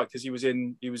 Yeah, you're right, because he was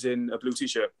in a blue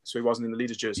t-shirt, so he wasn't in the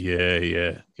leader's jersey.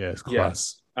 Yeah, it's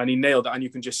class. Yeah. And he nailed it, and you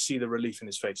can just see the relief in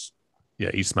his face. Yeah,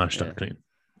 he smashed that clean.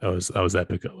 That was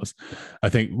epic. I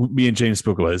think me and James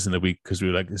spoke about this in the week because we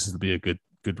were like, this would be a good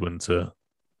one to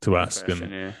ask,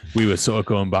 and we were sort of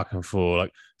going back and forth.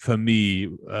 Like for me,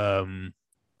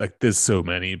 like there's so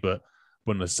many, but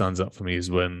one that stands up for me is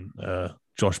when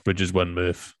Josh Bridges won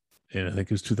Murph in, I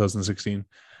think it was 2016.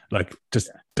 Like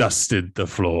just dusted the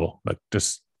floor, like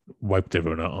just wiped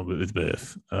everyone out with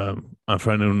Murph. And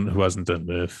for anyone who hasn't done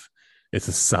Murph, it's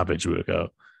a savage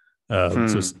workout.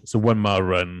 So 1 mile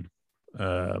run.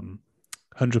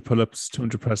 100 pull-ups,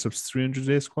 200 press-ups, 300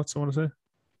 air squats, I want to say.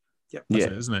 Yep. That's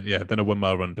it, isn't it? Yeah, then a 1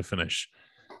 mile run to finish.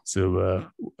 So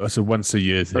it's a once a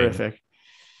year thing. Perfect.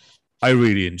 I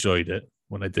really enjoyed it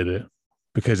when I did it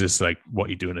because it's like what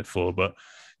you're doing it for. But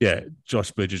yeah,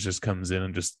 Josh Bridges just comes in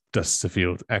and just dusts the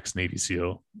field, ex-Navy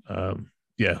SEAL.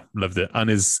 Loved it. And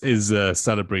his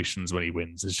celebrations when he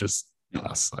wins is just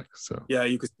class. Like, so. Yeah,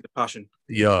 you could see the passion.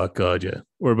 Yeah, God, yeah.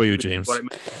 What about you, James?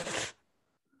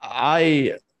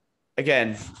 I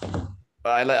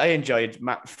enjoyed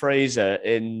Matt Fraser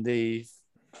in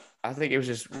I think it was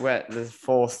his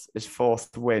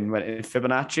fourth win when in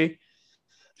Fibonacci,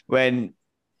 when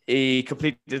he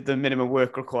completed the minimum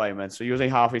work requirement. So he was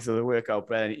only halfway through the workout,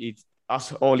 but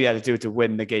that's all he had to do to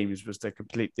win the games was to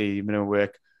complete the minimum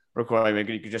work requirement.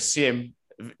 You could just see him,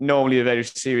 normally a very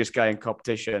serious guy in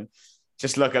competition,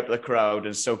 just look up at the crowd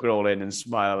and soak it all in and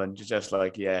smile and just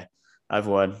like, yeah, I've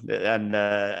won. And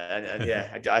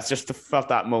I just felt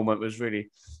that moment was really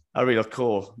a real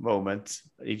cool moment.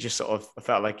 He just sort of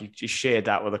felt like he shared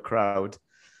that with the crowd,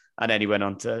 and then he went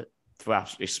on to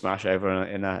absolutely smash over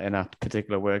in that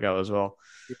particular workout as well.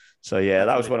 So yeah,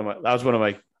 that was one of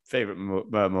my favorite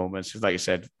moments. Like you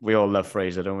said, we all love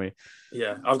Fraser, don't we?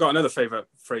 Yeah, I've got another favorite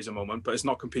Fraser moment, but it's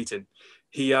not competing.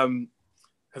 He have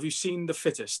you seen The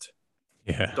Fittest?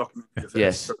 Yeah. Documentary,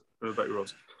 yes.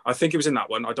 I think it was in that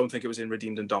one. I don't think it was in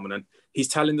Redeemed and Dominant. He's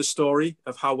telling the story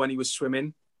of how when he was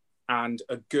swimming and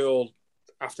a girl,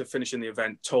 after finishing the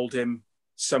event, told him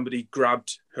somebody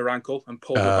grabbed her ankle and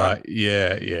pulled her back.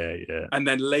 Yeah. And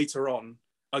then later on,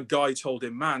 a guy told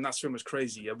him, man, that swim was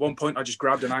crazy. At one point, I just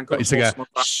grabbed an ankle.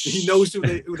 He knows who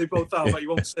they both are, but he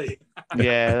won't say.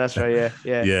 Yeah, that's right.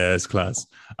 Yeah. Yeah, it's class.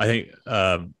 I think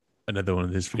another one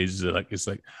of his phrases I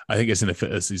think it's in The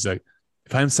Fittest. He's like,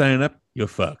 if I'm signing up, you're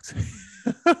fucked.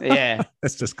 Yeah.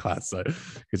 That's just class, though,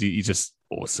 because he's just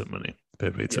awesome, isn't he?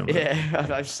 Yeah,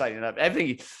 I'm signing up.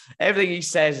 Everything he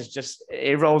says is just,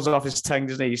 it rolls off his tongue,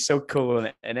 doesn't he? He's so cool,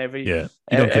 and everything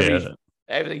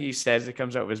he says that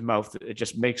comes out of his mouth, it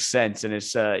just makes sense, and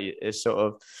it's sort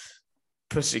of,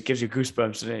 plus it gives you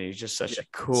goosebumps, doesn't it? He's just such a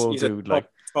cool dude,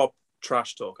 top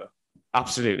trash talker.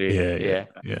 Absolutely, yeah.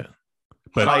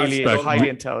 But highly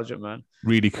intelligent man.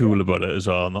 Really cool about it as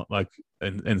well, not like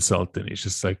insulting. He's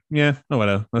just like, that's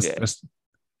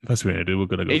what we're gonna do. We're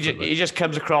gonna go. He just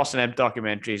comes across in them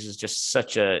documentaries as just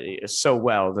so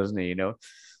well, doesn't he? You know,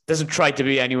 doesn't try to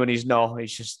be anyone he's not.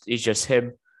 He's just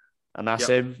him, and that's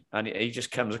him. And he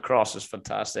just comes across as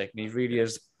fantastic. And he really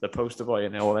is the poster boy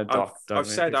in all them documentaries. I've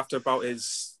said after about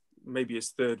his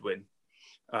third win,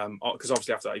 because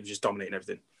obviously after that he was just dominating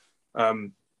everything.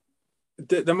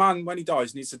 The man, when he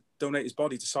dies, needs to donate his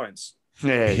body to science.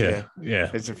 Yeah.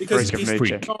 It's a because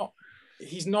freak.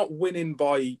 He's not winning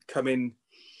by coming,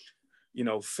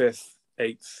 5th,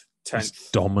 8th, 10th. He's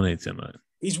dominating, right?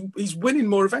 He's winning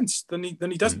more events than he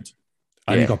doesn't.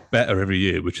 And he got better every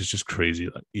year, which is just crazy.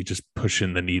 Like, he just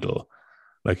pushing the needle.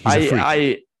 Like, he's a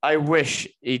freak. I wish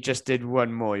he just did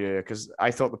one more year, because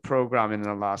I thought the programming in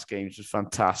the last games was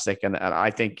fantastic, and I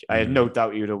think I had no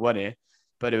doubt he would have won it.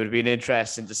 But it would have been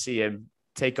interesting to see him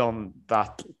take on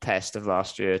that test of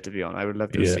last year. To be honest, I would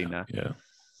love to have seen that.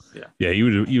 Yeah.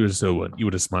 You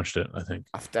would have smashed it. I think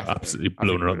absolutely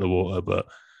blown her out the water. But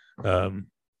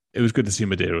it was good to see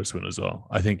Medeiros win as well.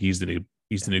 I think he's the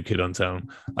new kid on town.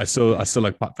 I still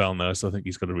like Pat Vellner. I still think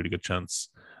he's got a really good chance.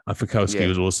 And Fikowski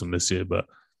was awesome this year, but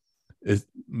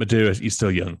Medeiros, he's still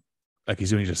young. Like,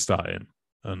 he's only just starting,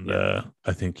 and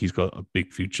I think he's got a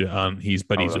big future. And he's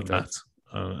buddies with Matt.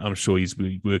 I'm sure he's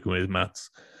been working with Matt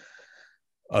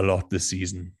a lot this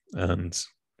season, and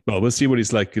we'll see what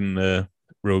he's like in the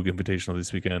Rogue Invitational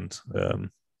this weekend.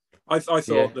 I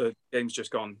thought the game's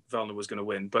just gone. Vellner was going to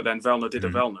win, but then Vellner did a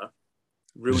Vellner,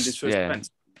 ruined his first event.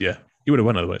 Yeah, he would have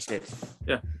won otherwise.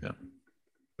 Yeah.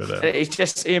 But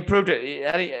he improved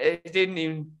it. He didn't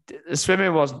even. The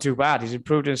swimming wasn't too bad. He's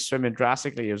improved his swimming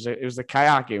drastically. It was the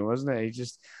kayaking, wasn't it? He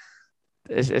just.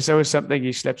 It's always something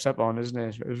he slips up on, isn't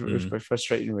it? It was quite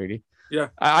frustrating, really. Yeah.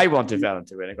 I wanted Vellner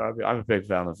to win. I'm a big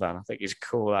Vellner fan. I think he's a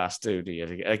cool ass dude.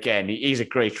 Again, he's a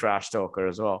great trash talker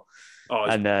as well.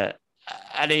 And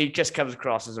he just comes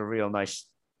across as a real nice.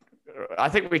 I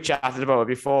think we chatted about it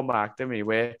before, Mark, didn't we?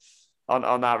 Where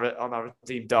on that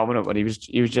Team Dominant, when he was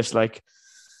just like,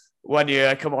 one year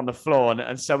I come on the floor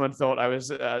and someone thought I was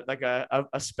like a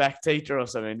spectator or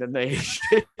something, didn't they?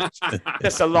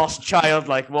 Just a lost child,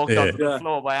 like, walked onto the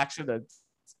floor by accident.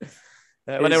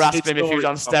 When they were asking him if he was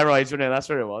on steroids, that's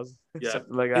what it was. Yeah,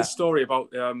 something like that. His story about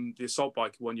the assault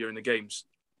bike one year in the games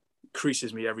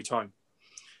creases me every time,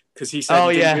 because he said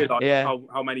he didn't realize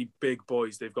how many big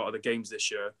boys they've got at the games this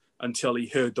year until he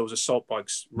heard those assault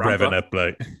bikes revving up,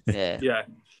 like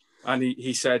and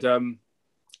he said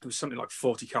it was something like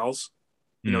 40 cals,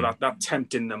 that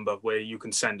tempting number where you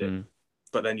can send it,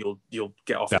 but then you'll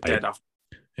get off dead after.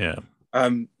 Yeah.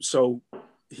 So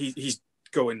he's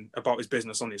going about his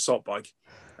business on the assault bike,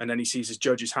 and then he sees his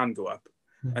judge's hand go up,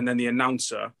 and then the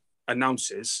announcer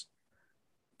announces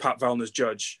Pat Vellner's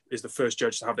judge is the first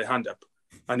judge to have their hand up,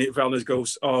 and Vellner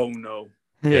goes, "Oh no."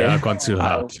 Yeah, I've gone too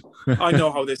hard. I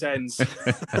know how this ends.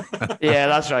 Yeah,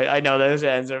 that's right. I know this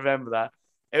ends. I remember that.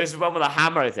 It was the one with a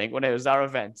hammer, I think, when it was our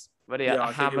event. When he had to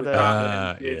hammer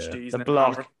the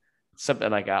block, something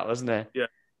like that, wasn't it? Yeah.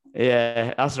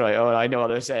 Yeah, that's right. Oh, I know how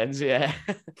this ends. Yeah.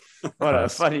 What a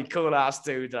funny, cool ass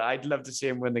dude. I'd love to see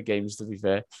him win the games, to be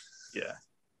fair. Yeah.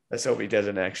 Let's hope he does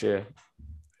it next year.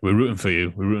 We're rooting for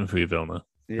you. We're rooting for you, Vellner.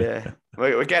 Yeah.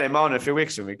 We're getting him on in a few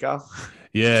weeks, aren't we, Carl?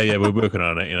 Yeah, we're working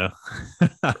on it,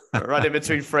 Right in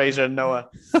between Fraser and Noah.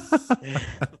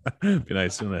 Be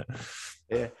nice, wouldn't it?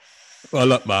 Yeah. Well,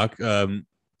 look, Mark,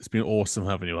 it's been awesome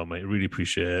having you on, mate. Really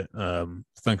appreciate it.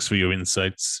 Thanks for your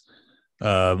insights.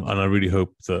 And I really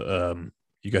hope that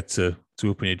you get to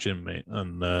open your gym, mate.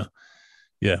 And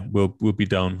we'll be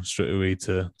down straight away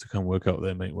to come work out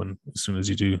there, mate, as soon as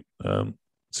you do. You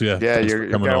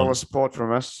get all the support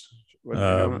from us.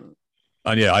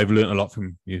 And I've learned a lot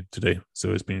from you today.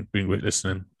 So it's been great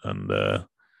listening. And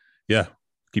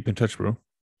keep in touch, bro.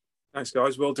 Thanks,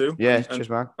 guys. Will do. Yeah, cheers,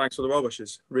 man. Thanks for the well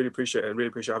wishes. Really appreciate it. Really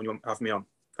appreciate having me on.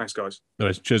 Thanks, guys. All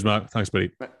right, cheers, Mark. Thanks,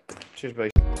 buddy. Cheers,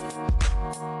 buddy.